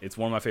game. It's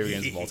one of my favorite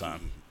games of all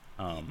time.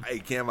 Hey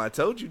Cam, I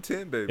told you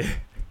 10, baby.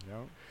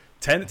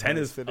 Yep. 10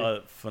 is Fit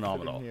in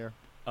phenomenal. here.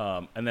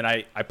 And then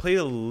I played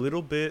a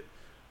little bit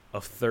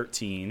of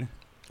 13.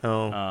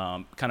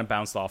 oh Kind of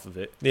bounced off of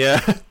it. yeah,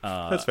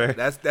 that's fair.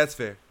 That's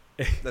fair.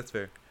 That's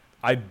fair.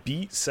 I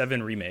beat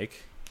 7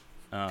 Remake.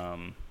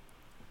 How'd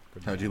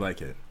you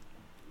like it?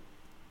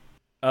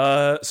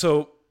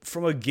 So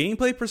from a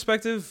gameplay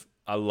perspective,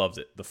 I loved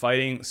it. The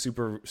fighting,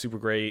 super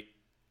great.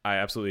 I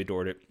absolutely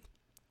adored it.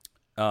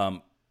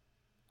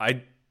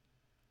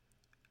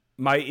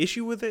 My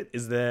issue with it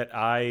is that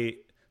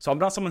I'm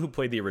not someone who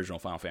played the original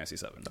Final Fantasy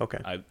VII. Okay.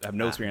 I have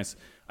no experience.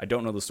 I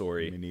don't know the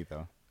story. Me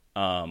neither.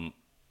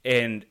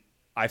 And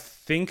I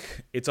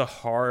think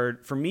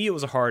for me, it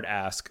was a hard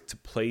ask to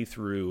play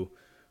through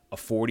a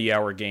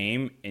 40-hour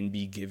game and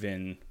be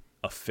given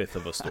a fifth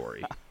of a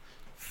story.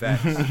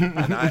 Facts.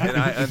 and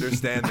I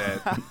understand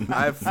that.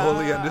 I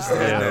fully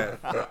understand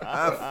that.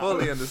 I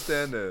fully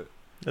understand that.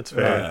 That's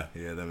fair.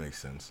 Yeah, that makes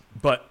sense.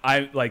 But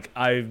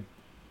I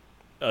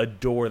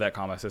adore that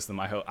combat system.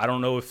 I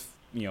don't know if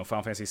Final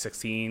Fantasy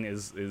 16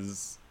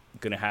 is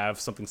gonna have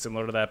something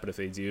similar to that, but if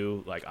they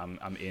do, like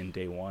I'm in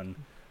day one.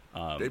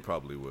 They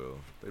probably will.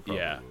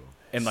 Yeah,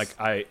 and like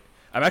I'm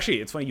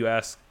actually. It's funny you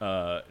ask,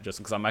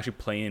 Justin, because I'm actually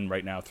playing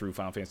right now through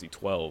Final Fantasy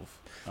 12.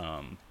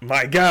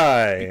 My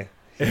guy.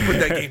 Put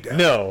that game down.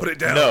 No, Put it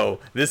down. no.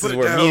 This Put is it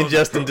where me down. and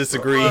Justin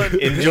disagree. Put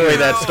it Enjoy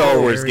that down. Star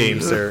Wars game,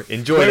 sir.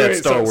 Enjoy Wait, that wait,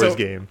 Star so- Wars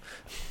game.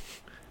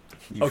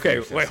 Okay,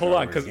 finished that wait, hold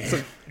Star on, Wars because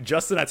game.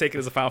 Justin, I take it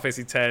as a Final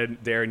Fantasy 10.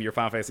 Darren, you're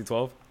Final Fantasy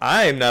 12.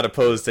 I am not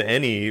opposed to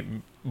any,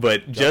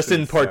 but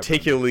Justin 7.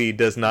 particularly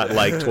does not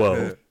like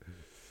 12.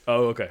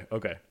 Oh, okay.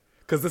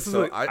 Because this is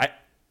So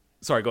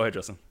sorry, go ahead,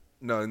 Justin.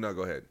 No,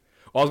 go ahead.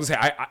 Well, I was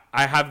gonna say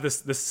I have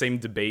this same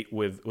debate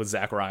with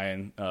Zach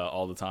Ryan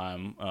all the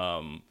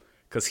time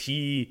because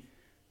he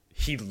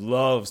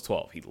loves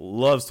 12. He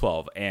loves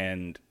 12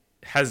 and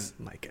has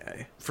My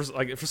guy. for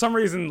some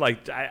reason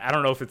like I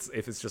don't know if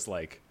it's just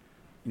like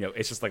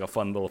it's just like a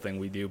fun little thing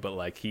we do, but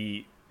like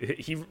he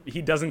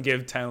doesn't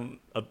give 10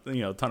 a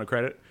ton of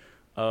credit.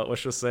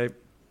 Let's just say.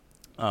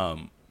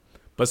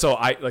 But so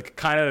I like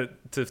kind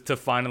of to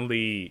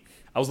finally.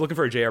 I was looking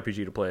for a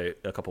JRPG to play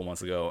a couple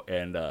months ago,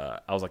 and I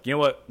was like, you know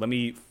what? Let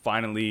me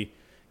finally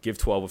give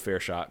 12 a fair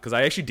shot, because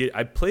I actually did.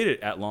 I played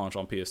it at launch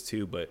on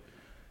PS2, but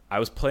I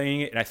was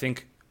playing it, and I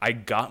think I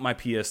got my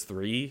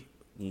PS3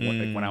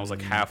 when I was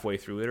like halfway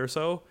through it or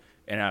so,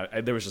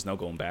 and there was just no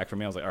going back for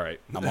me. I was like, all right,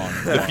 I'm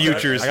on. The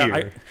future's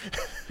here.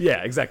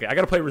 Yeah, exactly. I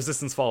got to play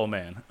Resistance Fall of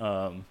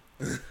Man.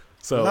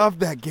 So Love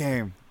that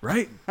game.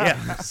 right,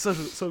 yeah,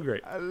 so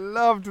great. I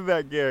loved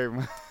that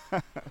game.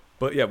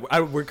 But yeah,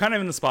 we're kind of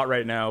in the spot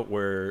right now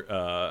where,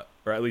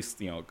 or at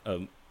least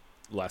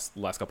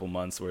last couple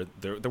months, where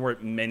there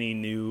weren't many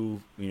new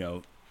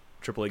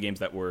AAA games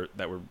that were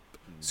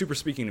super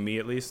speaking to me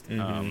at least.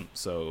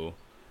 So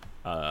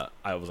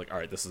I was like, all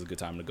right, this is a good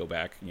time to go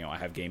back. You know, I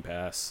have Game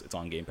Pass. It's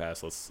on Game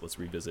Pass. Let's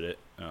revisit it.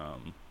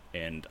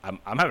 And I'm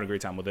having a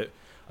great time with it.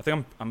 I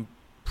think I'm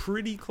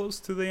pretty close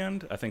to the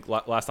end. I think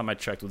last time I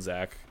checked with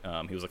Zach,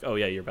 he was like, oh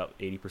yeah, you're about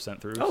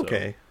 80% through.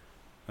 Okay.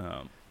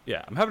 So,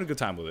 yeah, I'm having a good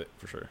time with it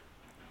for sure.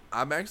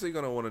 I'm actually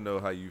gonna want to know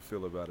how you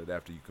feel about it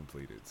after you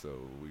complete it. So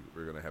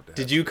we're gonna have to.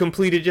 Did you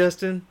complete it,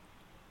 Justin?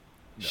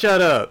 No.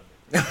 Shut up.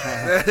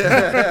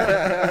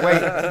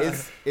 Wait,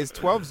 is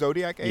 12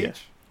 Zodiac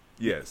age?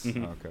 Yeah. Yes.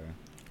 Mm-hmm. Okay.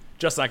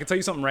 Justin, I can tell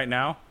you something right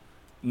now.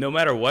 No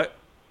matter what,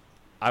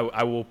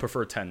 I will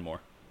prefer 10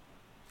 more.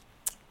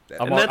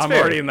 I'm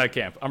already in that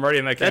camp. I'm already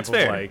in that camp. That's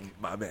fair.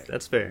 Like, my man.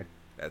 That's fair.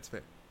 That's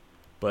fair.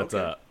 But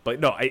Okay. but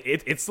no,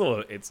 it's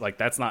still, it's like,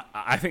 that's not.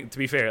 I think, to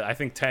be fair, I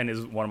think 10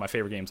 is one of my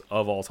favorite games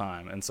of all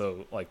time, and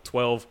so like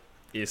 12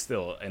 is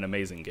still an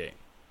amazing game.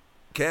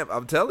 Cam,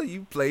 I'm telling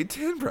you, play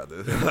 10,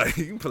 brother. Like,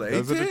 you can play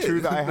Those 10. are the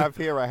two that I have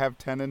here. I have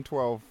 10 and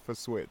 12 for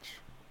Switch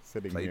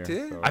sitting Play here.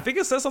 10? So. I think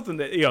it says something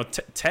that, you know,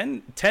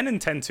 10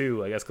 and 10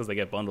 too, I guess, because they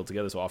get bundled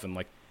together so often.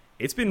 Like,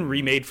 it's been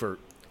remade for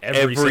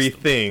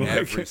Everything.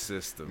 Every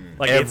system.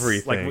 Like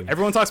Everything. Like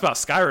everyone talks about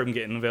Skyrim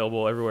getting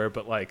available everywhere,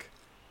 but like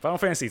Final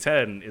Fantasy X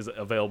is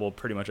available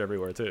pretty much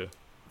everywhere too.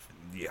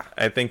 Yeah.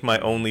 I think my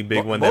only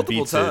big one that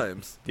Multiple beats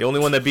times. it. The only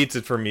one that beats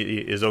it for me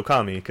is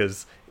Okami,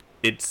 because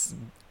it's,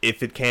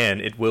 if it can,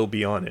 it will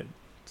be on it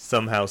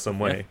somehow, some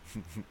way.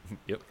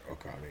 Yep.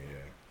 Okami, yeah.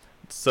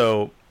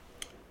 So,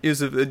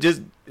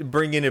 just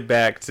bringing it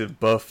back to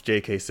buff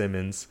J.K.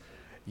 Simmons.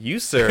 You,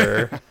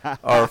 sir,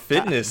 are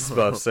fitness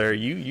buff, sir.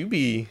 You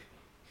be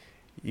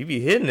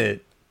hitting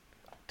it.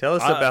 Tell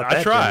us about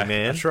that journey,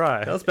 man. I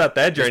try. Tell us about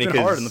that journey. It's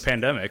been hard in the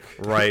pandemic.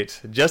 Right.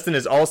 Justin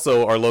is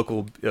also our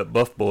local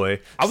buff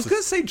boy. I was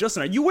gonna say,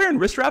 Justin, are you wearing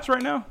wrist straps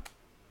right now?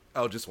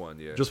 Oh, just one,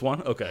 yeah. Just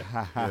one? Okay.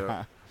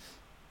 Yeah.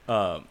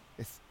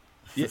 It's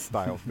a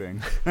style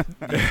thing.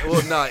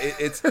 Well, no,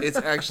 it's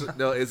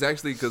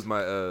actually because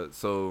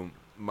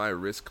my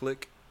wrist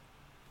click,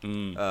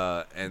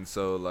 and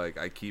so like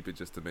I keep it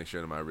just to make sure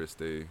that my wrists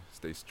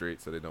stay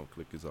straight so they don't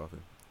click as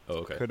often. Oh,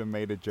 okay. Could have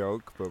made a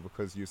joke, but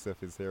because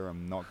Yusuf is here,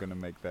 I'm not going to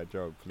make that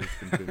joke. Please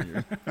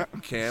continue.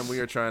 Cam, we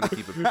are trying to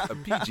keep a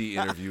PG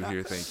interview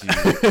here. Thank you.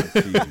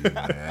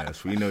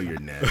 Yes, we know you're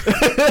next.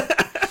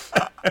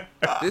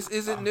 This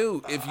isn't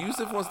new. If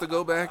Yusuf wants to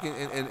go back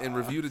and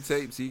review the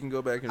tapes, he can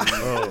go back and review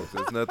the tapes.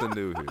 There's nothing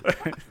new here.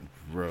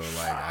 Bro,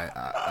 like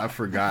I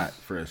forgot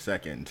for a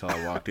second until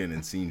I walked in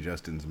and seen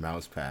Justin's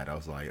mouse pad. I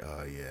was like,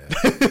 oh yeah.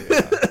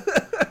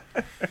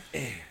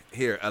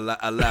 Here,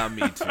 allow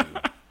me to.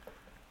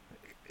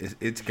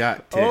 It's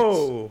got tits.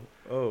 Oh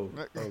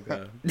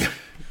god.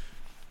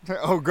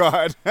 Oh,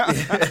 God. Is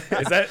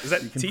that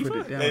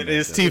Tifa? It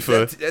is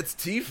Tifa. That's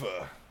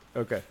Tifa.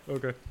 Okay.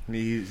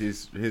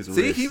 His See,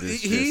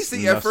 wrist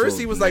is at first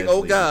he was like,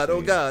 "Oh God,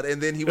 between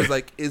and then he was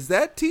like, "Is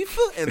that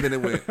Tifa?" And then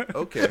it went,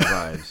 "Okay."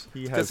 vibes.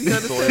 He has He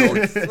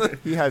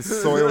understands. he has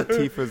soiled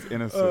Tifa's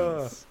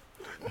innocence.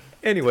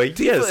 Anyway, Tifa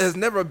yes. has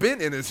never been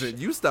innocent.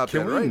 You stop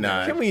Can that we right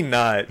not? Can we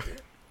not?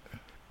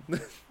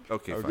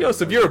 Okay, fine.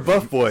 Yosef, you're a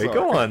buff boy. Sorry.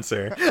 Go on,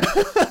 sir.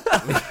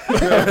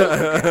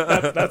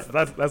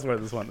 That's where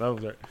this one. That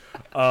was right.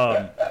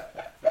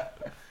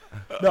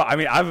 No, I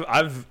mean I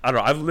don't know.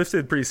 I've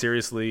lifted pretty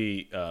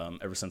seriously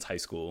ever since high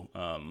school.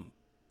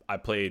 I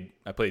played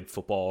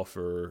football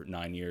for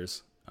 9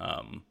 years,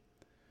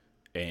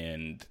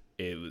 and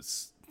it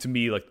was, to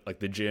me, like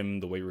the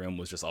gym, the weight room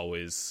was just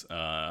always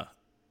that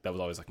was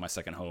always like my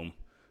second home.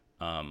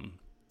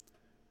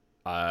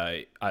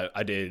 I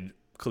did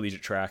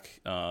collegiate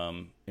track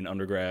in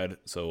undergrad,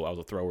 so I was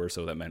a thrower,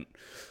 so that meant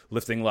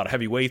lifting a lot of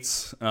heavy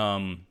weights.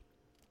 And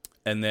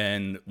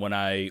then when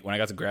I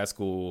got to grad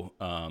school,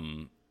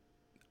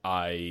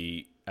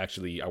 I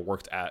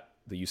worked at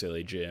the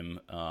UCLA gym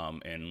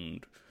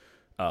and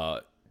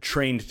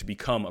trained to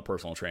become a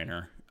personal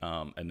trainer.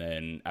 And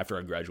then after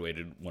I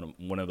graduated,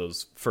 one of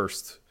those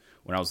first,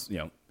 when I was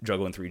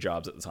juggling 3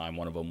 jobs at the time,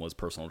 one of them was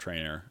personal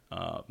trainer,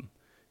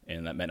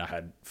 and that meant I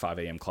had 5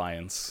 a.m.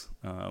 clients.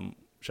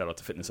 Shout out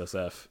to Fitness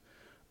SF.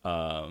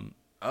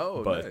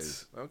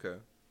 Nice. Okay.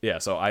 Yeah,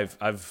 so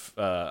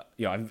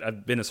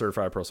I've been a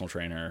certified personal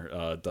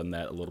trainer, done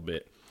that a little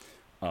bit,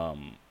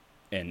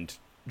 and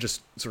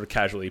just sort of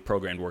casually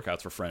programmed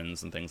workouts for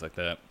friends and things like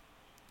that.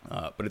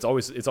 But it's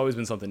always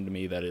been something to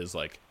me that is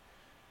like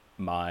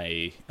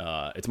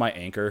it's my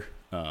anchor.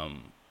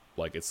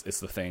 Like it's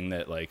the thing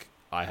that like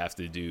I have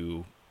to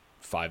do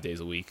 5 days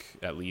a week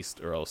at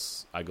least, or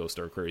else I go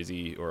stir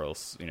crazy, or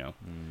else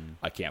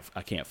I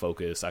can't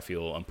focus. I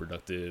feel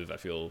unproductive. I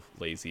feel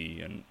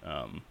lazy, and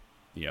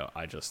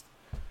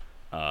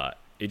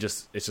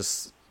it's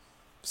just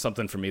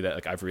something for me that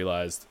like I've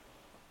realized.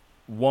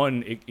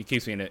 One, it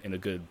keeps me in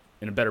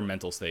a better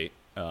mental state.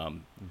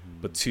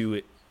 But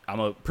 2, I'm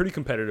a pretty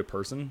competitive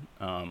person,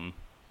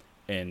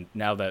 and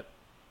now that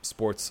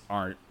sports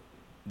aren't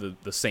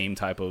the same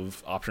type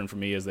of option for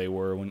me as they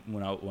were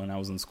when I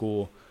was in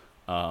school.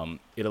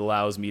 It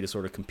allows me to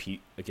sort of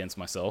compete against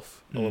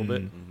myself a little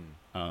bit.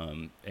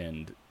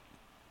 And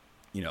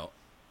you know,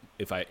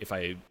 if I,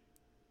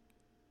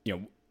 you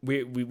know,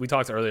 we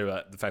talked earlier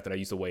about the fact that I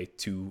used to weigh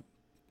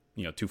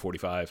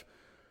 245.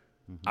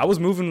 I was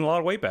moving a lot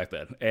of weight back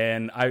then,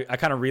 and I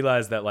kind of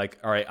realized that, like,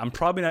 all right, I'm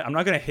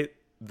not gonna hit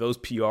those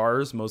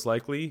PRs most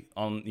likely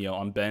on, you know,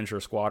 on bench or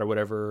squat or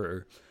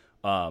whatever,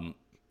 or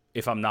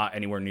if I'm not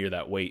anywhere near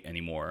that weight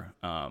anymore.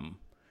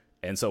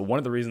 And so one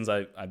of the reasons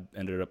I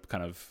ended up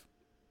kind of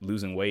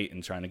losing weight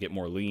and trying to get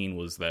more lean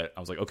was that I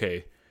was like,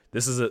 okay,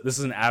 this is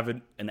an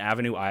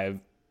avenue I've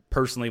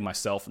personally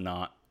myself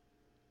not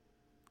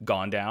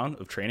gone down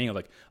of training. Of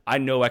like, I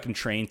know I can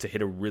train to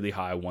hit a really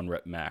high 1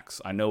 rep max.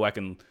 I know I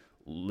can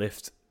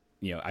lift,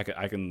 you know, I've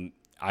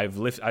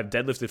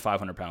deadlifted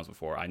 500 pounds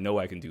before. I know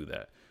I can do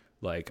that.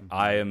 Like,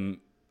 I'm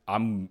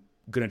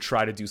gonna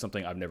try to do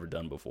something I've never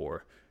done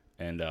before.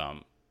 And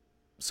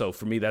so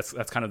for me, that's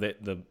kind of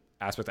the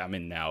aspect I'm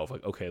in now of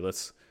like, okay,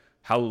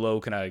 how low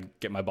can I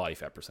get my body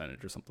fat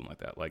percentage or something like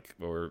that? Like,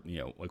 or, you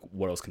know, like,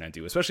 what else can I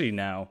do? Especially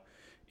now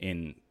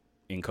in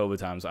COVID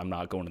times, I'm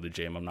not going to the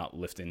gym. I'm not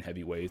lifting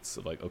heavy weights.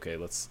 So like, okay,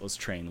 let's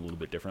train a little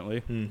bit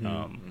differently.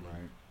 Right.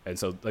 And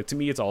so, like, to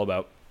me, it's all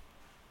about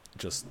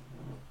just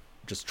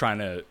trying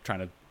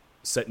to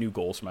set new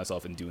goals for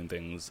myself and doing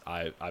things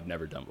I've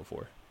never done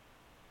before.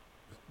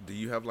 Do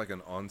you have like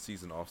an on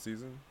season, off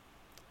season?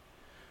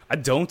 I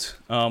don't.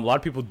 A lot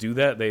of people do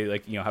that. They,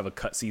 like, you know, have a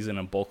cut season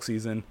and bulk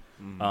season.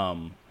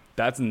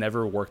 That's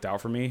never worked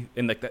out for me.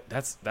 And like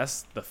that's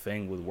the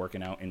thing with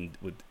working out and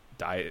with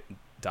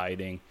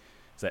dieting,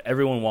 is that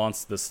everyone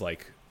wants this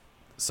like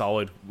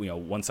solid, you know,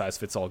 one size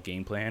fits all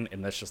game plan,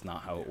 and that's just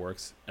not how it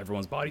works.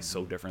 Everyone's body's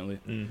so differently,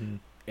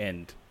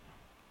 and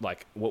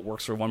like what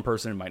works for one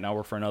person might not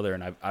work for another.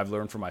 And I've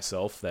learned for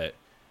myself that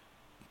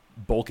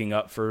bulking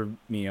up for,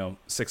 you know,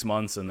 6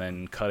 months and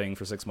then cutting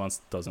for 6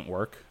 months doesn't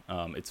work.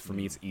 For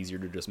me, it's easier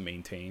to just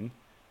maintain,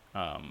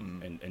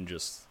 and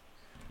just,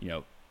 you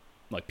know,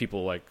 like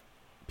people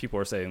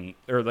are saying,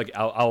 or like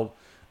I'll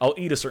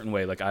eat a certain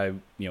way. Like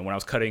you know, when I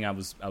was cutting, I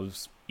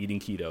was eating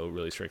keto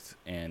really strict,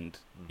 and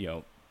you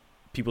know,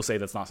 people say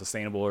that's not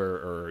sustainable,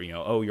 or you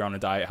know, oh, you're on a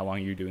diet, how long are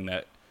you doing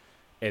that?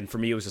 And for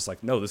me, it was just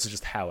like, no, this is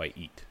just how I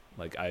eat.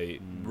 Like I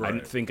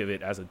didn't think of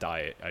it as a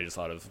diet. I just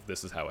thought of,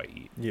 this is how I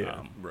eat.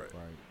 Right.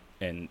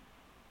 And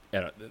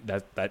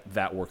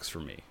that works for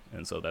me,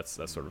 and so that's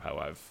sort of how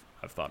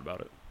I've thought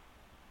about it.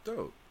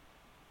 Dope.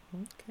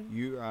 Okay.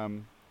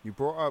 You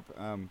brought up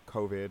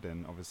COVID,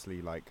 and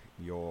obviously like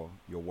your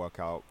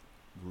workout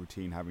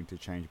routine having to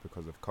change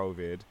because of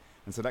COVID,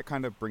 and so that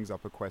kind of brings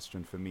up a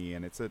question for me,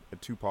 and it's a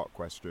 2-part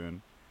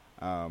question.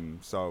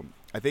 So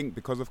I think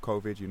because of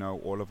COVID, you know,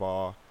 all of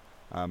our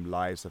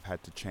lives have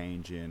had to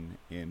change in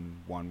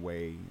one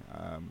way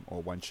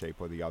or one shape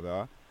or the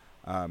other,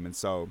 and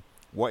so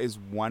what is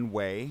one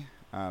way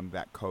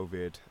that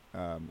COVID,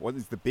 what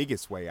is the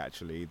biggest way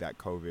actually that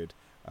COVID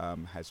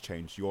has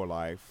changed your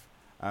life?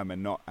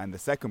 And the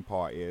second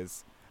part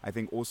is, I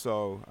think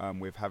also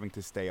with having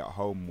to stay at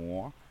home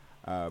more,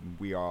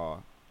 we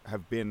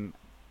have been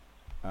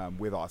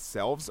with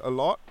ourselves a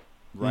lot,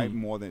 right?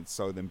 More than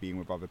being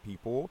with other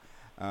people.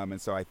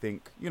 And so I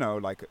think, you know,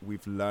 like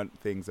we've learned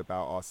things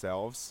about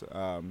ourselves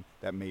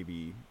that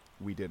maybe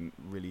we didn't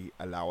really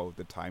allow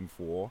the time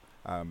for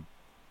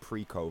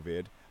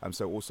pre-COVID.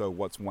 So also,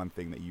 what's one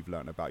thing that you've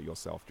learned about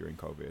yourself during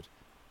COVID?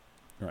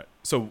 Right.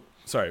 So,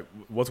 sorry,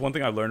 what's one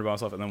thing I learned about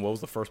myself, and then what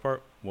was the first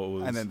part?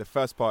 And then the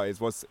first part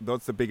is, what's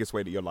the biggest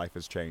way that your life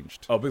has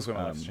changed? Oh, biggest way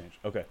my life has changed.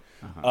 Okay.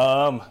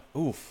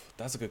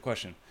 That's a good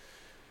question.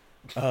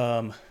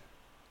 I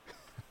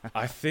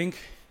think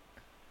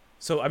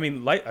so. I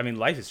mean, life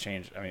has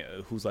changed. I mean,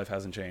 whose life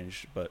hasn't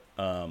changed? But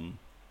I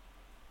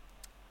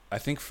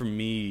think for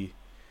me,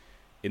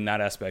 in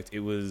that aspect, it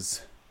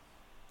was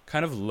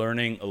kind of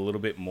learning a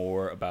little bit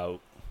more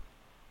about,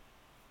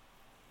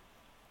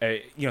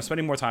 you know,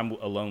 spending more time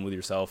alone with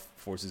yourself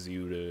forces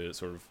you to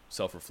sort of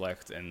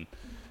self-reflect and,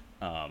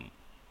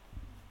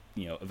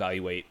 you know,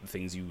 evaluate the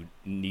things you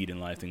need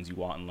in life, things you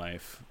want in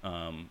life.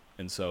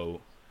 And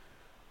so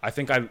I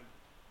think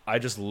I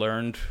just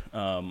learned,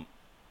 I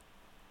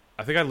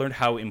learned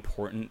how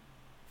important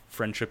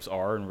friendships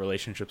are and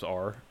relationships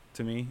are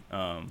to me.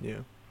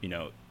 You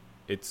know,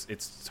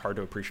 it's hard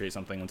to appreciate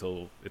something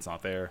until it's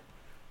not there.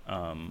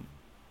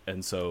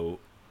 And so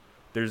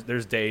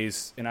there's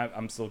days, and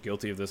I'm still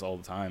guilty of this all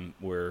the time,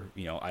 where,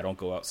 you know, I don't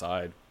go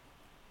outside,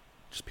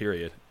 just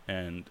period.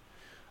 And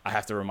I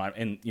have to remind,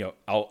 and, you know,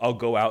 I'll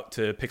go out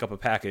to pick up a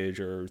package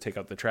or take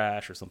out the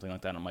trash or something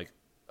like that. And I'm like,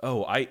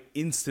 oh, I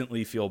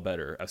instantly feel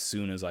better as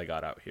soon as I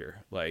got out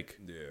here. Like,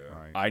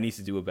 I need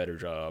to do a better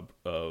job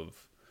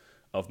of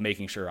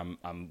making sure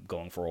I'm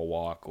going for a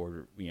walk,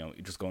 or, you know,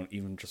 just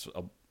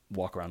a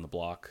walk around the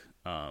block.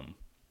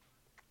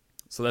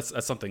 So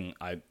that's something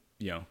I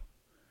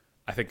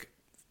think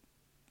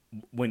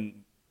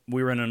when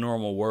we were in a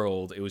normal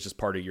world, it was just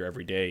part of your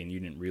everyday, and you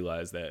didn't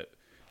realize that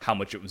how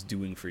much it was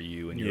doing for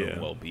you and your own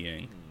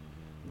well-being.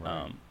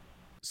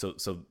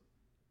 So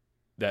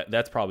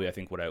that's probably, I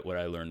think, what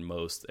I learned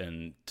most,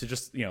 and to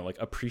just, you know, like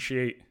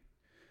appreciate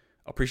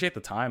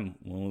the time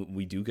when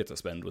we do get to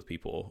spend with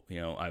people. You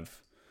know,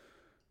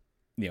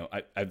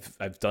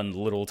 I've done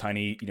little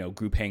tiny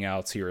group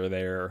hangouts here or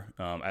there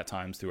at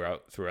times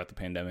throughout the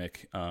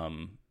pandemic,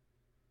 and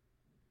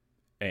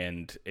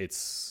it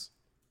just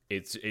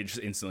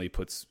instantly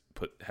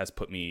has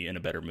put me in a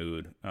better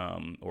mood,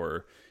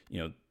 or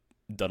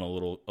done a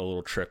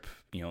little trip,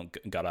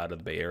 got out of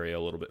the Bay Area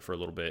for a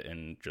little bit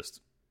and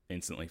just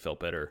instantly felt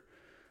better.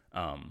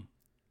 And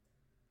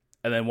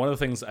then one of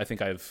the things I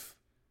think I've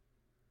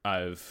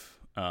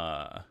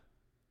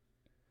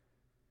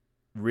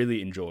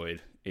really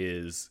enjoyed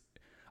is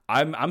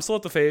I'm still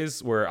at the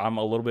phase where I'm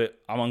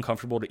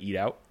uncomfortable to eat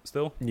out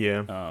still.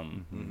 Yeah.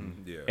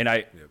 Yeah. And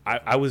I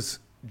was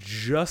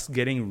just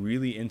getting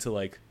really into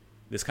like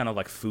this kind of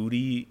like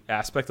foodie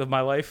aspect of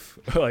my life,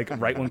 like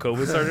right when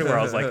COVID started, where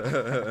I was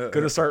like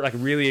gonna start like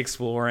really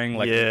exploring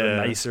like the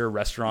nicer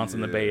restaurants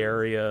in the Bay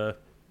Area,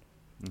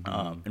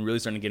 and really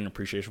starting to get an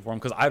appreciation for them,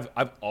 because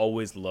I've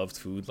always loved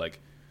food. Like,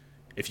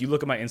 if you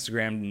look at my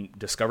Instagram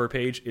Discover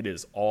page, it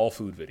is all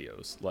food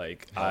videos.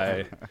 Like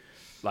I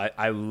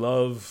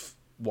love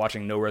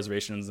watching No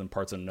Reservations and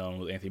Parts Unknown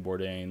with Anthony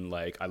Bourdain.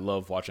 Like, I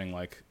love watching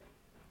like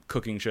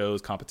cooking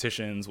shows,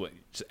 competitions,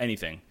 just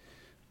anything.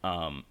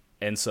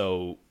 And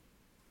so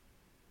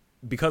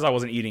because I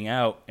wasn't eating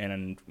out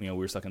and we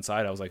were stuck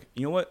inside, I was like,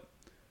 you know what?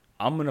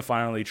 I'm gonna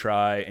finally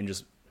try and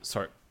just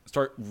start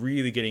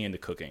really getting into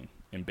cooking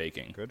and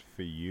baking. Good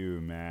for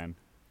you, man.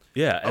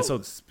 Yeah, and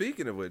so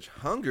speaking of which,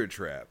 Hunger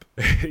Trap.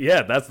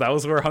 Yeah, that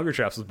was where Hunger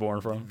Traps was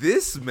born from.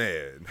 This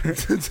man.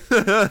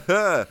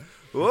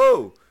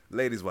 Whoa,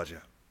 ladies, watch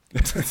out.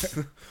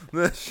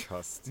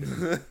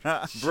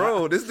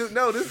 Bro, this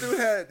dude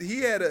had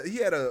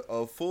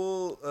a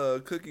full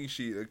cooking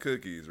sheet of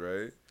cookies,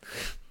 right?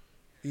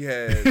 He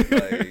had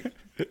like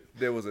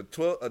there was a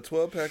 12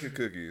 pack of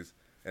cookies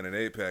and an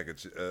 8 pack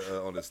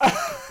on the stick.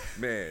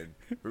 Man,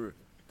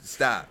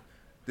 stop.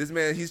 This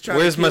man, he's trying.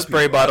 Where's to my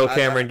spray bottle,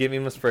 Cameron? Give me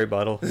my spray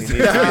bottle.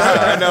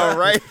 I know,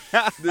 right?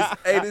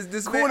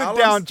 This Cool man, it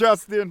down,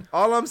 Justin.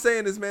 All I'm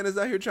saying, this man is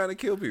out here trying to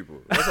kill people.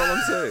 That's all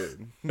I'm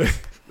saying.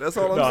 That's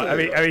all I'm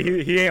saying. I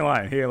mean, he ain't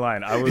lying. He ain't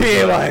lying. He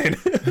ain't lying.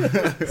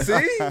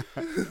 See?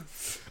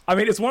 I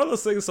mean, it's one of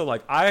those things. So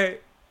like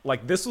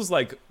this was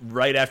like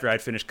right after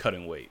I'd finished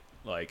cutting weight,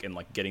 like, and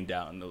like getting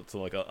down to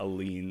like a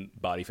lean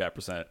body fat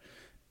percent,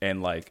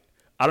 and like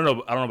I don't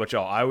know about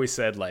y'all. I always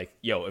said like,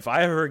 yo, if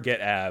I ever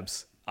get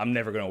abs, I'm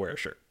never gonna wear a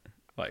shirt.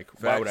 Like,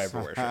 Facts. why would I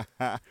ever wear a shirt?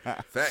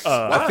 Facts.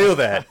 I feel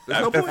that.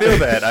 I feel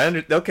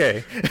that.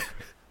 Okay.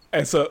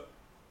 And so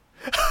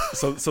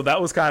that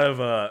was kind of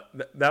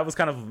that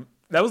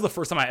was the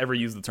first time I ever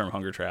used the term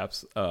Hunger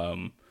Traps.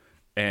 And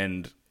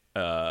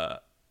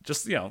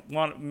just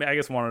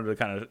wanted to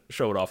kind of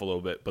show it off a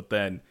little bit. But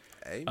then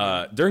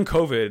during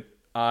COVID,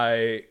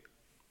 I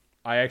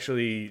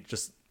actually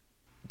just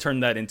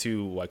turned that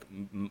into like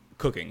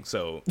cooking.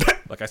 So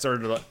like I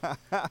started like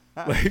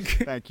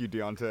Thank you,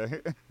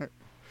 Deontay.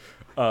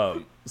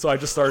 so I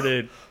just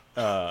started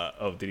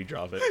did he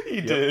drop it?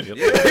 He did. Yep.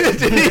 Yeah.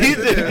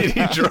 Did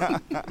he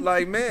drop?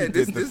 Like, man,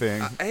 Did the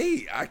thing.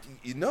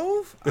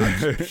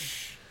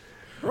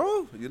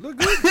 Bro, you look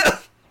good.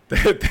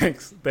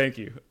 Thanks. Thank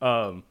you.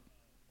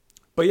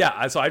 But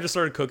yeah, so I just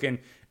started cooking,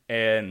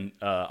 and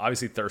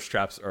obviously thirst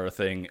traps are a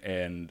thing,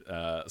 and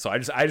so I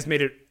just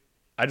made it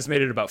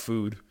about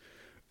food.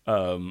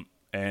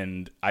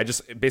 And I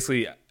just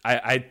basically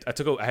I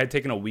had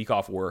taken a week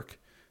off work,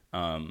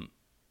 and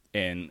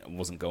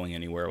wasn't going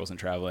anywhere. I wasn't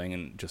traveling,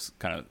 and just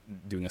kind of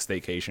doing a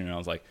staycation. And I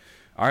was like,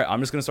 all right,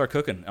 I'm just gonna start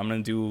cooking. I'm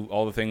gonna do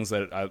all the things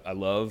that I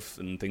love,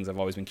 and things I've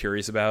always been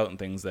curious about, and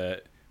things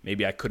that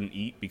maybe I couldn't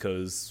eat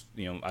because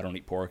I don't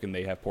eat pork and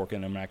they have pork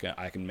in them. I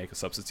can make a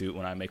substitute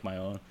when I make my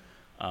own.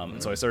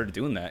 And so I started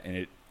doing that,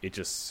 and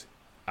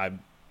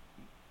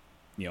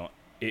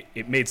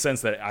it made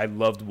sense that I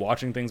loved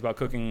watching things about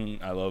cooking.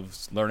 I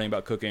loved learning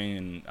about cooking,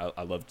 and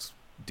I loved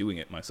doing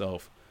it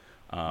myself.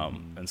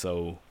 And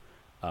so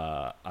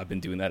I've been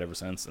doing that ever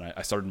since. And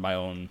I started my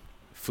own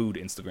food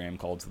Instagram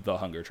called The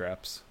Hunger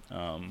Traps.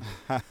 And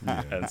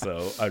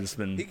so I've just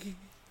been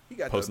he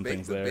got posting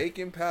things the there.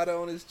 Baking powder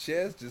on his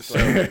chest, just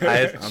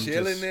like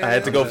chilling there. I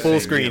had to go full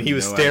screen. He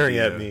was staring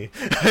at me.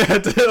 I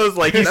was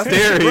like, he's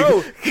staring.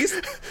 Bro, he's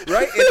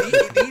right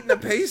and eating a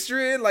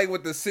pastry like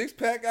with the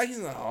 6-pack. He's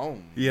like, oh.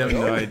 You have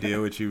no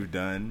idea what you've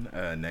done.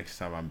 Next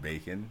time I'm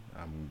baking,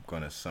 I'm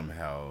gonna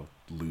somehow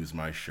lose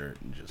my shirt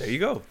and just There you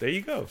go.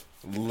 a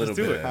little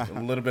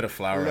bit of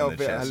flour on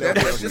the chest.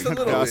 Just a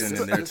little bit.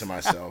 In there to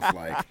myself,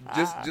 like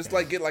just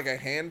like get like a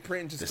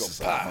handprint, and just this go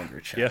is a pop. hunger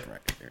trap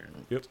right here.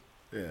 Yep.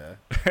 Yeah,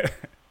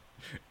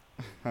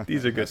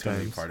 These are good that's gonna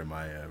be times. part of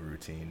my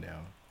routine now.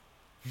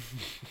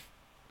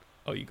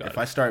 Oh, you got If it.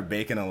 I start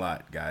baking a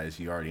lot, guys,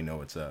 you already know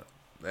what's up.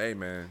 Hey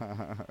man,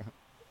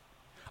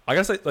 I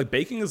gotta say, like,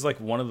 baking is like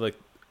one of the,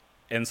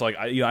 and so like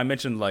I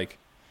mentioned like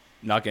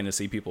not getting to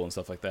see people and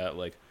stuff like that.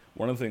 Like,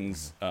 one of the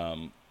things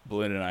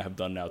Belinda and I have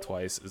done now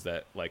twice is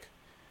that like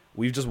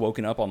we've just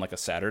woken up on like a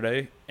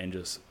Saturday and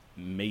just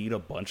made a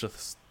bunch of,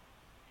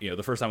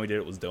 the first time we did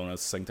it was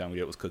donuts, the second time we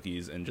did it was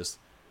cookies, and just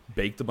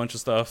baked a bunch of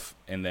stuff,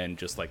 and then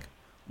just like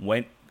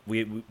went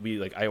we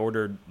like I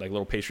ordered like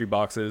little pastry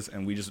boxes,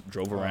 and we just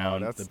drove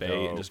around the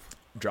bay and just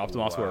dropped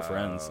them off to our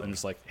friends, and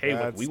just like, hey,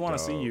 look, we want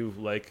to see you,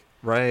 like,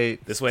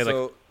 right this way,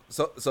 like.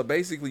 So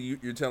basically,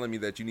 you're telling me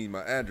that you need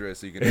my address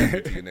so you can add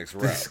me to your next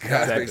route.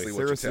 That's basically what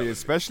you're Seriously, telling me.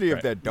 especially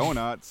if they're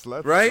donuts.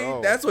 Let's Right?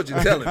 go. That's what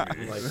you're telling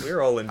me. like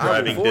we're all in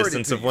driving forward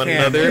distance to of you. one Cam,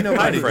 another. ain't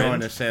nobody My friend.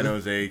 going to San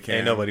Jose, Cam.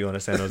 Ain't nobody going to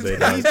San Jose. He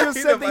Dog.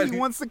 just said that he Nobody-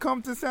 wants to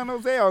come to San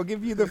Jose. I'll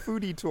give you the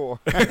foodie tour.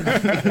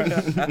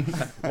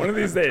 One of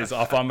these days,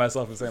 I'll find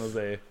myself in San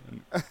Jose.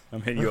 And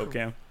I'm hitting you up,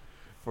 Cam.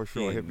 For He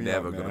sure. ain't Hit me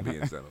never up, gonna man. be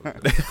in San Jose.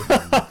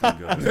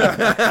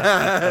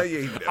 He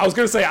ain't I was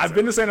gonna say I've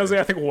been to San Jose,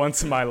 I think,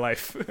 once in my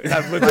life.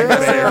 I've lived never-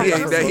 there.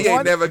 he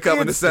ain't never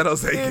coming to San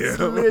Jose, It's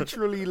Kim.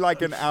 literally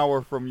like an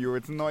hour from you.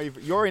 It's not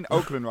even. You're in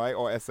Oakland, right,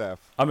 or SF?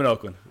 I'm in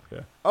Oakland.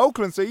 Yeah.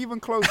 Oakland, so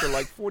even closer,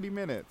 like 40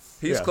 minutes.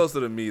 He's Yeah.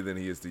 closer to me than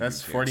he is to you.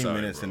 That's Kim. 40 Sorry,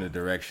 minutes bro. in a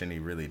direction he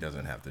really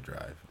doesn't have to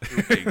drive.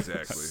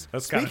 Exactly.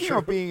 That's kind of Speaking true.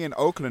 of being in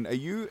Oakland, are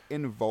you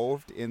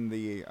involved in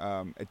the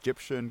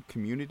Egyptian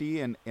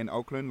community in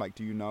Oakland? Like,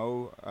 do you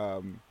know?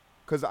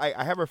 Because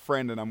I have a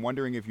friend, and I'm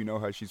wondering if you know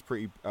her. She's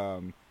pretty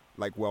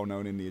like well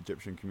known in the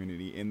Egyptian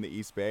community in the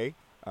East Bay,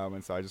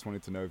 and so I just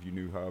wanted to know if you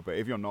knew her. But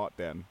if you're not,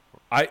 then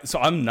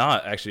I'm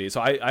not actually. So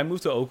I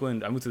moved to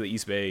Oakland. I moved to the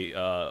East Bay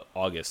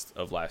August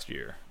of last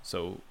year.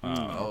 So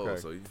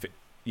okay. So you,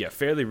 yeah,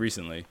 fairly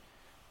recently.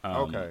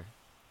 Okay.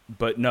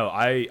 But no,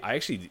 I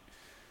actually,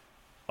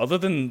 other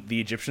than the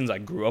Egyptians I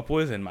grew up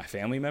with and my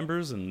family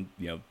members and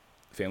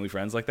family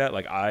friends like that,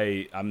 like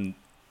I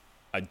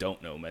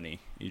don't know many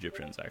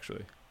Egyptians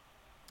actually.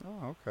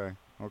 Oh, okay.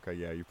 Okay,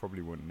 yeah, you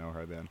probably wouldn't know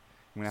her then.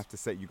 I'm gonna have to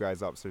set you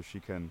guys up so she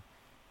can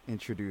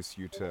introduce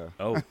you to.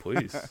 Oh,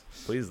 please,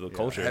 the Yeah.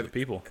 culture, the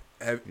people.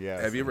 have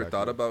Yes, you ever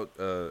thought exactly.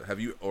 about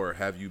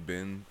have you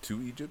been to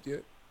Egypt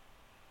yet?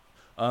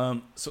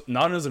 So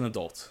not as an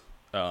adult.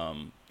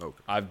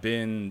 Okay. I've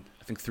been,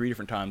 I think, 3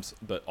 different times,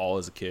 but all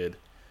as a kid,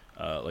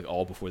 like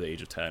all before the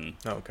age of 10.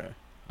 Okay.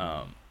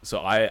 So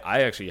I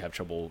actually have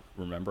trouble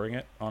remembering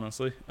it,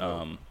 honestly.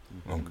 Okay.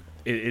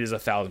 It is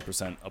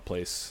 1,000% a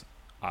place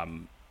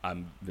I'm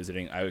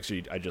visiting. I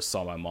just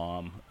saw my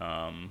mom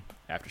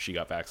after she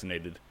got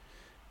vaccinated,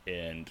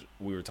 and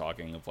we were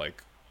talking of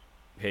like,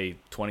 hey,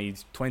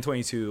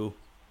 2022,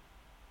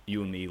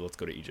 you and me, let's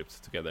go to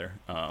Egypt together.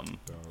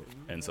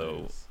 And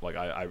so like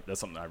I that's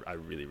something I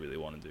really, really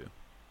want to do.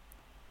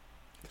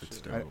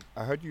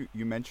 I heard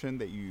you mentioned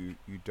that you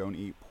don't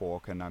eat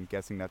pork, and I'm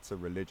guessing that's a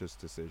religious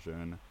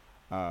decision.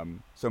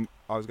 So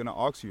I was going to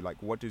ask you,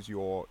 like, what does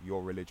your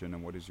religion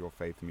and what does your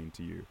faith mean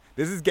to you?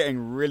 This is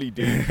getting really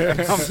deep.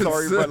 I'm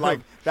sorry, but like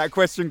that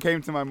question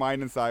came to my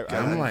mind, and so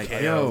I'm like,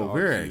 yo,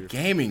 we're a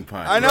gaming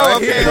podcast. I know.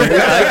 Right? Okay.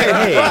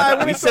 Hey, Well, I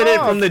we went said it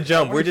off. from the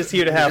jump. We're just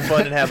here to have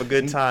fun and have a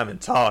good time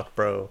and talk,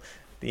 bro.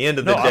 The end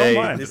of the No, I don't day,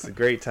 mind. this is a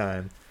great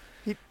time.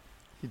 He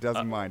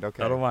doesn't mind.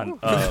 Okay. I don't mind.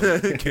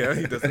 Yeah,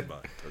 he doesn't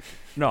mind. Okay.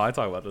 No, I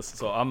talk about this.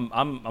 So I'm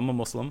a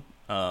Muslim.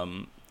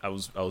 I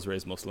was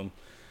raised Muslim.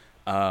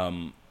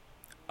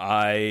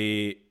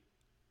 I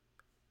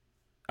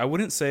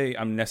wouldn't say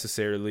I'm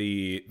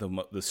necessarily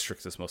the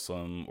strictest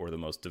Muslim or the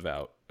most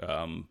devout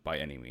by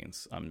any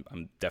means.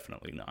 I'm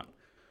definitely not.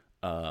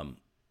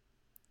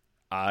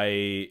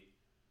 I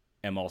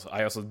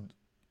also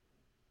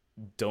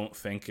don't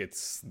think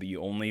it's the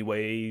only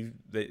way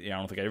that I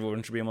don't think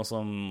everyone should be a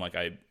Muslim.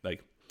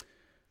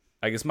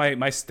 I guess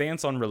my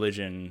stance on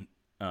religion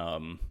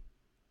and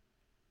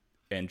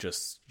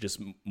just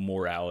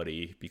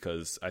morality,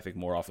 because I think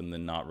more often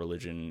than not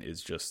religion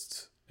is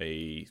just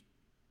a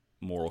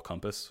moral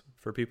compass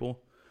for people,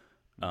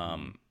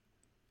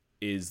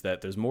 is that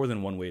there's more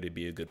than one way to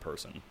be a good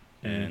person,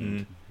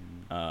 and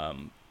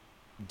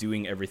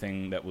doing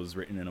everything that was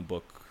written in a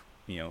book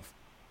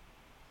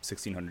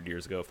 1,600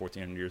 years ago,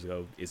 1,400 years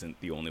ago isn't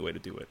the only way to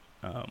do it.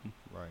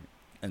 Right.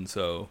 And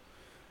so,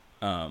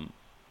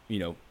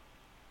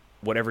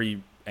 whatever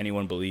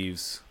anyone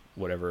believes,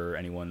 whatever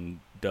anyone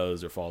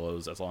does or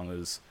follows, as long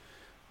as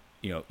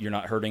you're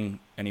not hurting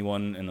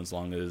anyone, and as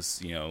long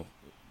as you're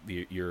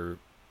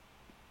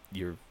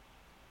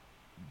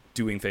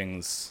doing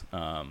things,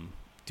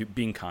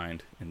 being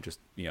kind and just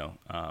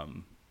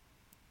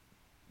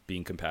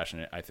being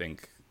compassionate, I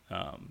think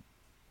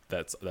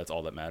that's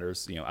all that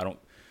matters.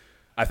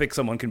 I think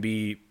someone can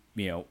be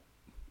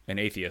an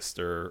atheist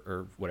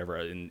or whatever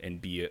and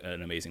be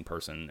an amazing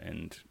person,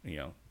 and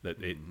that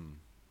it.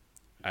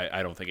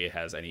 I don't think it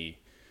has any.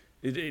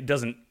 It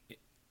doesn't,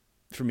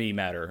 for me,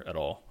 matter at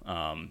all.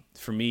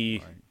 For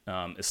me,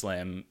 right.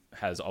 Islam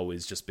has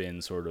always just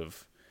been sort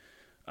of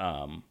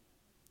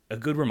a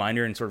good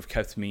reminder, and sort of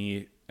kept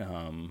me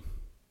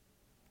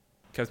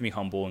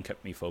humble and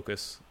kept me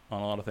focused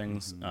on a lot of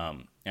things.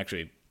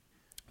 Actually,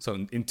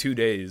 so in 2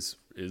 days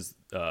is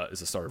the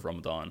start of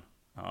Ramadan,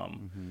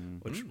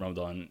 which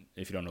Ramadan,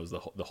 if you don't know, is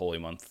the holy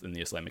month in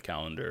the Islamic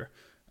calendar,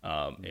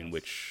 in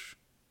which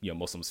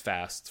Muslims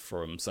fast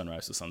from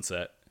sunrise to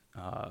sunset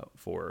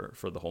for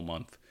the whole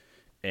month,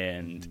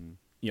 and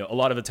a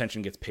lot of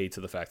attention gets paid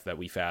to the fact that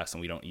we fast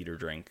and we don't eat or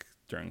drink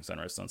during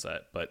sunrise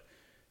sunset, but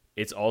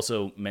it's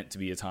also meant to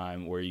be a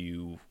time where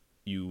you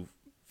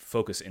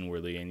focus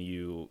inwardly, and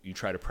you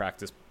try to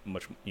practice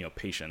much,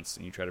 patience,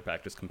 and you try to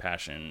practice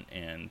compassion,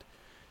 and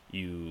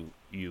you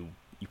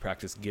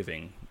practice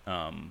giving.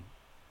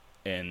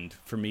 And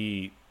for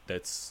me,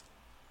 that's,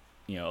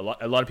 a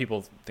lot of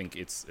people think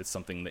it's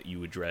something that you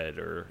would dread,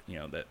 or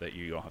that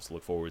you don't have to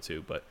look forward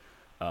to. But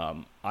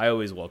I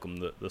always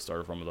welcome the start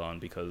of Ramadan,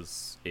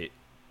 because it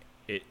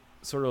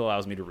sort of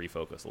allows me to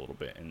refocus a little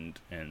bit,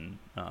 and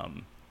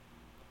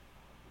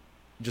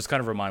just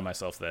kind of remind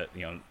myself that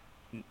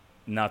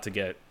not to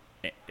get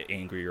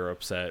angry or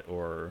upset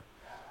or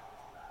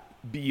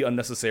be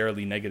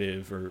unnecessarily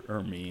negative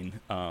or mean.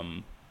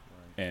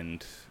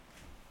 And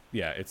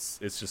yeah, it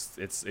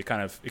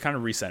kind of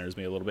recenters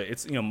me a little bit.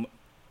 It's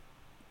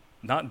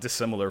not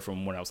dissimilar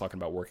from when I was talking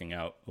about working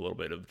out, a little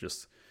bit of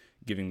just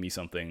giving me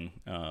something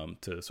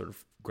to sort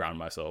of ground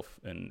myself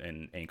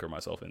and anchor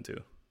myself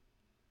into.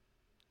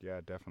 Yeah,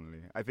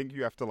 definitely. I think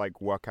you have to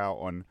work out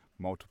on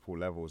multiple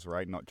levels,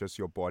 right? Not just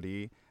your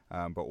body,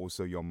 but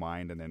also your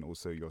mind, and then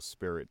also your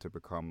spirit, to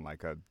become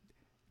a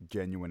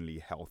genuinely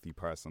healthy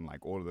person.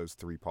 All of those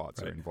three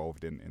parts are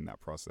involved in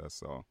that process.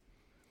 So,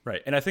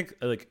 right. And I think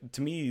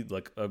to me,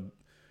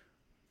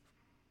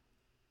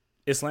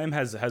 Islam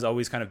has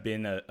always kind of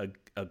been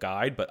a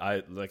guide, but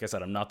like I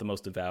said, I'm not the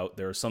most devout.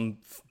 There are some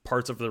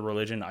parts of the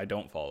religion I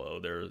don't follow.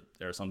 There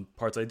are some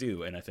parts I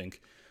do, and I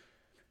think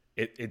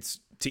it's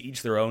to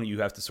each their own.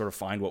 You have to sort of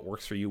find what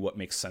works for you, what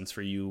makes sense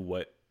for you,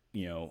 what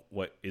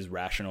is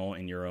rational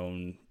in your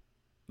own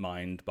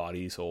mind,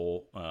 body,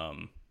 soul,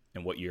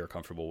 and what you're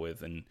comfortable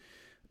with, and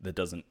that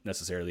doesn't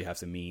necessarily have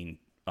to mean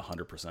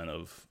 100%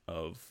 of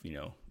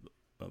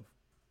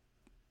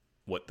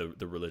what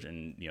the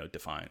religion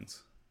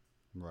defines.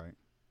 Right,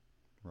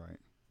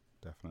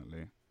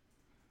 definitely.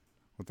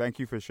 Well, thank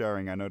you for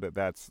sharing. I know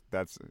that's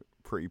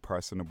pretty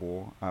personal.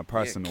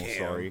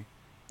 Sorry,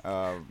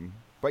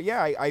 but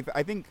yeah,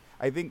 I think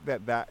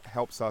that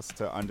helps us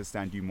to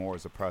understand you more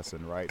as a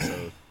person, right?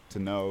 So to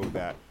know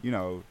that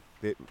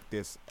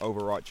this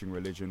overarching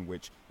religion,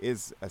 which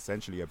is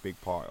essentially a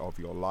big part of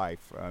your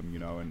life,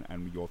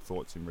 and your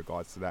thoughts in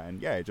regards to that, and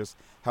yeah, it just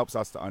helps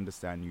us to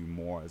understand you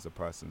more as a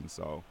person.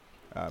 So.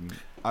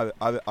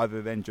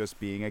 Other than just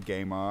being a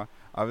gamer,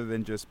 other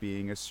than just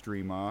being a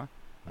streamer,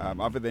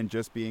 other than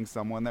just being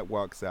someone that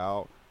works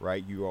out,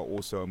 right? You are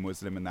also a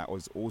Muslim, and that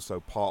was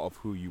also part of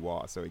who you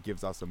are. So it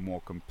gives us a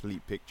more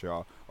complete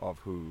picture of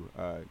who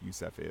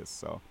Yusef is.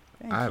 So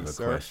I have a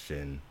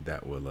question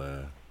that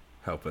will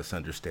help us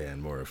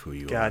understand more of who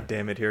you are. God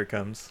damn it, here it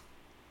comes.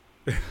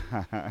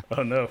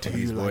 Oh no.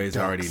 These boys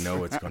already know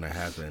what's going to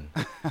happen.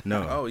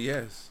 No. Oh,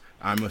 yes.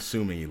 I'm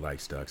assuming you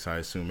like ducks. I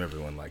assume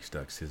everyone likes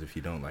ducks, because if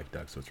you don't like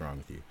ducks, what's wrong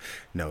with you?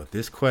 No,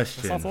 this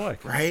question,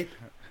 right?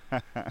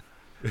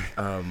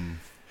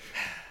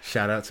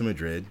 Shout out to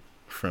Madrid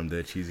from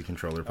the Cheesy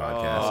Controller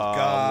podcast. Oh,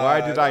 God.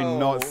 Why did I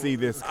not see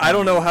this? I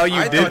don't know how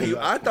you did.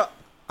 I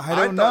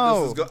don't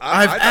know.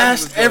 I've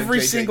asked every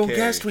single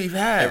guest we've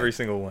had. Every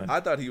single one. I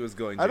thought he was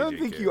going I don't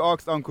think you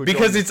asked Uncle John.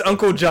 Because it's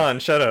Uncle John.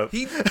 Shut up.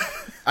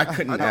 I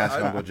couldn't ask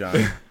Uncle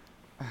John.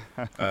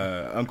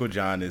 Uncle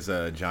John is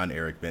John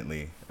Eric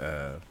Bentley,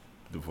 the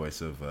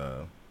voice of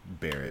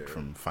Barrett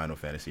from Final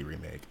Fantasy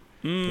Remake.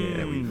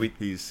 Yeah,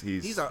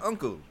 he's our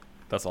uncle.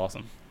 That's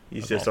awesome.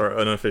 He's just our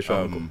unofficial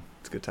uncle.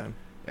 It's a good time.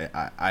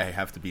 I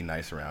have to be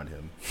nice around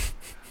him.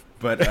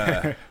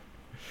 But,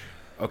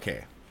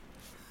 okay.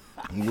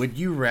 Would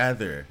you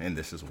rather, and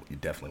this is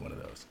definitely one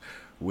of those,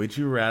 would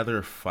you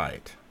rather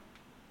fight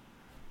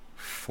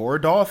 4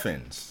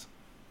 dolphins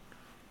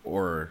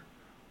or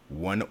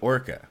 1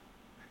 orca?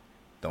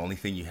 The only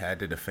thing you had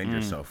to defend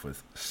yourself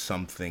with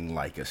something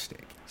like a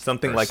stick.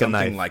 Something like a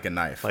knife. Something like a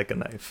knife. Like a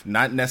knife.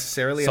 Not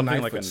necessarily a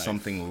knife, like but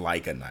something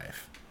like a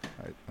knife.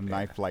 A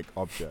knife-like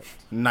object.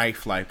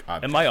 Knife-like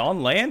object. Am I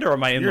on land or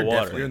am I in the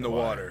water? You're in the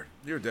water.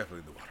 You're definitely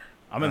in the water.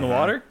 I'm in the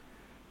water?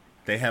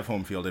 They have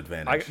home field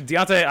advantage.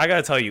 Deontay, I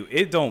gotta tell you,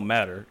 it don't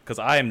matter, because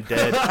I am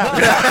dead.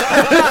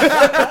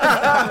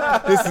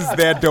 This is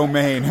their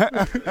domain.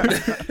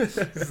 This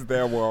is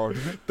their world.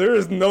 There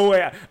is no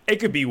way.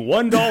 It could be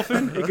 1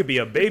 dolphin. It could be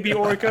a baby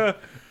orca.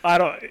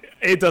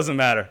 It doesn't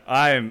matter.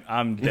 I'm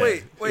dead.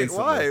 Wait,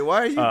 instantly.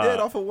 why are you dead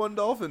off of 1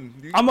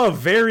 dolphin? I'm a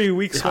very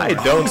weak swimmer.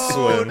 I don't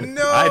swim.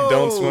 No. I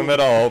don't swim at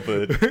all,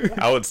 but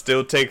I would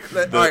still take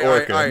the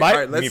orca. All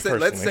right.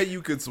 Let's say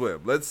you could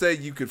swim. Let's say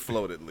you could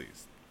float at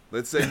least.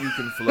 Let's say you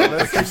can float.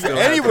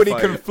 Anybody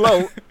can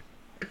float.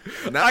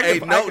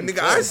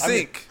 I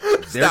sink.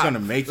 They're going to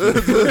make you.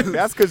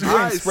 That's because you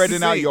ain't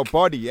spreading out your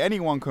body.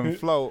 Anyone can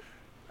float.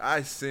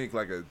 I sink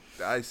like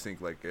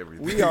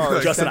everything. We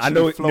are Justin, I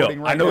know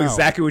now.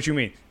 exactly what you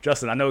mean.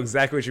 Justin, I know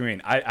exactly what you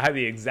mean. I had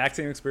the exact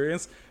same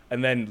experience,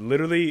 and then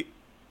literally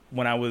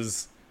when I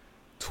was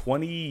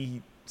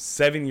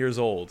 27 years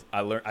old,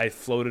 I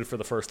floated for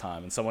the first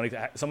time, and someone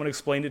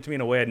explained it to me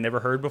in a way I'd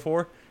never heard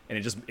before, and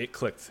it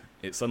clicked.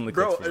 It suddenly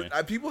clicked for me.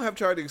 People have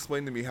tried to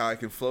explain to me how I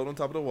can float on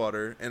top of the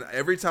water, and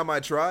every time I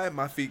try,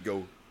 my feet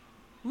go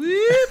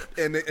whoop,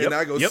 and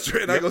I go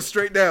straight. I go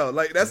straight down.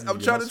 Like I'm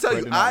trying to tell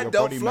you, I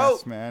don't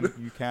float, man.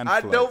 You can.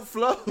 I don't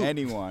float.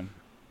 Anyone.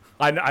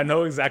 I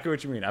know exactly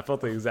what you mean. I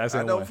felt the exact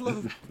same I don't way.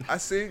 float. I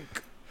sink.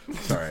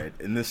 It's all right.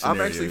 In this I'm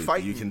scenario, actually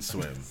fighting. you can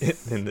swim.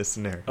 In this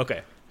scenario.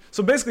 Okay,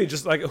 so basically,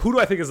 just like who do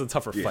I think is a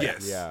tougher fight?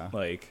 Yes. Yeah.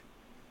 Like,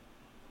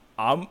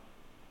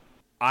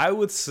 I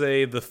would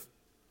say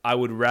I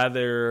would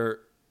rather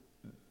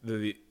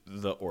the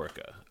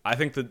orca. I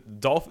think the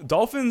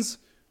dolphins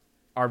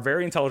are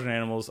very intelligent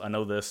animals. I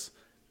know this.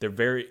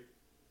 They're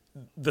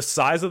the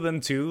size of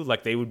them too.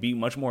 Like they would be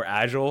much more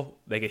agile.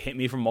 They could hit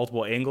me from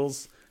multiple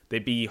angles.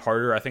 They'd be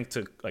harder, I think,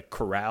 to like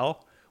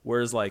corral.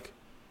 Whereas like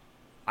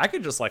I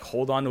could just like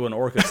hold on to an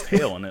orca's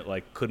tail and it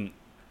like couldn't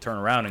turn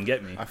around and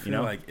get me. I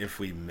feel like if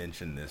we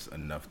mention this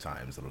enough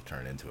times, it'll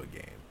turn into a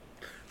game.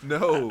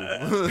 No,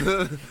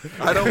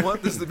 I don't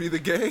want this to be the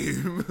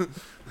game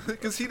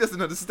because he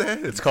doesn't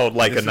understand. It's called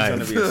Like This a is gonna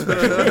Knife. be a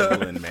special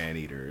level in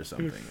Man-Eater or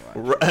something.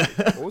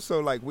 Like.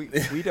 Also, like we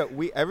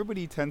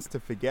everybody tends to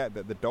forget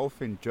that the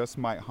dolphin just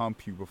might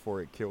hump you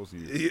before it kills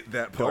you.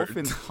 That part.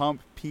 Dolphins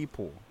hump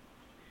people.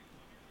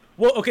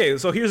 Well, okay,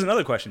 so here's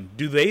another question.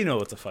 Do they know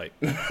it's a fight?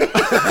 Yusuf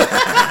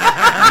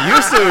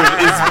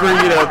is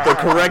bringing up the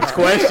correct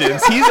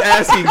questions. He's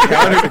asking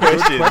counter Good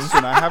questions.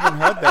 question. I haven't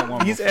heard that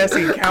one. He's before.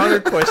 asking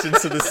counter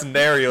questions to the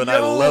scenario, and I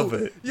love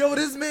it. Yo,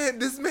 this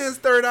man's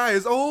third eye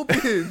is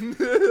open.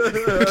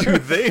 Do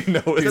they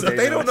know Because it's if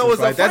they don't know it's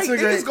a fight, That's a they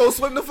great- just go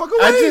swim the fuck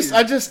away.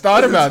 I just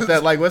thought about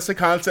that. Like, what's the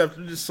concept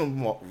of just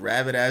some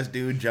rabid ass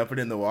dude jumping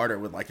in the water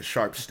with like a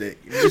sharp stick,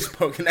 You're just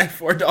poking at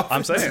 4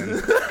 dolphins? I'm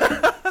saying.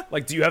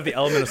 Like, do you have the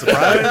element of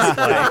surprise?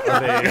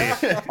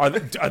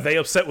 Like, are they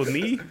upset with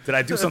me? Did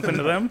I do something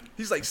to them?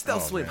 He's like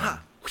stealth swim, man.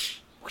 ha. Whoosh,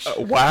 whoosh.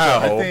 wow.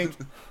 I think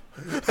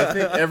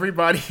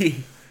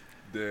everybody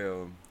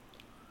Damn.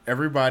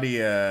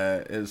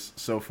 is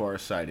so far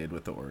sided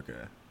with the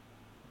orca.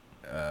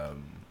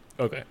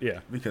 Okay, yeah.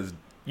 Because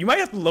You might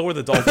have to lower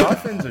the dolphin.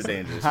 dolphins are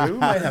dangerous. We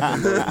might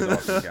have to lower the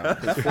dolphin count.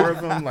 'Cause 4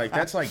 of them, like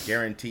that's like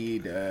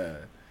guaranteed.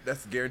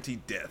 That's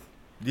guaranteed death.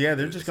 Yeah,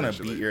 they're just gonna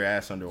Essentially. beat your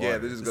ass underwater. Yeah,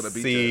 they're just gonna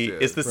beat See, your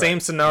ass. it's the same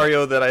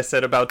scenario that I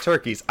said about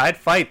turkeys. I'd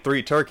fight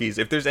 3 turkeys.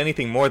 If there's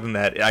anything more than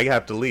that, I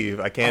have to leave.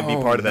 I can't be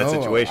part of that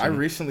no. situation. I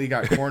recently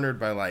got cornered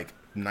by like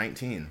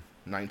 19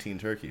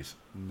 turkeys.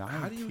 19.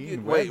 How do you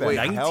get Where the wait?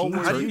 hell 19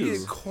 were How do you you?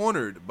 get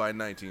cornered by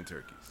 19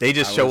 turkeys? They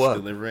just I show was up.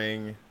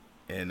 delivering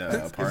in Is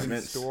it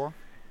apartments store?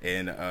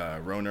 in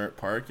Roanoke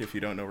Park. If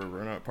you don't know where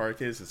Roanoke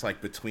Park is, it's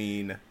like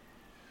between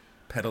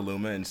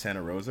Petaluma and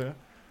Santa Rosa.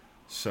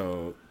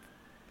 So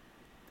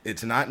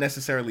it's not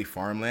necessarily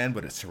farmland,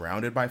 but it's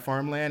surrounded by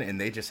farmland,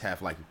 and they just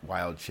have like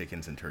wild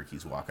chickens and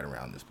turkeys walking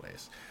around this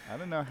place. I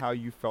don't know how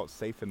you felt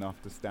safe enough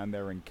to stand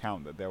there and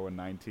count that there were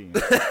 19.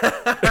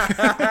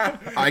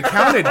 I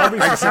counted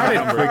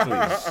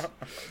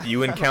quickly.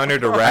 You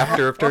encountered a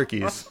rafter of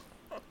turkeys.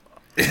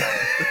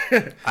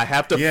 I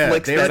have to Yeah,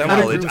 flex they that were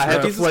knowledge. I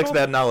have to Jesus flex called?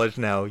 that knowledge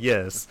now.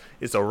 Yes,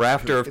 it's a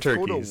rafter of It's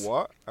turkeys. called a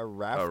what? A A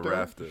rafter?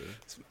 rafter.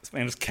 This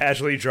man just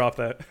casually dropped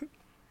that.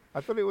 I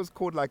thought it was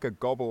called like a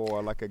gobble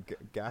or like a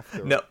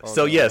gaffer. No, Oh,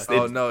 so yes,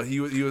 Oh it's, no, he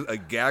was a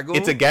gaggle.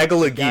 it's a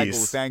gaggle of Gaggle,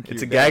 geese. thank you,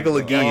 It's a there gaggle you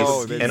of go. geese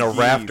Oh, there's and a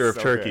rafter of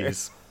geese, okay.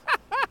 turkeys.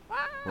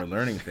 We're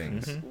learning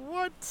things.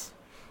 What?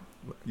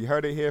 You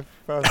heard it here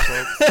first,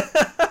 folks.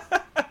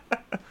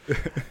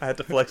 I had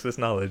to flex this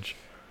knowledge.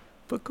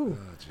 But cool.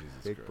 Oh, Jesus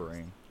Big Christ.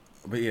 brain.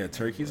 But yeah,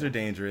 turkeys are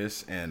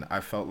dangerous, and I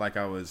felt like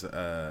I was,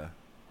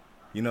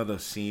 you know,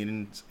 those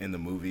scenes in the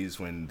movies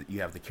when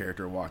you have the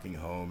character walking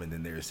home, and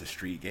then there's the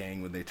street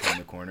gang when they turn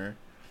the corner,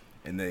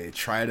 and they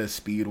try to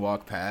speed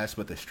walk past,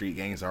 but the street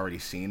gang's already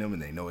seen them,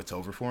 and they know it's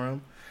over for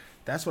them.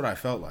 That's what I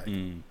felt like.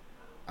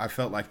 I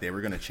felt like they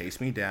were gonna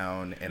chase me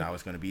down, and I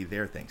was gonna be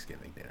their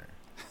Thanksgiving dinner.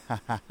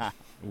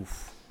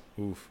 Oof.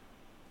 Oof.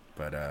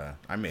 But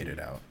I made it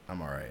out.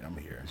 I'm all right. I'm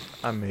here.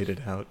 I made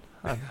it out.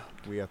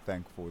 We are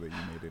thankful that you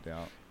made it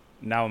out.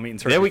 Now I'm eating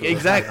turkey. Yeah, we for the-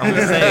 exactly. I'm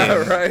just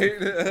saying.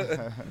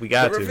 right? We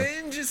got to.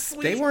 Revenge is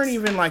sweet. They weren't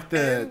even like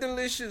and the.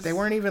 delicious. They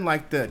weren't even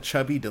like the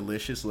chubby,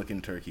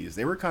 delicious-looking turkeys.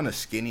 They were kind of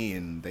skinny,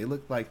 and they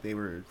looked like they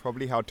were.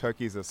 Probably how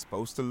turkeys are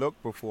supposed to look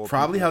before.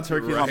 Probably people how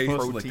turkeys Right. are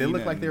supposed to look. They protein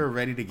looked like they and were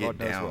ready to get God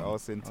knows down. what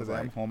else into I was them,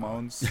 like,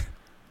 hormones.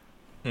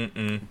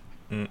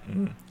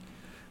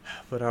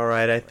 But all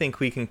right, I think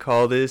we can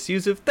call this.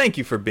 Yusuf, thank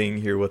you for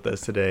being here with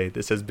us today.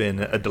 This has been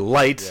a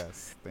delight.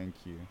 Yes, thank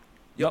you.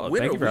 Yo,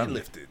 when thank are you for we having me.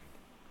 lifted?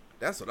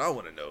 That's what I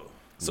want to know.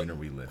 When are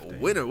we lifting?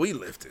 When are we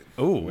lifted?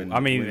 Ooh, When- I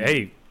mean, when-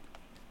 hey,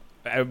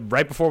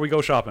 right before we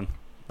go shopping.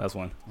 That's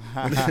when.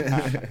 There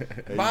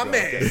you My go.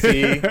 man.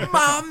 See,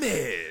 My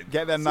man.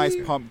 Get that nice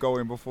See? pump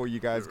going before you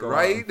guys go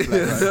Right? out. and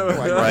flex out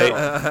quite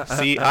well. right?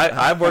 See,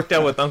 I've worked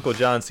out with Uncle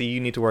John. See, you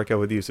need to work out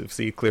with Yusuf.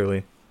 See,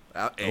 clearly.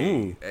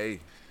 Hey, hey.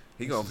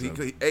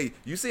 Hey,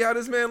 you see how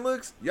this man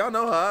looks? Y'all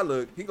know how I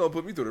look. He gonna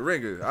put me through the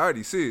ringer. I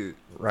already see it.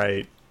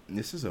 Right.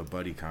 This is a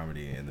buddy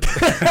comedy in the.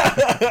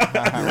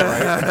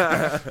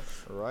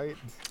 Right?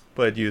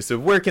 But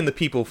Yusuf, where can the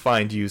people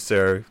find you,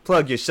 sir?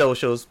 Plug your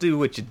socials. Do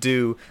what you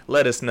do.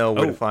 Let us know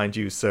where to Oh. find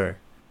you, sir.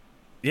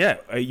 Yeah,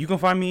 you can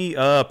find me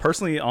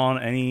personally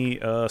on any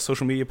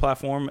social media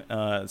platform.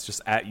 It's just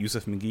at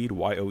Yusuf Magid,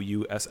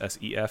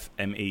 YOUSSEF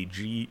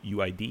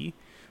MAGUID.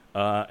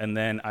 And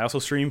then I also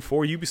stream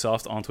for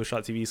Ubisoft on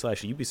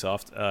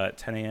twitch.tv/Ubisoft at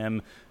 10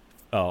 a.m.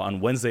 On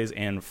Wednesdays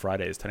and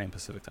Fridays, 10 a.m.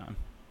 Pacific time.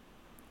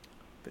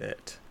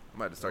 Bet. I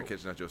might have to start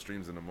catching out your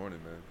streams in the morning,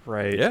 man.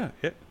 Right. Yeah.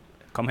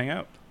 Come hang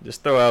out.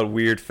 Just throw out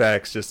weird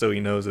facts just so he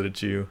knows that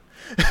it's you.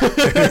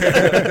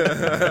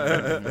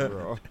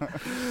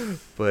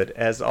 But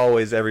as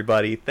always,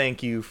 everybody,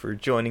 thank you for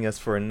joining us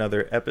for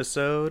another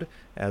episode.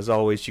 As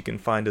always, you can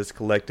find us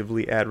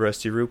collectively at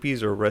Rusty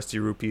Rupees or Rusty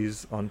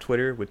Rupees on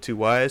Twitter with 2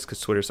 Y's because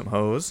Twitter's some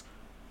hoes.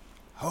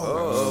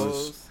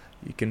 Hoes.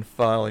 You can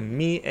follow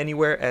me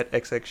anywhere at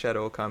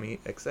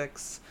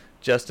XXShadowOkamiXX.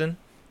 Justin?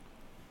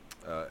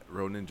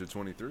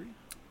 RoNinja23.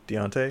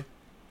 Deontay?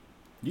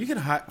 You can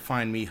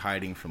find me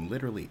hiding from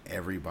literally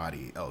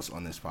everybody else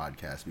on this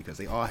podcast because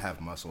they all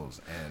have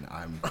muscles and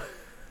I'm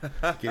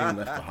getting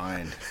left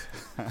behind.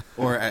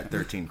 Or at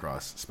 13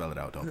 Cross. Spell it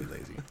out. Don't be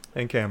lazy.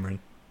 And Cameron?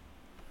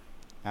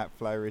 At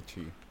Fly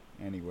Richie,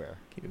 anywhere.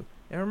 Thank you.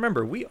 And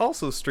remember, we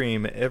also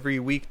stream every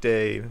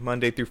weekday,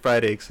 Monday through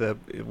Friday,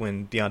 except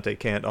when Deontay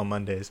can't on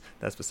Mondays.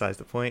 That's besides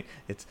the point.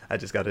 I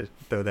just got to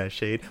throw that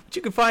shade. But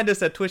you can find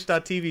us at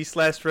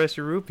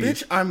twitch.tv/RustyRupees.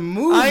 Bitch, I'm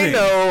moving. I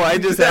know. I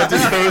just had to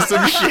throw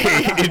some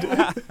shade.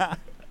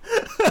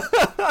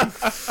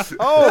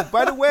 Oh,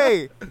 by the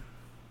way,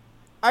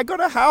 I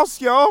got a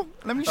house, yo.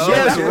 Let me share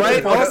Yes, that with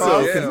right. the podcast. Also,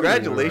 Yeah,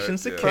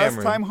 congratulations right, to yeah.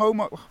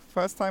 Cameron.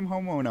 First time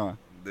homeowner.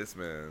 This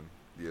man.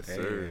 Yes, Hey,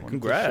 sir. wanted to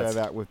Congrats. share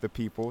that with the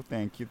people.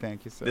 Thank you,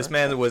 sir. This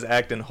man was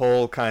acting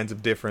whole kinds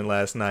of different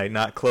last night.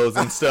 Not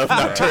closing stuff,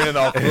 not turning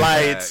off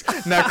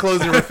lights, not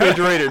closing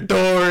refrigerator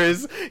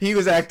doors. He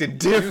was acting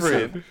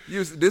different.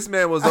 This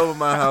man was over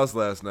my house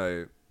last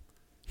night.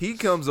 He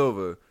comes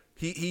over.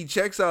 He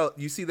checks out.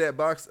 You see that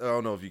box? I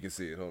don't know if you can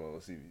see it. Hold on.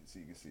 Let's see if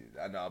you can see it.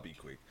 I know. I'll be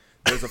quick.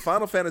 There's a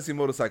Final Fantasy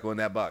motorcycle in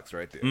that box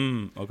right there.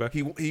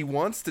 Okay. He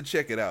wants to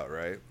check it out,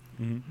 right?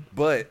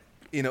 But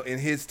in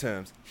his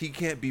terms, he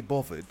can't be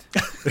bothered,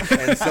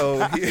 and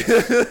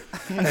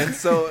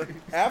so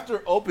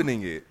after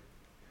opening it,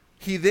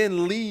 he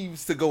then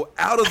leaves to go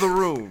out of the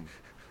room,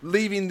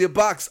 leaving the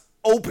box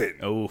open.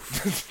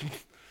 Oof.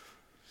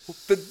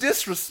 The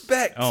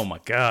disrespect. Oh my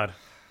god.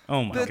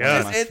 Oh my The-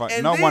 god.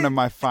 and Not then- one of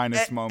my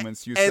finest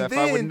moments, Yusef.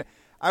 then-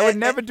 I would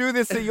never do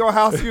this at your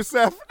house,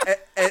 Yusef.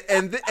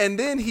 and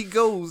then he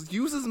goes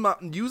uses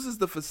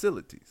the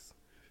facilities,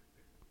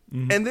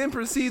 and then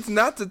proceeds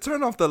not to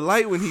turn off the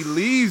light when he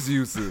leaves.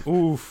 Yusuf,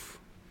 Oof.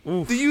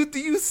 Oof. do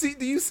you see?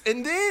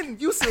 And then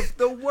Yusuf,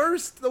 the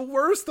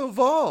worst of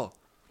all,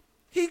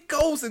 he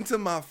goes into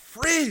my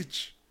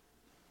fridge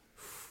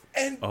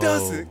and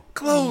doesn't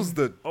close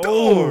the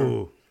door.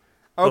 Oh.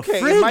 Okay,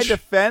 in my fridge?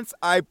 defense,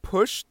 I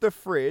pushed the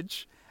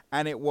fridge,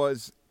 and it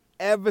was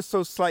ever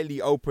so slightly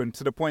open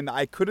to the point that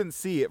I couldn't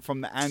see it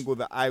from the angle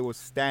that I was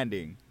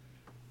standing.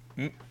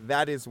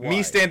 That is why.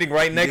 Me standing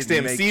right next to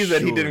him didn't sees make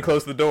that he sure. didn't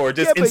close the door,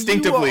 just Yeah, but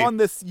instinctively.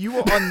 you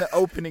were on the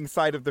opening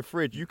side of the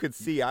fridge. You could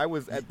see I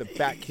was at the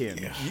back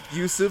hinge.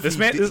 Yusuf, This he,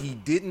 man- did, this- he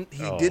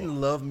didn't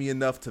love me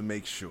enough to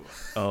make sure.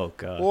 Oh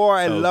god. Or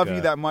I Oh, love you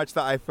God. that much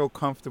that I feel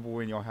comfortable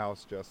in your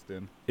house,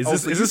 Justin. Is Oh,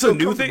 this so is you this a feel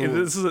new thing?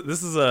 comfortable.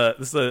 This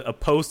is a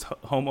post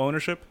home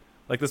ownership?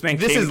 Like this man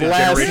This came is to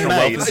last generational night.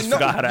 wealth and just No,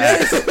 forgot how to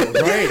yes. act.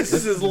 Right.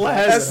 This is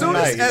last As soon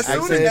night. as Like-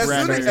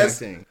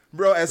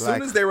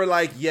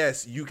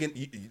 you can.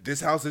 This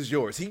house is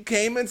yours. He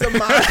came into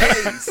my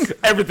place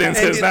Everything's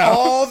and his did now.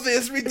 all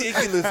this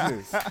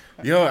ridiculousness.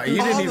 Yo, you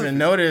All didn't of even it.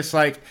 notice,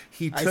 like,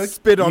 he I took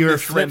spit on your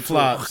this rental.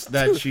 flip-flops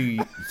that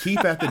you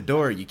keep at the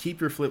door. You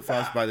keep your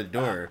flip-flops by the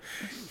door.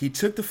 He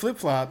took the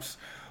flip-flops,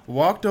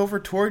 walked over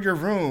toward your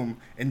room,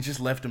 and just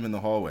left them in the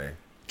hallway.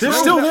 They're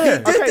still He there.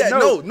 did Okay, that.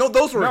 No,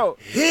 those were no.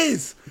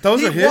 his. Those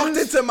he are his? walked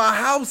into my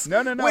house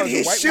No. with the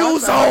his white shoes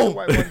ones, I had the on.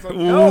 white ones on.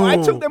 No, I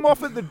Ooh. took them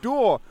off at the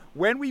door.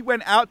 When we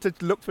went out to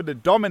look for the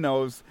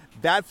dominoes,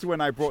 that's when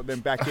I brought them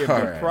back in.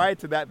 But Alright. prior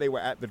to that, they were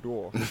at the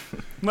door.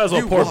 Might as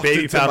well You pour walked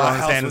baby into powder my on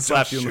his house hand and with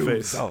slap you your in the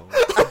shoes face. on.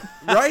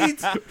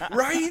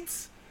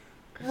 Right?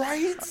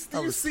 Do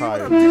you was see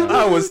tired, what I'm doing? man.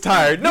 I was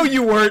tired. No,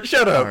 you weren't.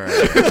 Shut up. All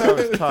right. I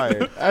was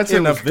tired. That's It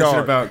enough was bitching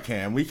dark. about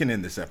Cam. We can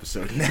end this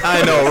episode now.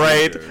 I know,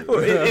 right?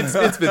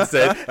 It's been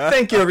said.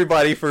 Thank you,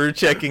 everybody, for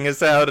checking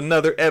us out.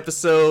 Another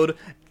episode.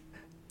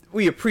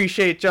 We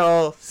appreciate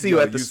y'all. See you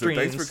Yo, at the Yusuf, streams.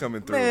 thanks for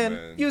coming through,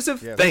 man.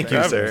 Yusuf, Yes, thank you,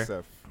 you, sir.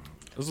 Yusef.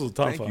 This was a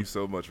ton of Thank fun. you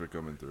so much for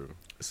coming through.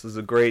 This was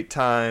a great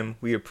time.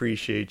 We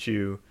appreciate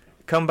you.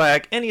 Come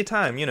back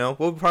anytime.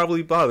 We'll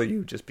probably bother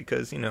you just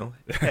because,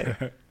 hey,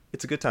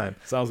 it's a good time.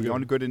 Sounds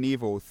Beyond good. good and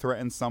evil,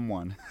 threaten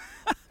someone.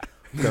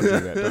 Don't do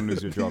that. Don't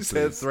lose your job, You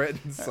said please.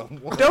 threaten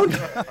someone. Don't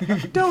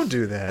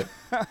do that.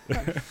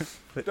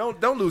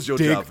 Don't lose your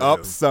Dig job. for up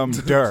them. some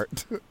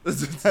dirt.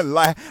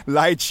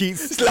 lie, cheat,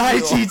 steal. Lie,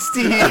 cheat,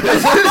 steal.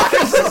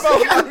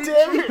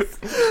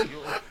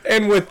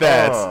 And with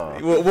that,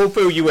 we'll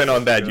fill you in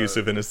on that,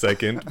 Yusuf, in a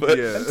second. But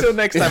Yeah. until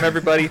next time,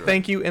 everybody,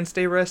 thank you and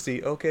stay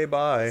rusty. Okay,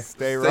 bye.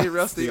 Stay Stay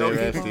rusty. Stay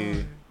okay?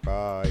 rusty.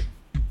 Bye.